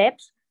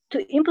steps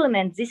to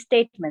implement these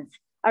statements.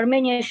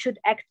 Armenia should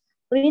act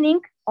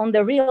leaning on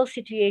the real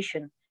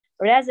situation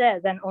rather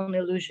than on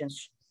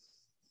illusions.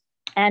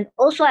 And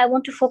also, I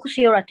want to focus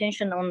your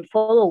attention on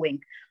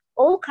following.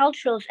 All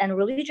cultural and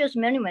religious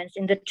monuments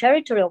in the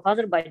territory of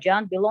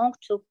Azerbaijan belong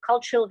to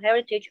cultural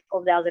heritage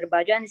of the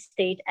Azerbaijani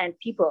state and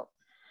people.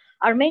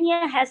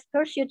 Armenia has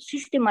pursued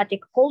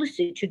systematic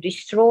policy to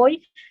destroy,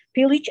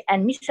 pillage,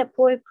 and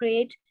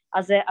misappropriate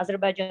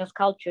Azerbaijan's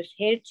culture's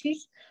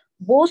heritage,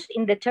 both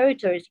in the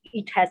territories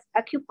it has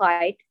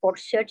occupied for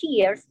 30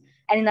 years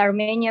and in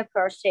Armenia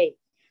per se.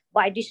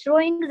 By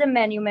destroying the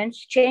monuments,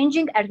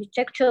 changing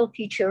architectural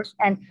features,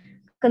 and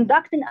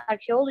conducting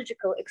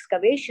archaeological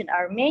excavation,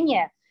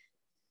 Armenia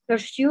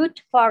pursued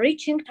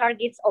far-reaching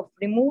targets of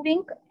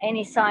removing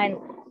any sign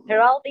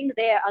heralding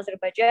their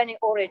Azerbaijani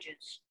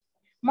origins.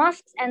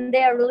 Mosques and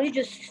their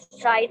religious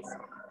sites,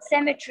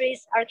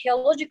 cemeteries,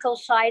 archaeological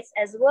sites,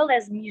 as well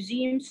as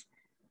museums,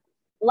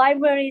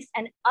 libraries,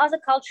 and other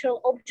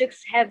cultural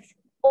objects have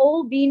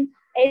all been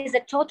either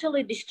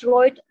totally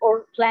destroyed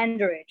or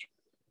plundered.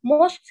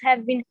 Mosques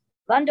have been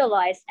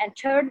vandalized and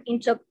turned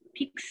into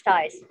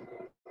pigsties.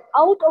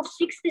 Out of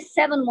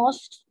 67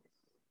 mosques,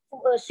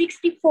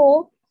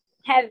 64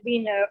 have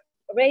been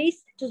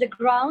razed to the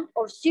ground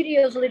or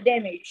seriously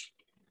damaged.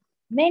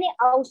 Many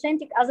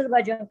authentic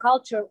Azerbaijan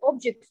cultural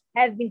objects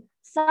have been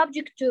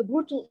subject to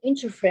brutal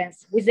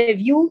interference with a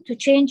view to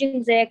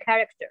changing their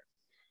character.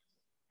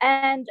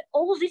 And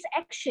all this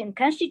action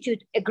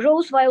constitutes a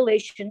gross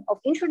violation of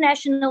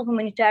international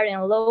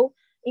humanitarian law,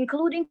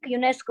 including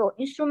UNESCO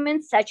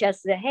instruments such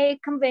as the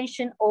Hague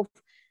Convention of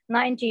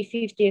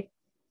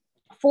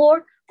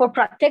 1954 for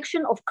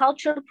protection of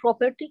cultural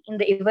property in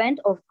the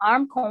event of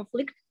armed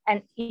conflict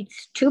and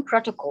its two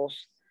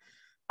protocols.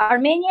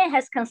 Armenia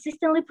has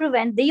consistently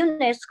prevented the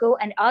UNESCO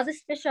and other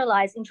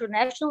specialized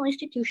international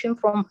institutions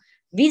from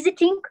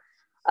visiting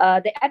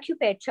the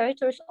occupied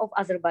territories of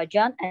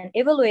Azerbaijan and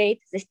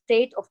evaluate the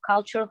state of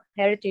cultural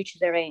heritage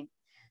therein.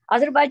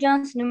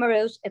 Azerbaijan's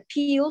numerous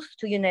appeals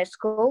to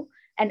UNESCO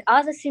and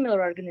other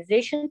similar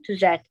organizations to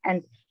that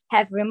and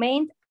have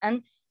remained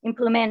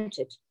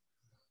unimplemented.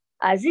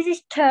 This in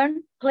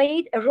turn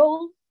played a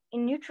role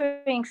in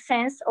nurturing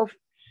sense of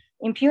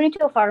impunity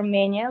of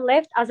Armenia,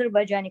 left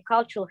Azerbaijani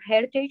cultural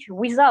heritage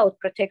without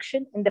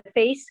protection in the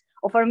face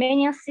of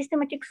Armenia's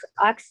systematic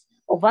acts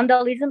of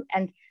vandalism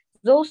and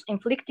those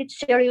inflicted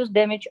serious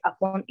damage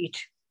upon it.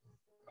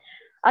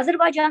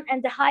 Azerbaijan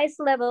at the highest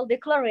level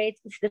declares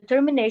its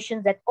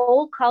determination that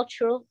all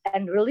cultural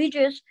and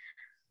religious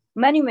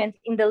monuments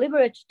in the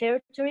liberated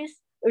territories,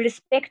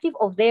 irrespective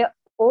of their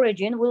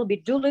origin, will be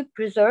duly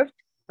preserved,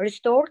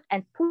 restored,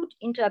 and put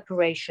into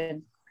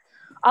operation.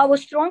 Our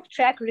strong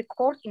track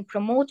record in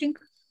promoting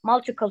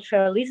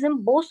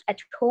multiculturalism, both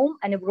at home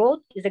and abroad,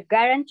 is a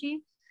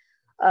guarantee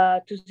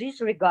to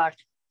this regard.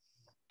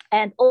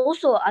 And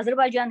also,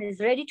 Azerbaijan is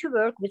ready to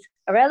work with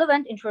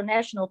relevant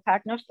international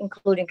partners,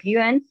 including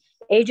UN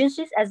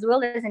agencies, as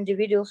well as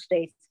individual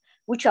states,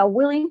 which are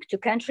willing to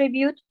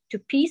contribute to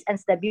peace and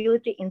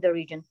stability in the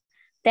region.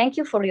 Thank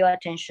you for your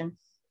attention.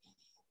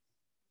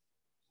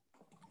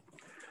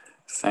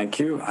 Thank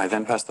you. I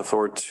then pass the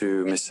floor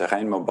to Ms.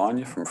 Serine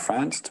Maubagne from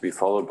France, to be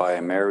followed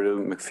by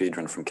Mary-Lou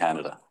McPhedran from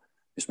Canada.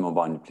 Ms.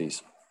 Maubagne,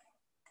 please.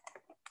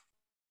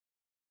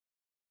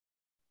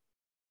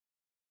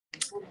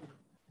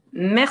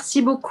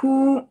 Merci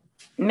beaucoup.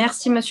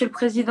 Merci, Monsieur le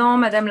Président,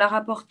 Madame la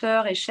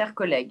rapporteure et chers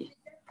collègues.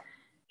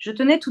 Je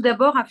tenais tout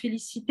d'abord à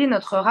féliciter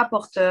notre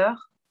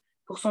rapporteure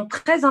pour son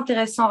très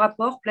intéressant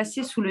rapport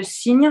placé sous le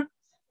signe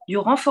du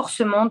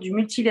renforcement du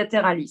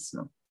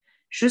multilatéralisme.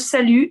 Je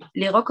salue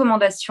les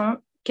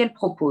recommandations qu'elle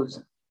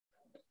propose.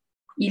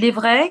 Il est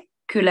vrai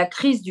que la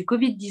crise du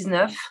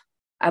Covid-19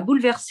 a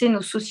bouleversé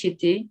nos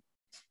sociétés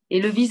et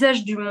le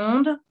visage du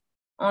monde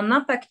en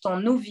impactant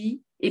nos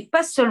vies et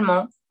pas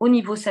seulement au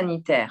niveau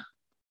sanitaire.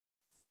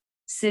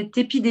 Cette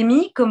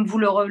épidémie, comme vous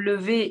le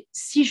relevez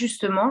si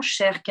justement,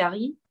 chère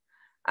Carrie,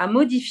 a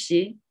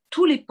modifié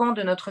tous les pans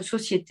de notre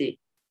société,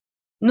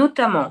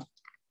 notamment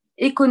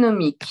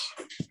économique,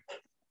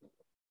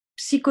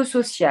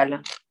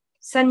 psychosocial,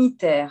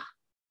 sanitaire,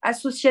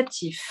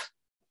 associatif,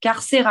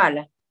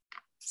 carcéral,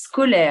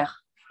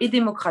 scolaire et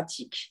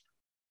démocratique.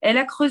 Elle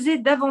a creusé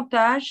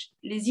davantage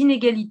les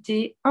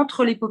inégalités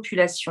entre les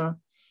populations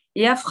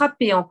et a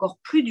frappé encore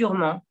plus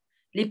durement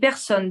les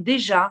personnes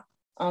déjà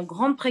en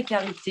grande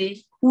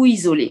précarité ou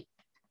isolées.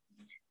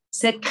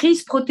 Cette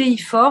crise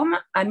protéiforme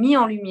a mis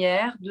en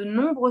lumière de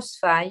nombreuses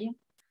failles,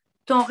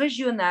 tant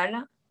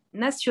régionales,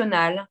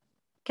 nationales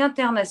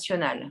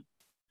qu'internationales.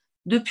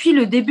 Depuis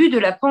le début de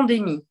la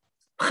pandémie,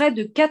 près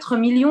de 4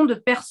 millions de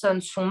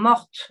personnes sont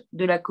mortes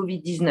de la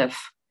Covid-19.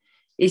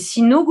 Et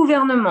si nos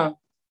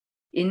gouvernements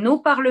et nos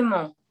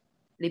parlements,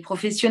 les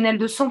professionnels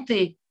de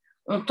santé,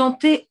 ont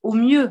tenté au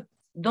mieux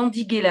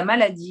d'endiguer la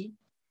maladie,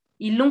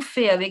 ils l'ont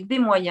fait avec des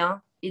moyens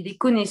et des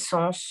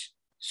connaissances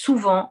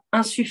souvent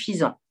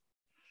insuffisants.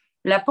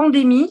 La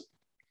pandémie,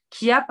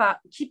 qui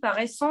par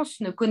essence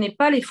ne connaît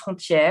pas les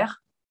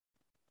frontières,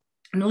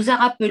 nous a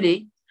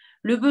rappelé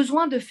le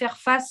besoin de faire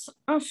face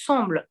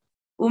ensemble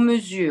aux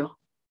menaces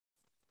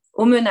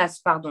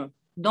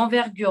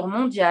d'envergure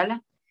mondiale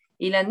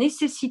et la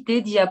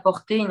nécessité d'y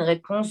apporter une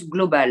réponse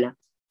globale.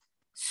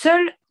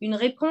 Seule une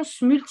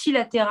réponse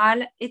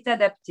multilatérale est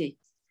adaptée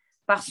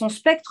par son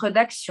spectre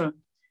d'action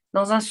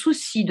dans un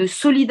souci de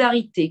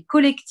solidarité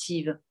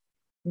collective,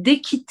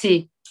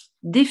 d'équité,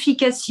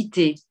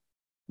 d'efficacité,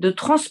 de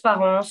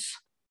transparence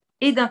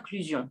et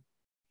d'inclusion.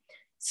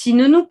 Si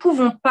nous ne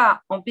pouvons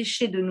pas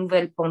empêcher de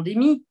nouvelles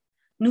pandémies,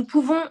 nous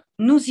pouvons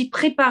nous y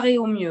préparer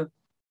au mieux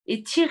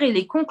et tirer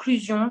les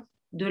conclusions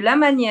de la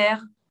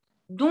manière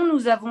dont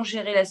nous avons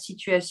géré la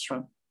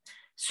situation.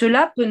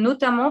 Cela peut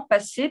notamment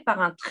passer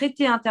par un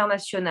traité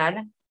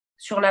international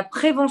sur la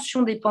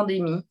prévention des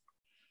pandémies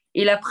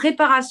et la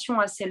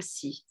préparation à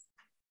celle-ci,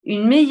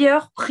 une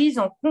meilleure prise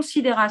en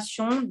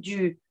considération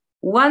du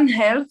One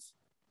Health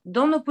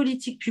dans nos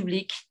politiques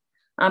publiques,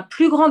 un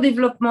plus grand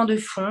développement de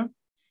fonds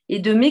et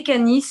de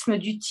mécanismes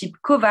du type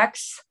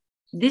COVAX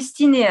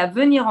destinés à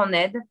venir en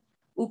aide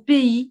aux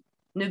pays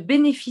ne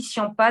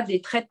bénéficiant pas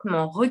des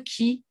traitements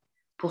requis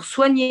pour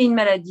soigner une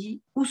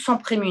maladie ou s'en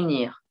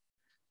prémunir.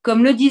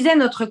 Comme le disait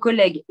notre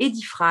collègue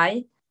Eddy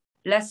Fry,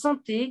 la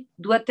santé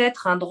doit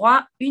être un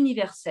droit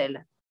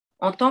universel.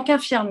 En tant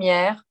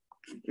qu'infirmière,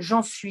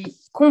 j'en suis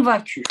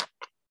convaincue.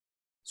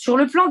 Sur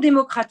le plan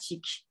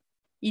démocratique,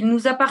 il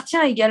nous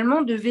appartient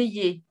également de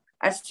veiller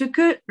à ce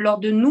que, lors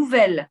de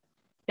nouvelles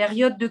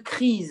périodes de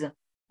crise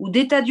ou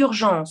d'état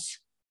d'urgence,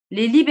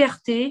 les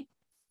libertés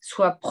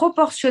soient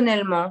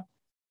proportionnellement,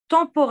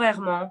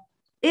 temporairement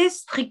et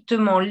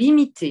strictement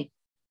limitées,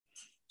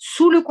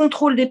 sous le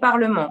contrôle des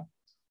parlements,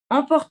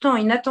 en portant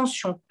une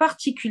attention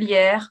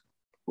particulière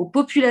aux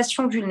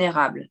populations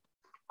vulnérables.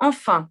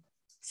 Enfin,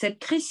 cette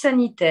crise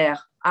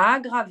sanitaire a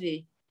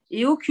aggravé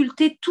et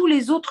occulté tous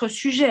les autres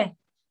sujets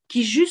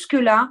qui,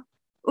 jusque-là,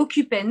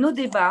 occupaient nos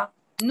débats,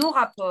 nos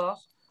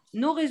rapports,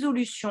 nos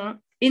résolutions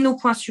et nos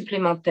points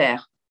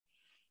supplémentaires.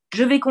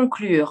 Je vais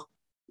conclure.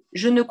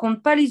 Je ne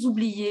compte pas les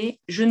oublier,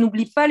 je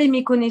n'oublie pas les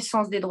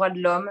méconnaissances des droits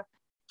de l'homme,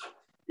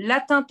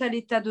 l'atteinte à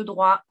l'état de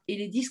droit et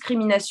les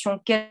discriminations,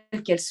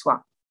 quelles qu'elles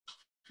soient.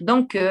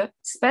 Danke,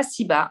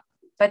 spasiba,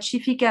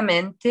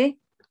 pacificamente,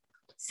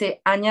 se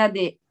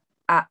añade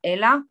a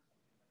ella,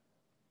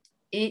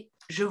 et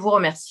je vous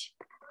remercie.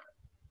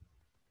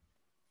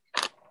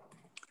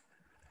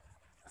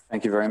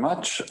 Thank you very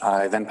much.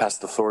 I then pass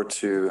the floor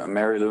to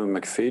Mary-Lou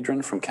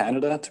McPhedran from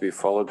Canada, to be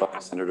followed by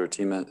Senator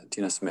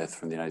Tina Smith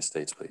from the United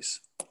States,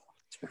 please.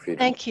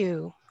 Thank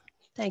you.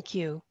 Thank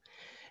you.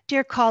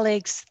 Dear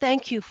colleagues,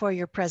 thank you for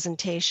your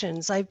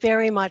presentations. I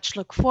very much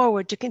look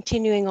forward to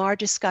continuing our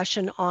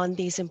discussion on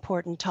these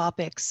important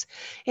topics.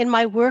 In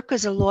my work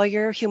as a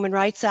lawyer, human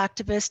rights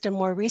activist, and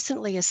more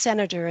recently a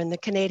senator in the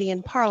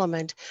Canadian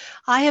Parliament,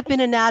 I have been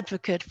an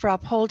advocate for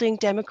upholding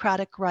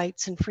democratic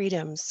rights and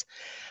freedoms.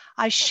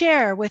 I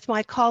share with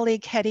my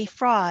colleague Hedy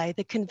Fry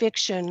the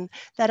conviction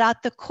that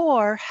at the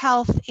core,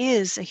 health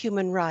is a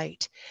human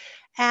right.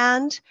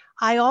 And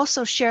I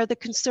also share the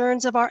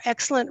concerns of our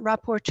excellent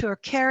rapporteur,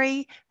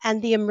 Kerry,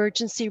 and the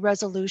emergency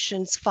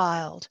resolutions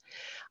filed.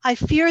 I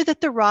fear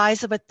that the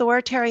rise of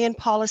authoritarian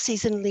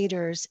policies and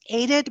leaders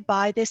aided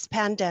by this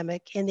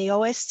pandemic in the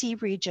OSCE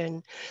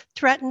region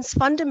threatens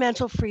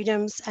fundamental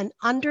freedoms and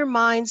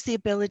undermines the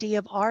ability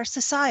of our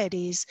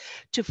societies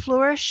to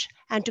flourish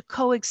and to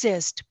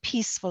coexist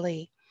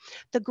peacefully.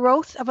 The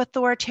growth of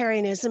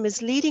authoritarianism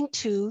is leading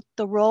to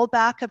the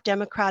rollback of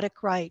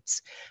democratic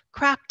rights,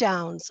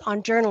 crackdowns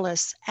on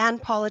journalists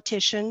and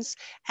politicians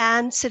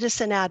and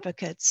citizen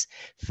advocates,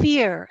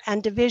 fear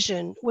and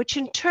division, which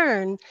in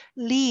turn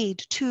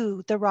lead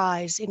to the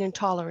rise in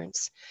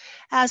intolerance.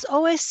 As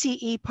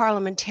OSCE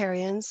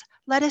parliamentarians,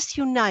 let us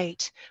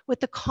unite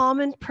with the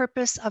common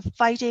purpose of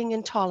fighting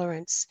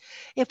intolerance.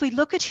 If we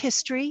look at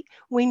history,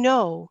 we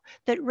know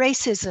that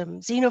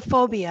racism,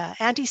 xenophobia,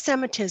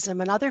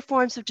 anti-Semitism, and other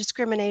forms of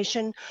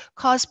discrimination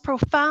cause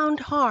profound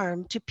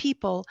harm to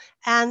people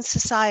and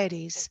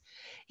societies.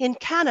 In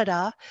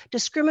Canada,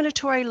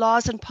 discriminatory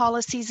laws and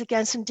policies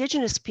against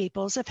Indigenous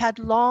peoples have had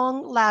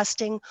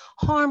long-lasting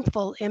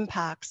harmful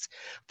impacts.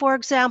 For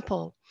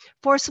example,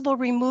 forcible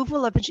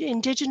removal of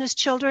Indigenous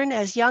children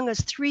as young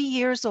as 3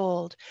 years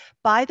old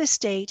by the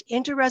state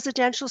into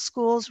residential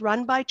schools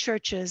run by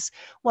churches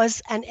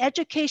was an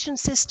education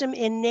system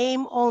in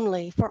name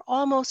only for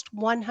almost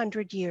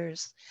 100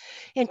 years.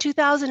 In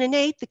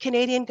 2008, the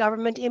Canadian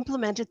government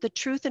implemented the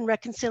Truth and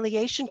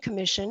Reconciliation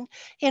Commission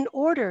in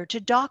order to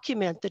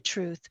document the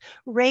truth,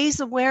 raise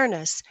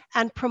awareness,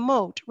 and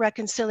promote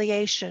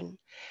reconciliation.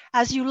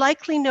 As you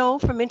likely know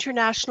from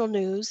international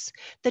news,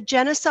 the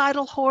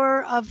genocidal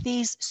horror of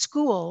these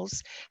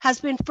schools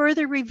has been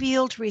further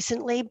revealed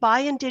recently by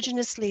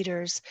Indigenous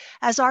leaders,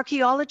 as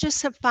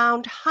archaeologists have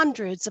found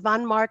hundreds of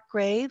unmarked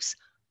graves,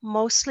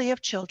 mostly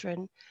of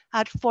children,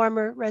 at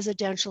former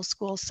residential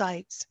school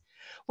sites.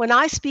 When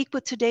I speak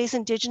with today's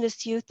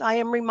Indigenous youth, I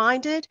am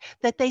reminded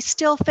that they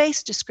still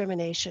face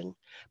discrimination,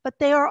 but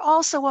they are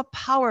also a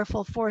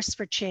powerful force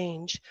for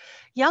change.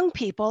 Young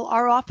people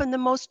are often the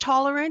most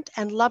tolerant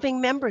and loving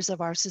members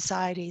of our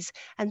societies,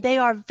 and they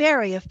are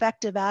very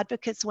effective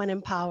advocates when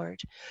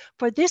empowered.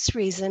 For this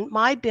reason,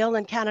 my bill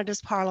in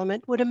Canada's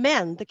Parliament would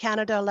amend the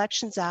Canada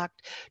Elections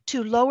Act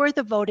to lower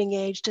the voting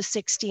age to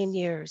 16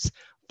 years.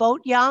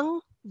 Vote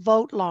young,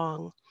 vote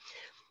long.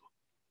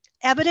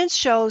 Evidence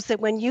shows that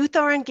when youth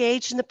are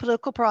engaged in the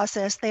political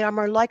process, they are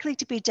more likely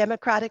to be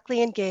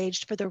democratically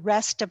engaged for the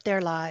rest of their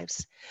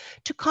lives.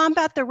 To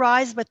combat the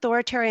rise of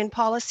authoritarian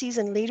policies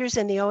and leaders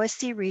in the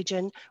OSCE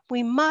region,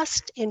 we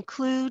must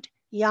include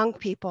young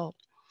people.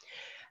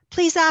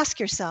 Please ask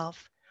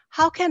yourself,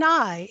 how can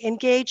I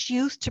engage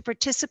youth to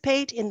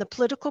participate in the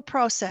political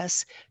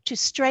process to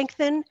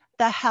strengthen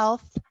the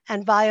health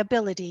and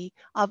viability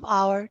of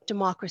our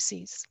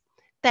democracies?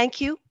 Thank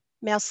you.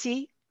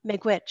 Merci.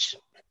 Miigwech.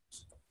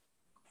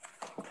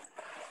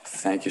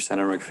 Thank you,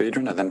 Senator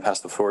McPhedran. I then pass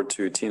the floor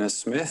to Tina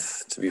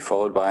Smith, to be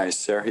followed by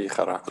Serhiy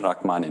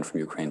Rakhmanin from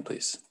Ukraine,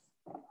 please.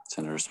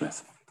 Senator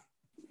Smith.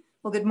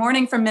 Well, good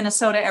morning from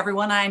Minnesota,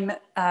 everyone. I'm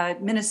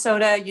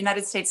Minnesota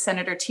United States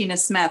Senator Tina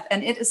Smith,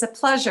 and it is a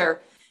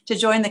pleasure to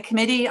join the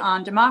Committee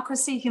on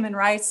Democracy, Human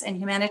Rights, and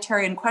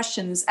Humanitarian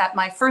Questions at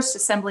my first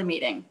Assembly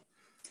meeting.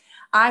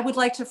 I would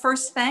like to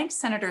first thank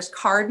Senators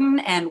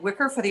Cardin and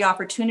Wicker for the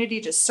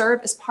opportunity to serve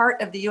as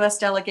part of the U.S.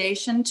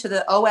 delegation to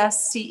the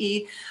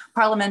OSCE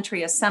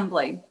Parliamentary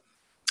Assembly.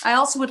 I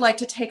also would like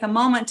to take a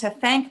moment to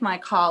thank my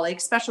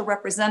colleague, Special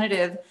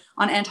Representative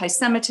on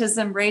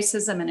Anti-Semitism,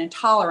 Racism, and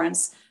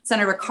Intolerance,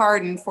 Senator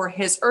Cardin, for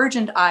his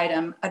urgent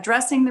item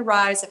addressing the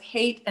rise of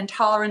hate,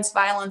 intolerance,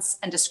 violence,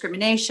 and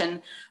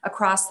discrimination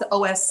across the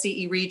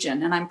OSCE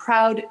region. And I'm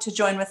proud to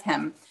join with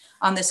him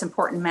on this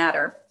important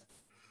matter.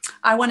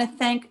 I want to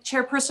thank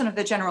Chairperson of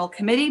the General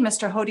Committee,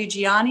 Mr. Hody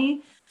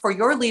Gianni, for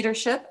your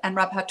leadership, and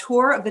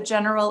Rapporteur of the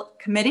General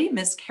Committee,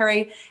 Ms.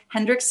 Kerry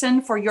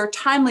Hendrickson, for your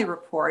timely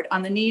report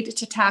on the need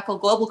to tackle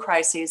global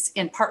crises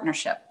in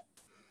partnership.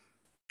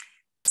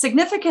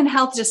 Significant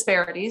health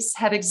disparities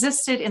have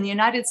existed in the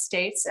United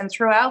States and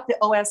throughout the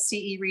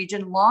OSCE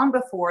region long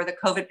before the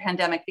COVID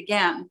pandemic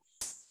began.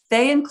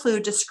 They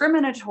include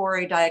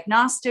discriminatory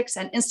diagnostics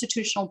and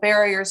institutional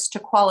barriers to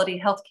quality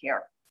health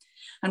care.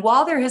 And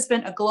while there has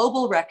been a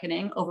global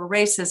reckoning over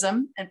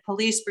racism and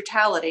police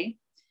brutality,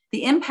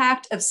 the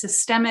impact of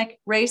systemic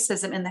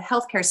racism in the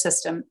healthcare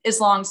system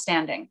is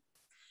longstanding.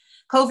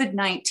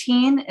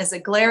 COVID-19 is a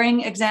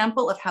glaring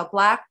example of how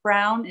Black,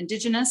 Brown,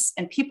 Indigenous,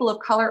 and people of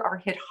color are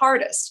hit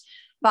hardest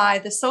by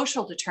the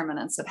social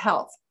determinants of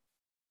health.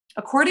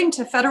 According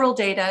to federal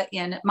data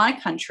in my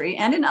country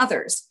and in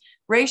others,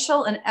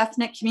 Racial and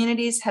ethnic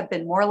communities have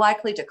been more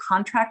likely to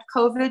contract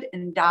COVID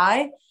and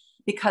die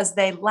because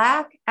they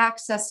lack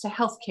access to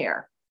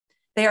healthcare.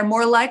 They are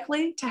more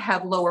likely to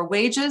have lower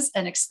wages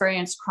and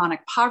experience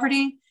chronic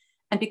poverty.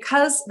 And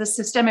because the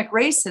systemic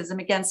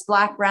racism against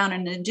Black, Brown,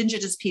 and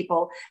Indigenous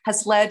people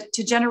has led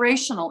to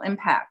generational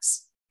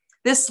impacts.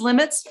 This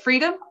limits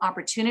freedom,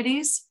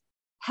 opportunities,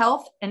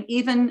 health, and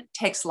even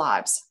takes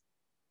lives.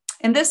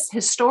 In this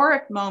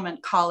historic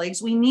moment,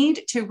 colleagues, we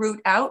need to root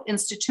out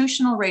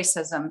institutional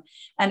racism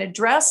and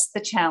address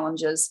the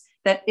challenges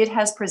that it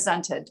has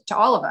presented to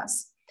all of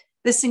us.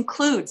 This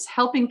includes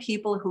helping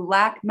people who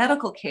lack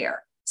medical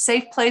care,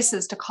 safe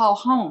places to call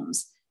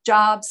homes,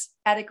 jobs,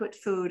 adequate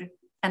food,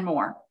 and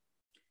more.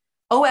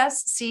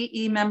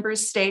 OSCE member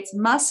states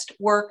must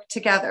work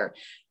together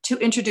to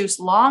introduce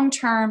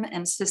long-term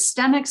and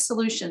systemic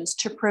solutions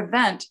to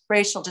prevent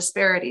racial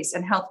disparities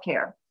in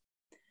healthcare.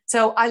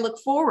 So I look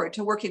forward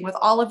to working with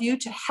all of you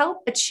to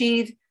help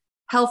achieve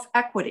health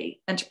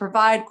equity and to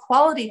provide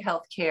quality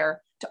health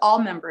care to all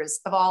members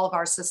of all of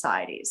our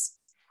societies.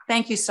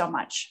 Thank you so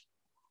much.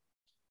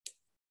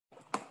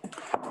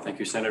 Thank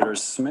you, Senator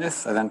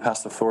Smith. I then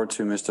pass the floor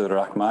to Mr.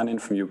 Rahmanin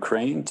from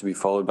Ukraine, to be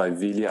followed by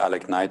Vilja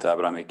Aleknaita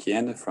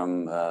Abramekiene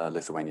from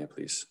Lithuania,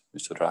 please.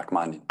 Mr.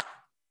 Rahmanin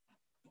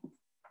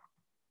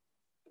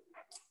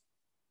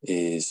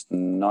is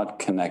not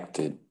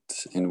connected,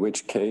 in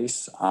which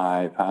case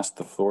I pass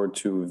the floor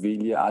to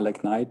Vilja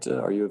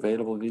Aleknaita. Are you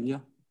available,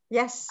 Vilja?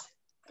 Yes.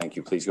 Thank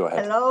you. Please go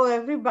ahead. Hello,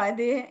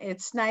 everybody.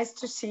 It's nice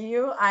to see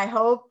you. I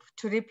hope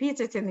to repeat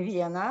it in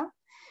Vienna.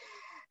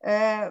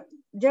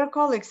 Dear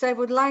colleagues, I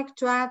would like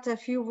to add a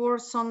few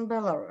words on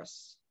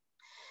Belarus.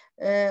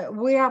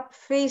 We are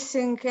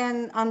facing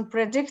an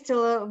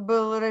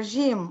unpredictable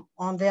regime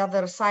on the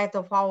other side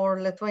of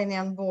our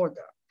Lithuanian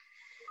border.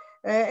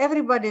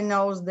 Everybody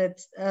knows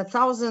that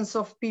thousands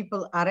of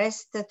people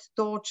arrested,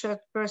 tortured,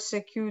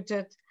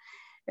 persecuted.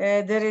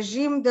 The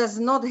regime does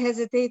not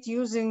hesitate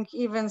using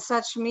even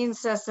such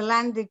means as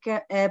landing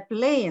a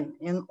plane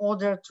in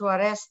order to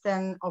arrest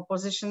an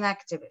opposition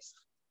activist.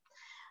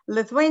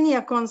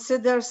 Lithuania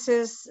considers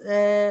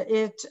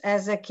it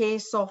as a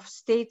case of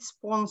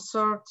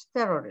state-sponsored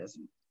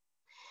terrorism.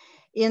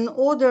 In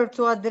order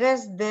to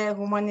address the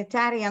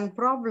humanitarian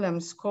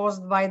problems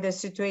caused by the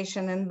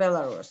situation in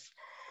Belarus,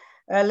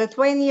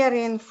 Lithuania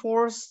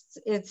reinforced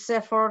its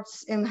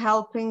efforts in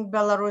helping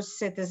Belarus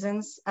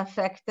citizens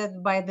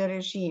affected by the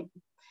regime.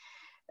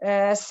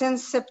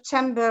 Since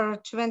September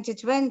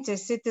 2020,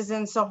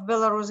 citizens of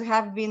Belarus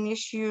have been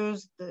issued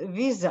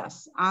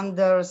visas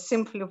under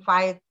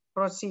simplified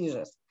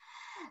procedures.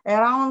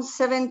 Around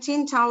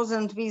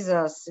 17,000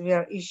 visas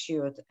were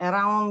issued.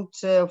 Around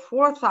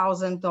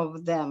 4,000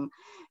 of them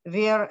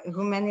were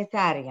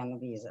humanitarian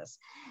visas.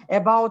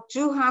 About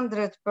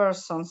 200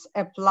 persons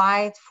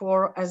applied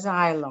for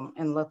asylum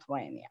in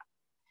Lithuania.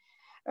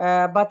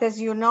 But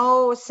as you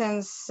know,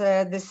 since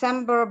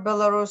December,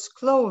 Belarus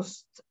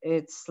closed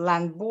its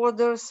land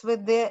borders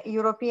with the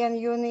European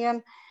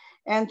Union,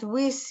 and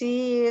we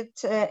see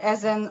it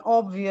as an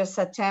obvious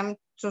attempt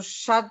to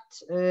shut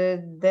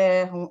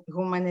the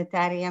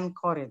humanitarian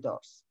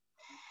corridors.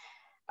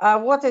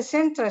 What is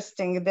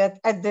interesting that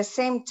at the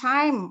same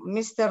time,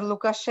 Mr.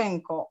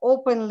 Lukashenko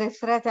openly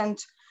threatened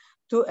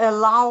to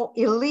allow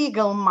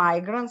illegal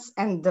migrants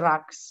and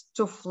drugs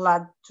to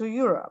flood to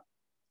Europe.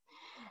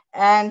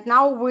 And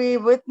now we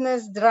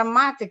witness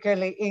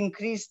dramatically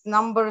increased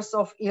numbers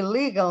of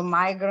illegal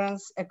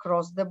migrants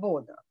across the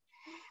border.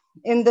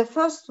 In the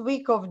first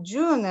week of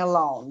June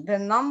alone, the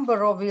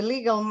number of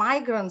illegal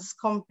migrants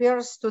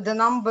compares to the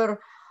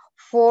number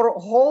for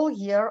whole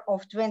year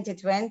of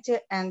 2020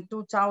 and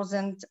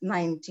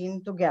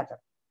 2019 together.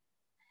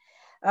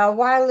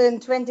 While in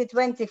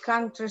 2020,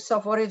 countries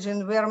of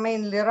origin were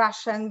mainly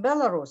Russia and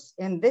Belarus,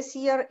 in this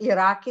year,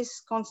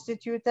 Iraqis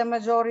constitute a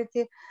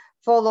majority,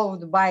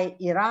 followed by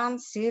Iran,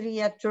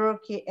 Syria,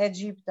 Turkey,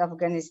 Egypt,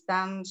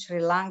 Afghanistan, Sri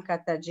Lanka,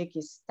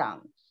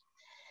 Tajikistan.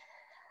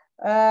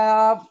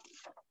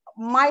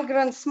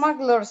 Migrant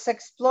smugglers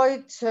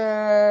exploit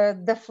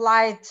the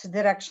flight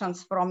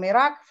directions from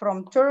Iraq,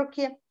 from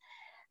Turkey.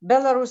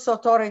 Belarus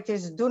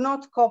authorities do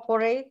not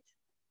cooperate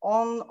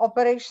on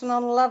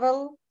operational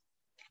level,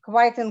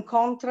 quite in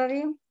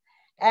contrary.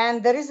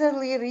 And there is a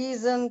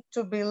reason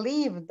to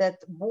believe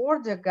that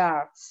border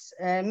guards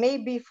may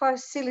be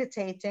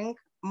facilitating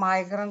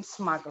migrant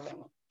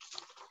smuggling.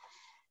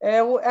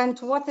 And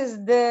what is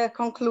the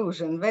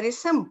conclusion? Very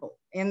simple.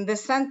 In the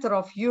center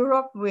of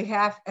Europe, we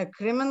have a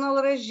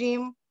criminal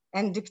regime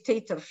and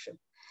dictatorship.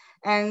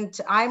 And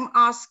I'm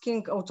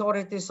asking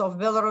authorities of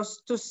Belarus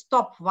to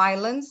stop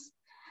violence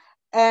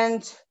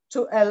and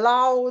to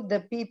allow the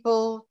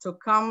people to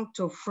come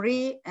to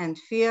free and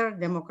fair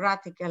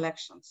democratic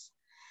elections.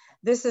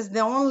 This is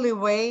the only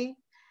way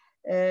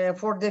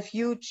for the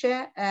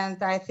future.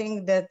 And I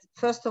think that,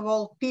 first of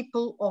all,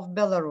 people of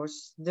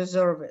Belarus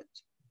deserve it.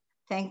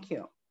 Thank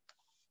you.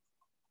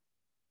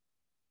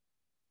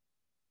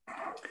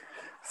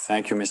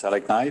 Thank you, Ms.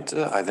 Aleknait.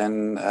 I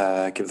then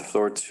give the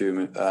floor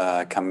to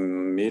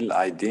Kamil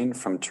Aydin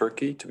from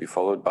Turkey, to be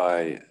followed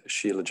by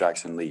Sheila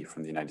Jackson-Lee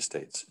from the United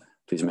States.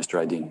 Please, Mr.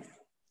 Aydin.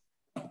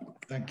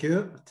 Thank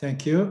you.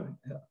 Thank you.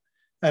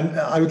 And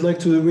I would like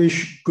to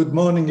wish good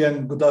morning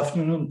and good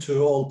afternoon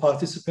to all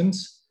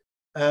participants.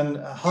 And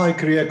hi,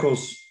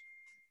 Kyriakos.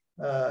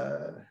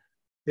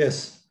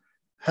 Yes,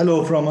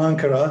 hello from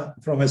Ankara,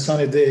 from a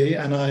sunny day.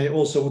 And I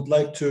also would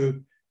like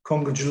to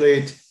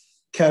congratulate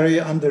Carrie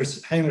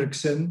Anders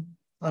Henriksen,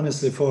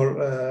 honestly, for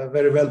a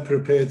very well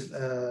prepared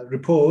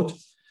report.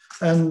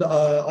 And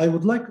I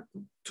would like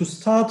to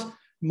start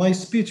my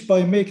speech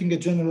by making a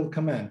general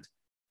comment.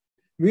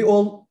 We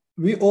all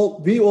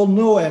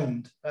know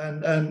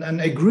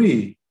and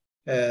agree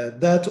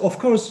that, of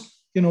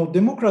course,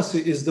 democracy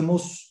is the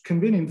most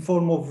convenient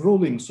form of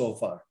ruling so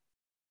far,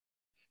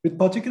 with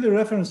particular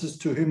references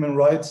to human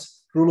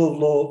rights, rule of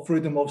law,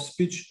 freedom of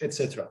speech,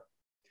 etc.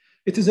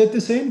 It is at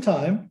the same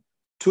time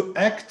to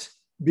act,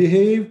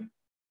 behave,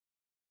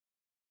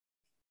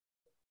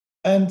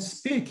 and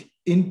speak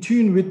in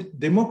tune with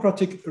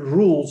democratic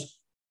rules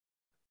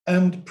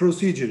and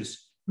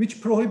procedures, which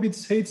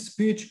prohibits hate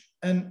speech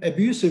and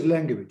abusive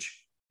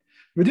language.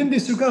 Within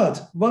this regard,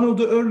 one of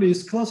the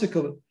earliest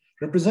classical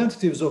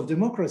representatives of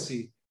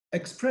democracy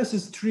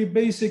expresses three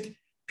basic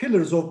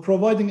pillars of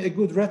providing a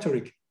good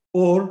rhetoric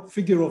or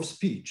figure of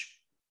speech.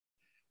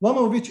 One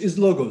of which is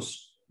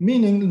logos,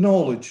 meaning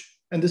knowledge,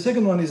 and the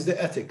second one is the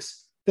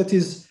ethics, that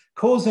is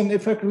cause and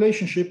effect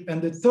relationship,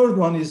 and the third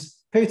one is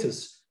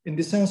pathos, in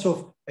the sense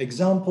of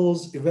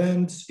examples,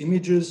 events,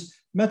 images,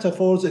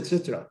 metaphors,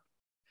 etc.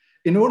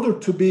 In order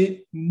to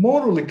be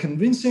morally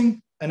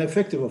convincing and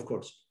effective, of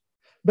course.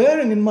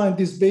 Bearing in mind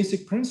these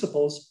basic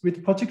principles,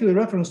 with particular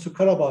reference to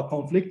Karabakh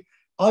conflict,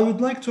 I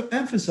would like to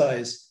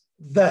emphasize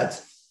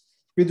that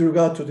with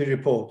regard to the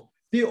report.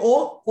 The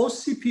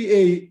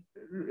OSCE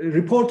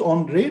report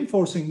on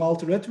reinforcing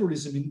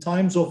multilateralism in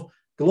times of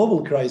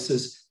global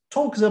crisis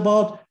talks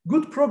about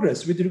good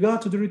progress with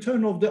regard to the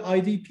return of the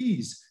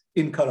IDPs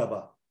in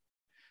Karabakh.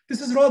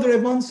 This is rather a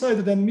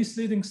one-sided and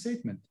misleading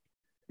statement.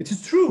 It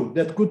is true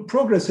that good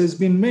progress has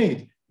been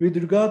made with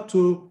regard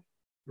to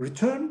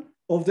return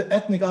of the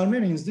ethnic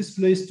Armenians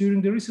displaced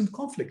during the recent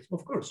conflict,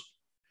 of course.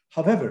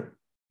 However,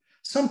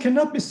 same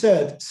cannot be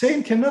said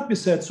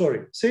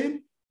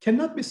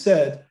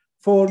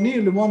for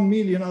nearly 1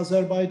 million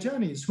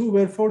Azerbaijanis who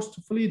were forced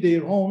to flee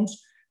their homes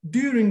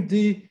during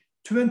the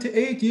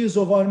 28 years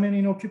of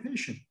Armenian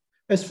occupation.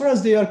 As far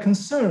as they are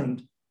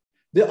concerned,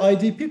 the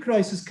IDP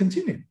crisis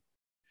continues.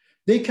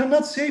 They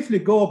cannot safely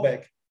go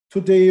back to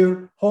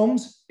their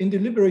homes in the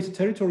liberated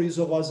territories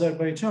of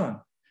Azerbaijan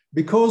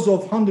because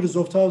of hundreds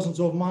of thousands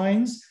of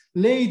mines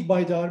laid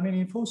by the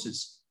Armenian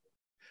forces.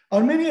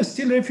 Armenia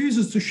still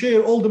refuses to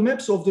share all the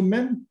maps of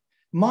the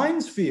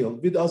mines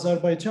field with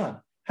Azerbaijan,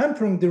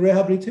 hampering the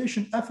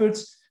rehabilitation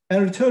efforts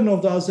and return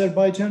of the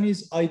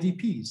Azerbaijanis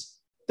IDPs.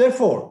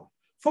 Therefore,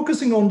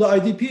 focusing on the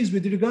IDPs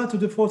with regard to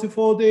the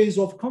 44 days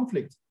of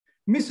conflict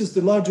misses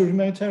the larger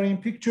humanitarian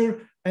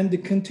picture and the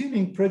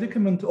continuing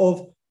predicament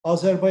of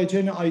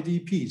Azerbaijani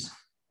IDPs.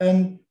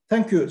 And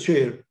thank you,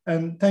 Chair,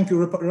 and thank you,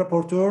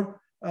 Rapporteur.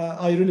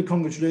 I really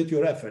congratulate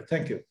your effort.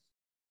 Thank you.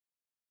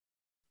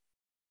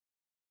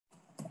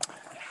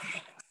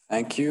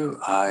 Thank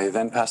you. I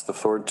then pass the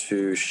floor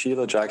to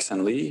Sheila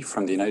Jackson-Lee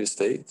from the United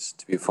States,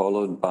 to be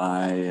followed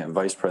by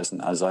Vice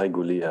President Azay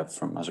Guliev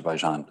from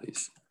Azerbaijan,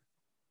 please.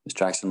 Ms.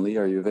 Jackson-Lee,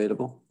 are you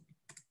available?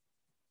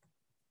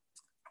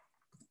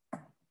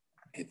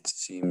 It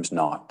seems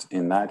not.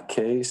 In that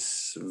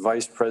case,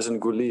 Vice President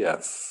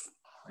Guliev,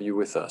 are you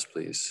with us,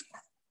 please?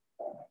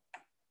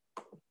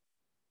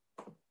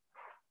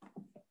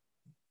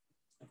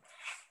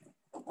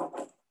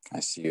 I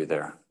see you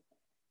there.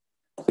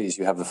 Please,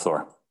 you have the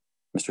floor,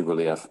 Mr.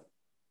 Guliev.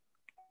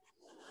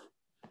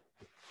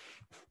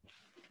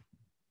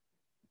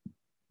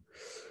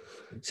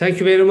 Thank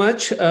you very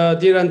much,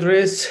 dear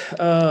Andres.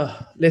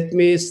 Let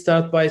me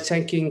start by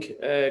thanking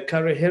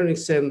Kari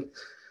Henriksen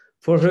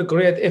for her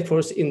great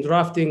efforts in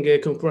drafting a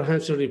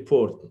comprehensive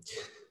report.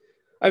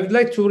 I would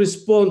like to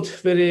respond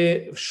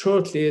very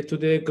shortly to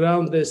the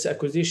groundless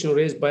accusation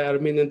raised by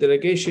Armenian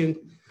delegation,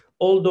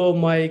 although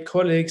my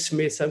colleagues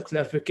made some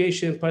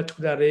clarification,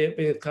 particularly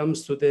when it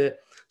comes to the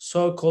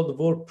so-called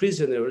war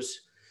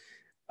prisoners.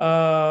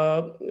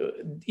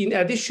 In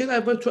addition, I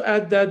want to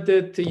add that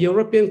the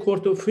European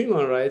Court of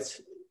Human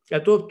Rights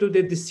adopted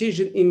a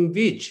decision in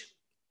which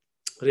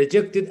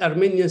rejected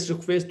Armenia's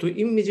request to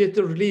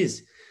immediately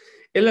release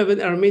 11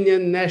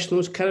 Armenian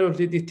nationals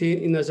currently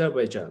detained in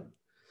Azerbaijan.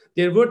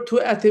 There were 2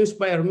 attempts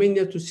by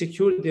Armenia to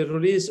secure the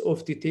release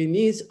of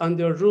detainees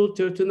under Rule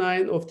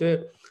 39 of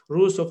the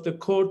rules of the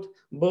court.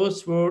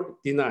 Both were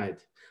denied.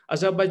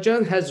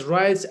 Azerbaijan has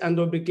rights and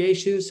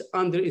obligations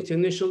under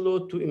international law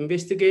to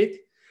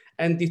investigate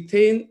and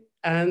detain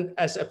and,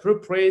 as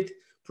appropriate,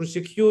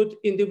 prosecute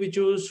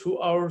individuals who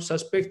are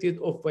suspected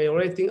of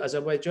violating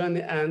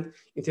Azerbaijani and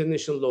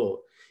international law,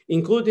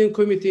 including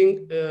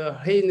committing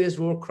heinous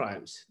war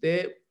crimes.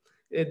 The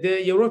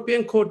The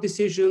European Court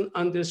decision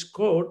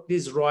underscored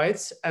these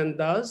rights and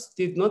thus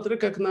did not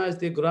recognize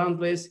the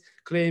groundless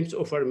claims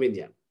of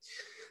Armenia.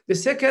 The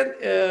second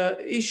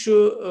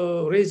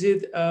issue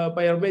raised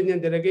by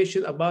Armenian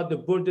delegation about the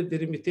border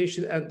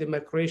delimitation and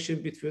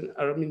demarcation between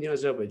Armenia and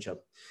Azerbaijan.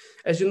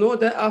 As you know,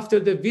 that after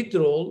the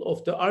withdrawal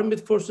of the armed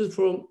forces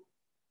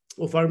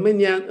of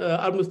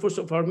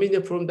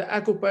Armenia from the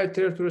occupied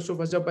territories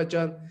of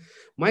Azerbaijan,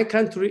 my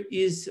country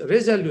is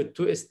resolute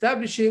to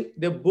establishing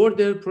the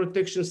border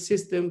protection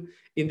system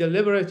in the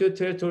liberated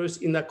territories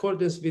in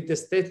accordance with the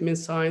statement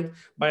signed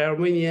by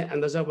Armenia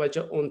and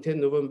Azerbaijan on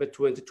 10 November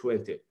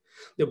 2020.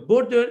 The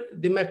border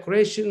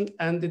demarcation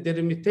and the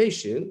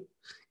delimitation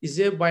is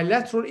a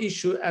bilateral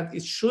issue and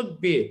it should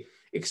be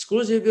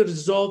exclusively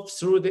resolved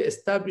through the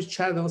established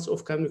channels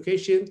of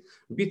communication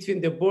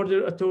between the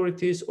border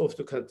authorities of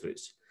the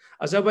countries.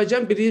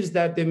 Azerbaijan believes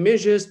that the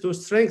measures to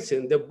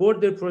strengthen the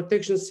border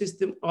protection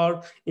system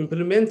are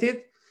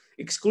implemented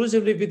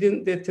exclusively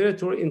within the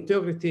territorial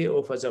integrity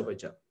of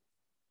Azerbaijan.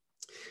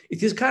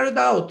 It is carried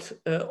out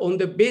on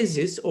the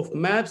basis of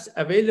maps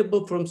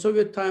available from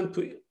Soviet time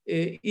to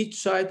each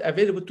side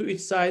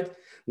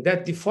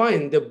that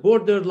define the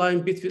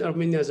borderline between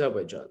Armenia and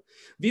Azerbaijan.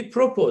 We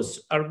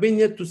propose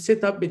Armenia to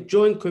set up a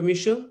joint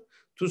commission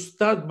to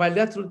start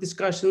bilateral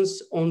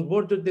discussions on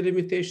border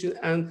delimitation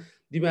and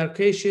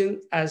demarcation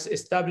as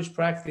established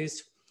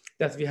practice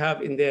that we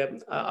have in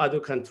the other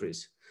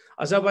countries.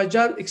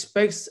 Azerbaijan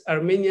expects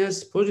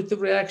Armenia's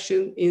positive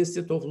reaction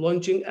instead of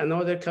launching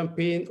another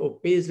campaign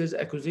of baseless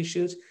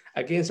accusations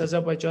against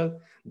Azerbaijan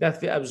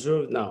that we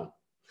observe now.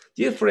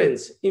 Dear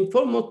friends,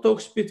 informal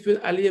talks between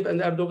Aliyev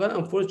and Erdogan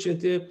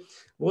unfortunately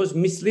was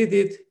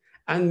misleaded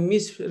and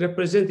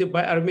misrepresented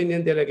by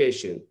Armenian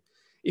delegation.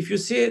 If you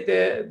see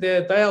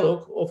the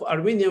dialogue of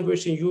Armenian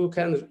version, you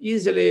can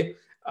easily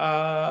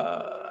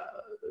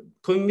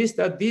convinced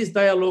that these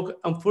dialogue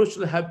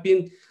unfortunately have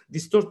been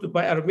distorted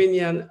by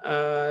Armenian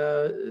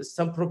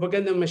some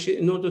propaganda machine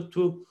in order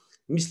to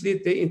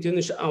mislead the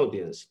international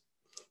audience.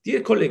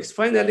 Dear colleagues,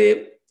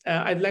 finally,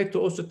 I'd like to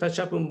also touch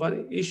upon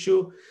one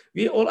issue.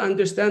 We all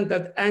understand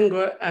that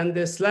anger and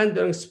the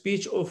slandering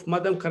speech of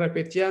Madam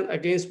Karapetyan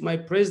against my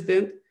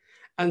president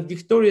and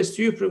victorious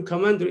Supreme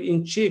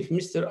Commander-in-Chief,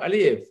 Mr.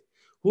 Aliyev,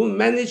 who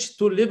managed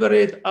to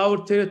liberate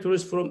our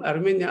territories from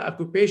Armenian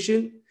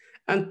occupation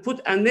and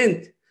put an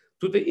end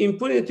to the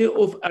impunity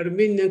of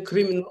Armenian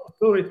criminal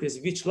authorities,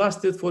 which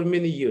lasted for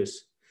many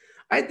years.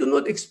 I do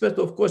not expect,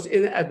 of course,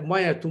 any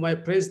admire to my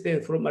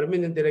president from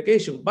Armenian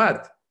delegation,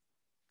 but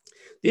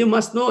they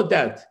must know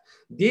that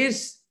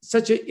this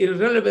such an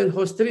irrelevant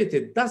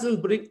hostility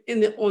doesn't bring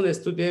any honor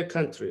to their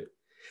country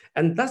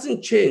and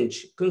doesn't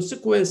change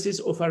consequences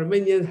of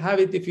Armenian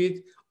heavy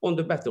defeat on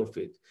the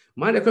battlefield.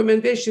 My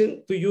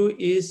recommendation to you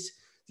is,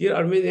 dear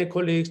Armenian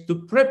colleagues,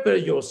 to prepare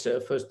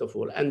yourself, first of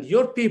all, and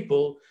your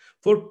people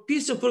for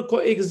peaceful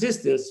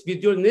coexistence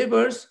with your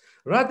neighbors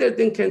rather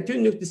than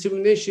continue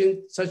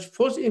dissemination such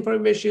false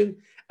information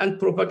and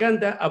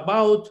propaganda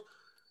about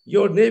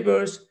your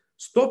neighbors.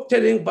 Stop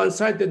telling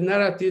one-sided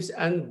narratives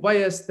and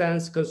biased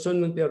stance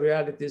concerning the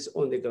realities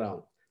on the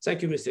ground.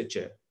 Thank you, Mr.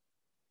 Chair.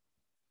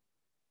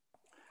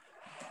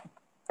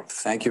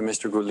 Thank you,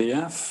 Mr.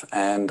 Guliev.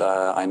 And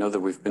I know that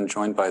we've been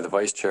joined by the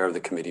Vice Chair of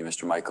the committee,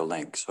 Mr. Michael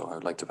Link. So I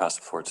would like to pass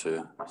the floor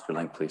to Mr.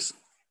 Link, please.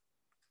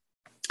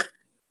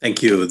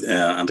 Thank you,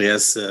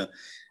 Andreas.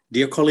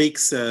 Dear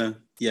colleagues, dear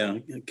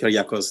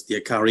Kyriakos,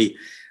 dear Kari,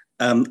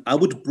 I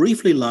would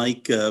briefly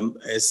like,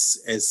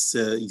 as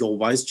your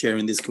vice chair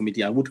in this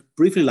committee, I would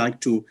briefly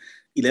like to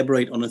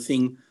elaborate on a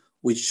thing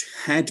which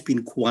had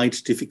been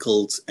quite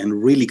difficult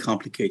and really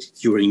complicated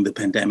during the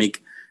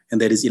pandemic, and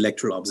that is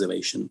electoral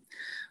observation.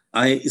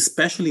 I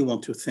especially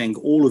want to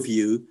thank all of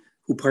you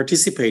who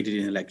participated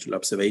in electoral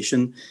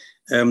observation.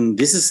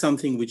 This is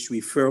something which we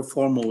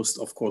foremost,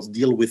 of course,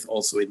 deal with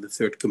also in the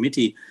third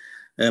committee,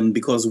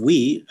 because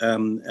we,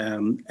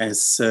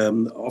 as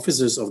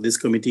officers of this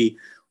committee,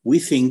 we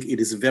think it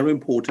is very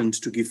important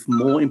to give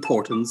more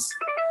importance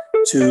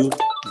to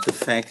the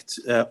fact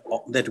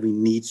that we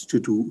need to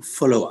do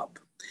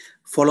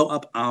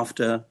follow-up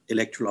after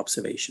electoral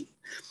observation.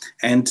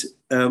 And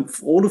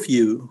for all of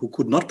you who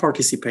could not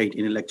participate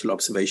in electoral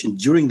observation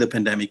during the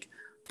pandemic,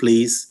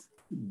 please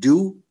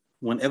do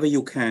whenever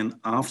you can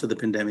after the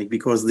pandemic,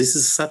 because this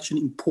is such an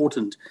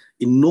important,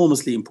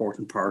 enormously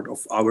important part of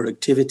our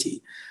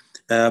activity.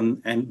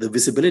 And the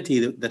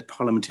visibility that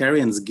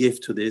parliamentarians give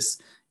to this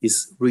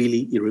is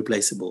really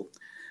irreplaceable.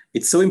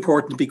 It's so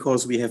important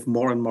because we have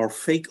more and more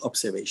fake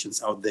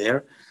observations out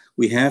there.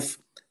 We have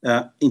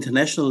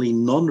internationally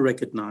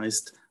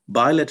non-recognized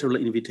bilateral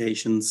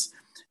invitations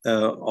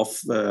of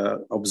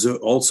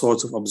all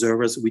sorts of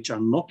observers which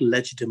are not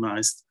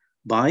legitimized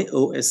by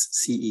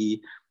OSCE.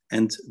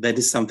 And that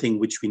is something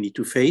which we need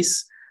to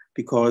face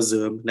because,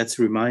 let's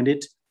remind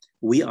it,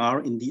 we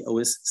are in the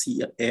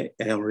OSCE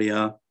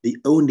area the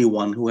only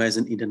one who has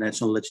an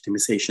international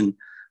legitimization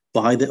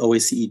by the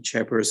OSCE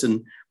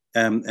chairperson,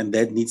 and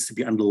that needs to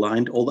be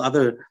underlined. All the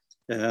other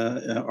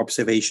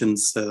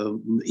observations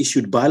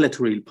issued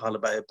bilaterally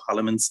by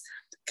parliaments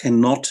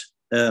cannot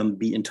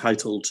be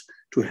entitled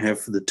to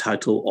have the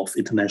title of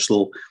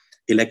international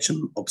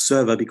election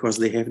observer because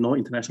they have no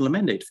international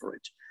mandate for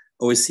it.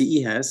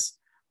 OSCE has,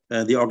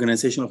 the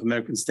Organization of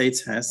American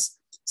States has,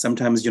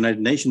 sometimes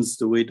United Nations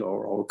do it,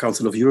 or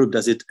Council of Europe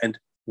does it, and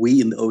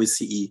we in the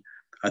OSCE,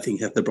 I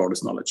think, have the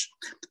broadest knowledge.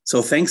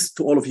 So thanks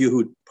to all of you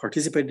who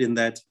participated in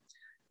that.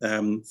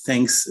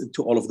 Thanks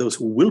to all of those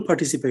who will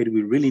participate.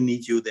 We really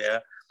need you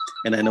there.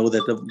 And I know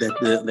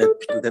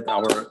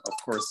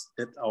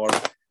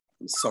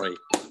sorry,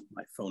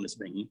 my phone is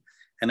ringing.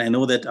 And I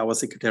know that our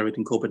secretariat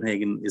in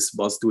Copenhagen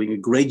was doing a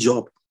great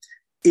job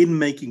in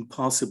making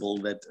possible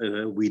that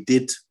we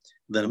did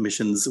the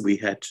missions we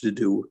had to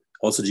do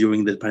also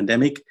during the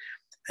pandemic.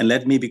 And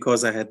let me,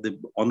 because I had the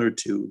honor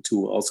to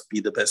also be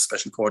the best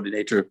special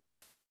coordinator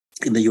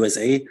in the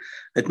USA,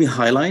 let me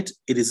highlight,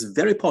 it is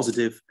very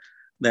positive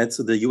that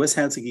the US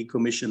Helsinki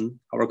Commission,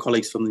 our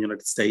colleagues from the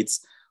United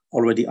States,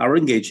 already are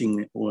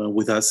engaging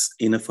with us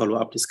in a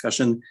follow-up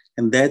discussion.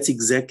 And that's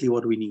exactly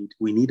what we need.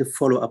 We need a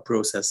follow-up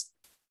process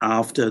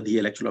after the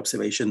electoral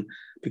observation,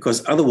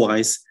 because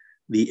otherwise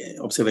the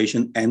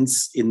observation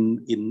ends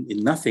in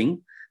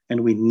nothing,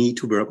 and we need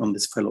to work on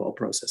this follow-up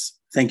process.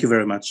 Thank you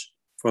very much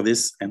for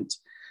this, and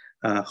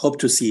hope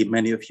to see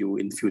many of you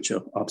in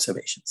future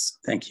observations.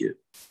 Thank you.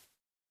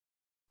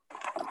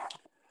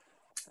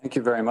 Thank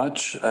you very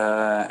much.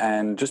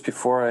 And just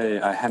before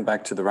I hand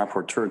back to the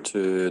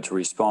rapporteur to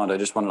respond,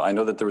 I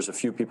know that there was a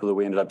few people that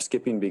we ended up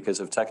skipping because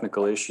of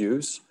technical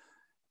issues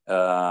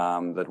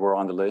that were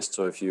on the list.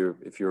 So if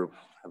you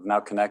have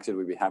now connected,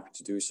 we'd be happy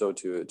to do so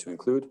to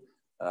include.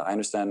 I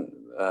understand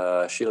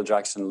Sheila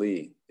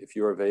Jackson-Lee, if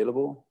you're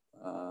available,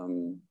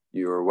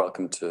 you're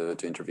welcome to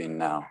intervene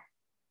now.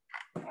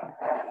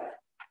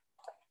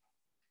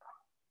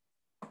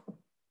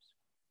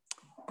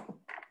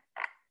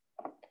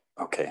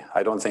 Okay,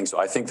 I don't think so.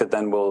 I think that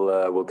then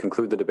we'll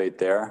conclude the debate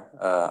there.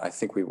 I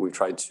think we've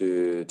tried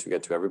to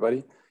get to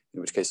everybody, in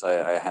which case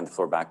I hand the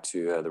floor back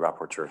to the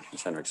rapporteur.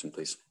 Ms. Henriksen,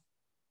 please.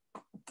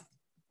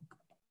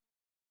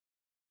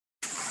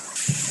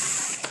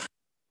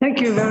 Thank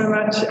you very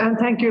much, and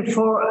thank you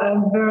for a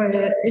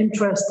very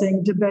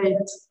interesting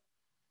debate.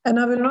 And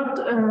I will not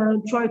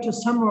try to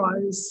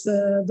summarize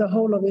the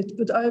whole of it,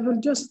 but I will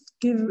just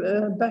give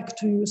back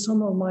to you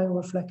some of my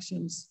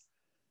reflections.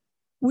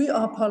 We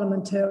are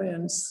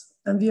parliamentarians,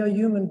 and we are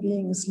human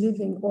beings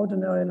living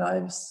ordinary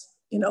lives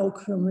in our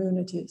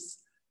communities.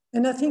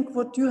 And I think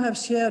what you have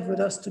shared with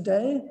us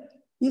today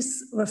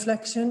is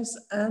reflections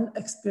and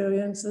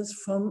experiences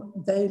from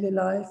daily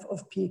life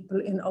of people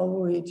in our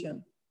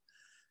region.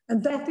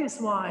 And that is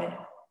why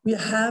we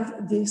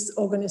have this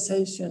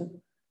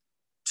organization,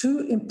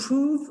 to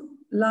improve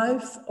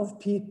life of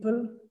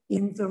people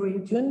in the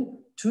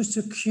region, to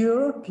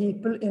secure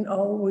people in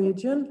our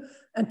region,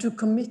 and to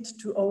commit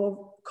to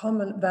our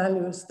common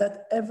values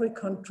that every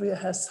country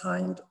has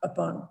signed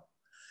upon.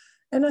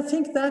 And I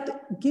think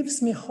that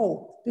gives me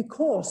hope,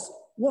 because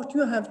what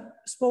you have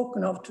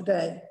spoken of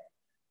today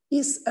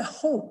is a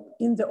hope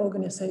in the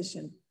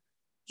organization.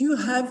 You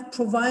have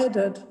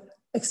provided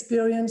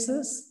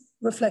experiences,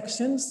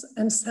 reflections,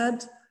 and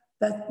said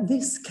that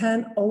this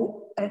can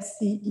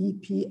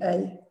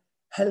OSCE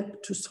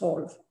help to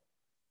solve.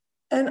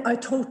 And I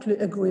totally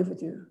agree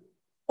with you.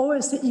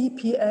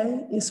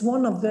 OSCE is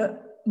one of the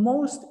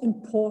most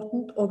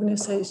important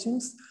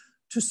organizations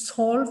to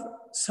solve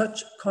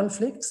such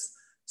conflicts,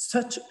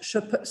 such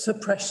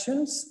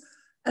suppressions,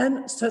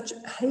 and such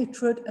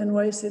hatred and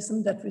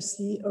racism that we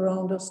see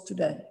around us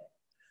today.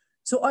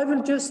 So I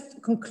will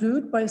just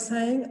conclude by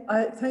saying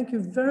I thank you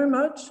very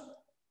much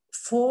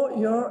for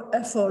your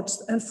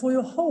efforts and for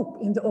your hope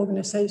in the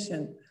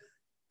organization.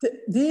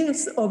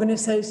 This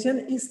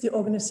organization is the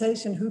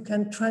organization who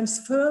can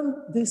transform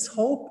this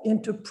hope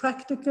into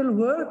practical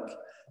work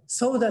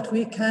so that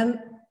we can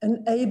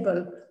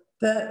enable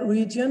the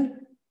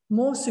region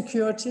more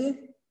security,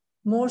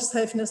 more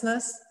safeness,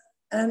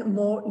 and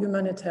more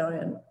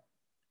humanitarian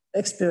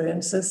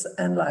experiences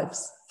and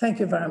lives. Thank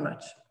you very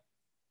much.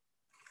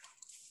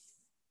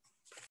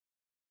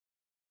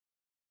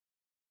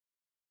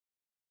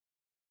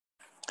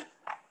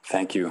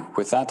 Thank you.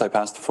 With that, I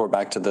pass the floor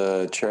back to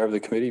the chair of the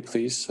committee,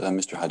 please,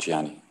 Mr.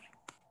 Hajiani.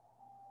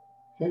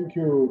 Thank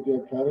you,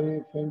 dear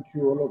Kari. Thank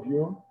you, all of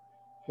you.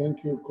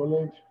 Thank you,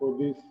 colleagues, for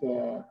this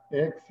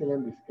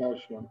excellent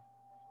discussion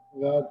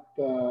that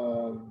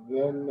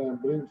then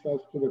brings us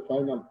to the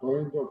final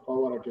point of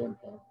our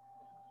agenda,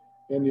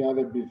 any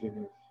other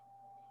business.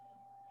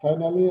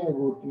 Finally, I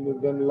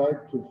would then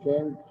like to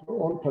thank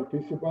all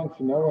participants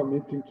in our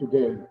meeting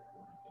today.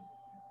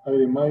 I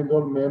remind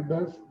all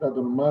members that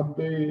on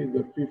Monday,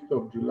 the 5th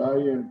of July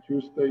and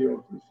Tuesday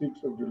of the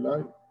 6th of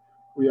July,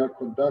 we are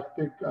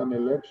conducting an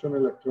election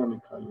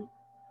electronically.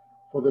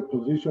 For the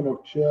position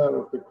of chair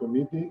of the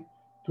committee,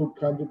 2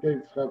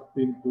 candidates have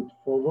been put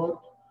forward.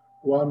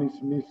 One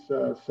is Ms.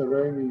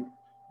 Sereni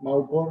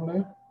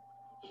Mauborne,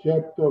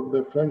 head of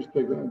the French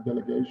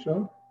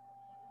delegation,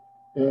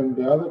 and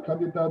the other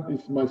candidate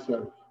is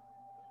myself.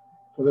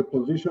 For the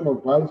position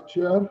of vice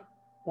chair,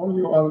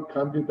 only one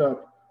candidate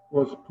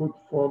was put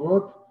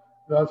forward,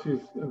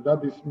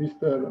 that is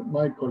Mr.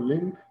 Michael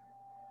Link.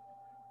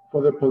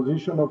 For the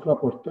position of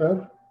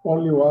rapporteur,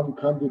 only one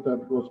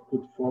candidate was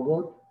put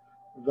forward.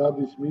 That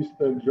is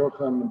Mr.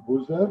 Johan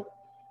Buser,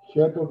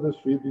 head of the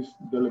Swedish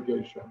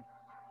delegation.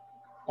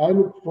 I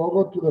look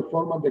forward to the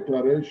formal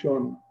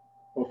declaration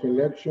of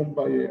election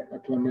by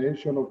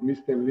acclamation of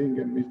Mr. Link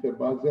and Mr.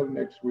 Buser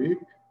next week.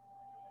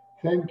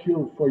 Thank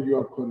you for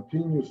your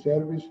continued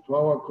service to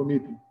our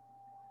committee.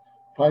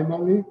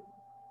 Finally,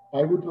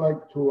 I would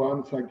like to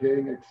once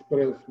again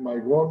express my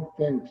warm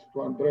thanks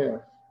to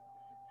Andreas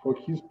for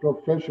his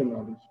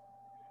professionalism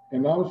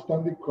and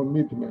outstanding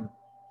commitment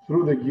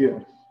through the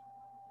years.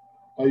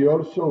 I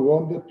also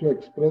wanted to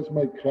express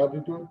my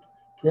gratitude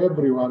to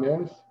everyone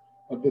else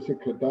at the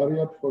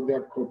Secretariat for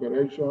their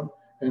cooperation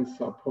and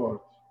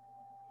support.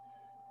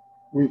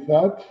 With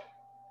that,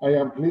 I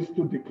am pleased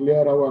to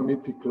declare our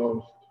meeting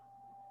closed.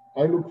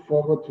 I look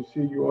forward to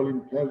see you all in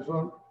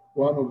person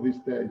one of these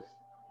days.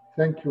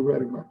 Thank you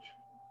very much.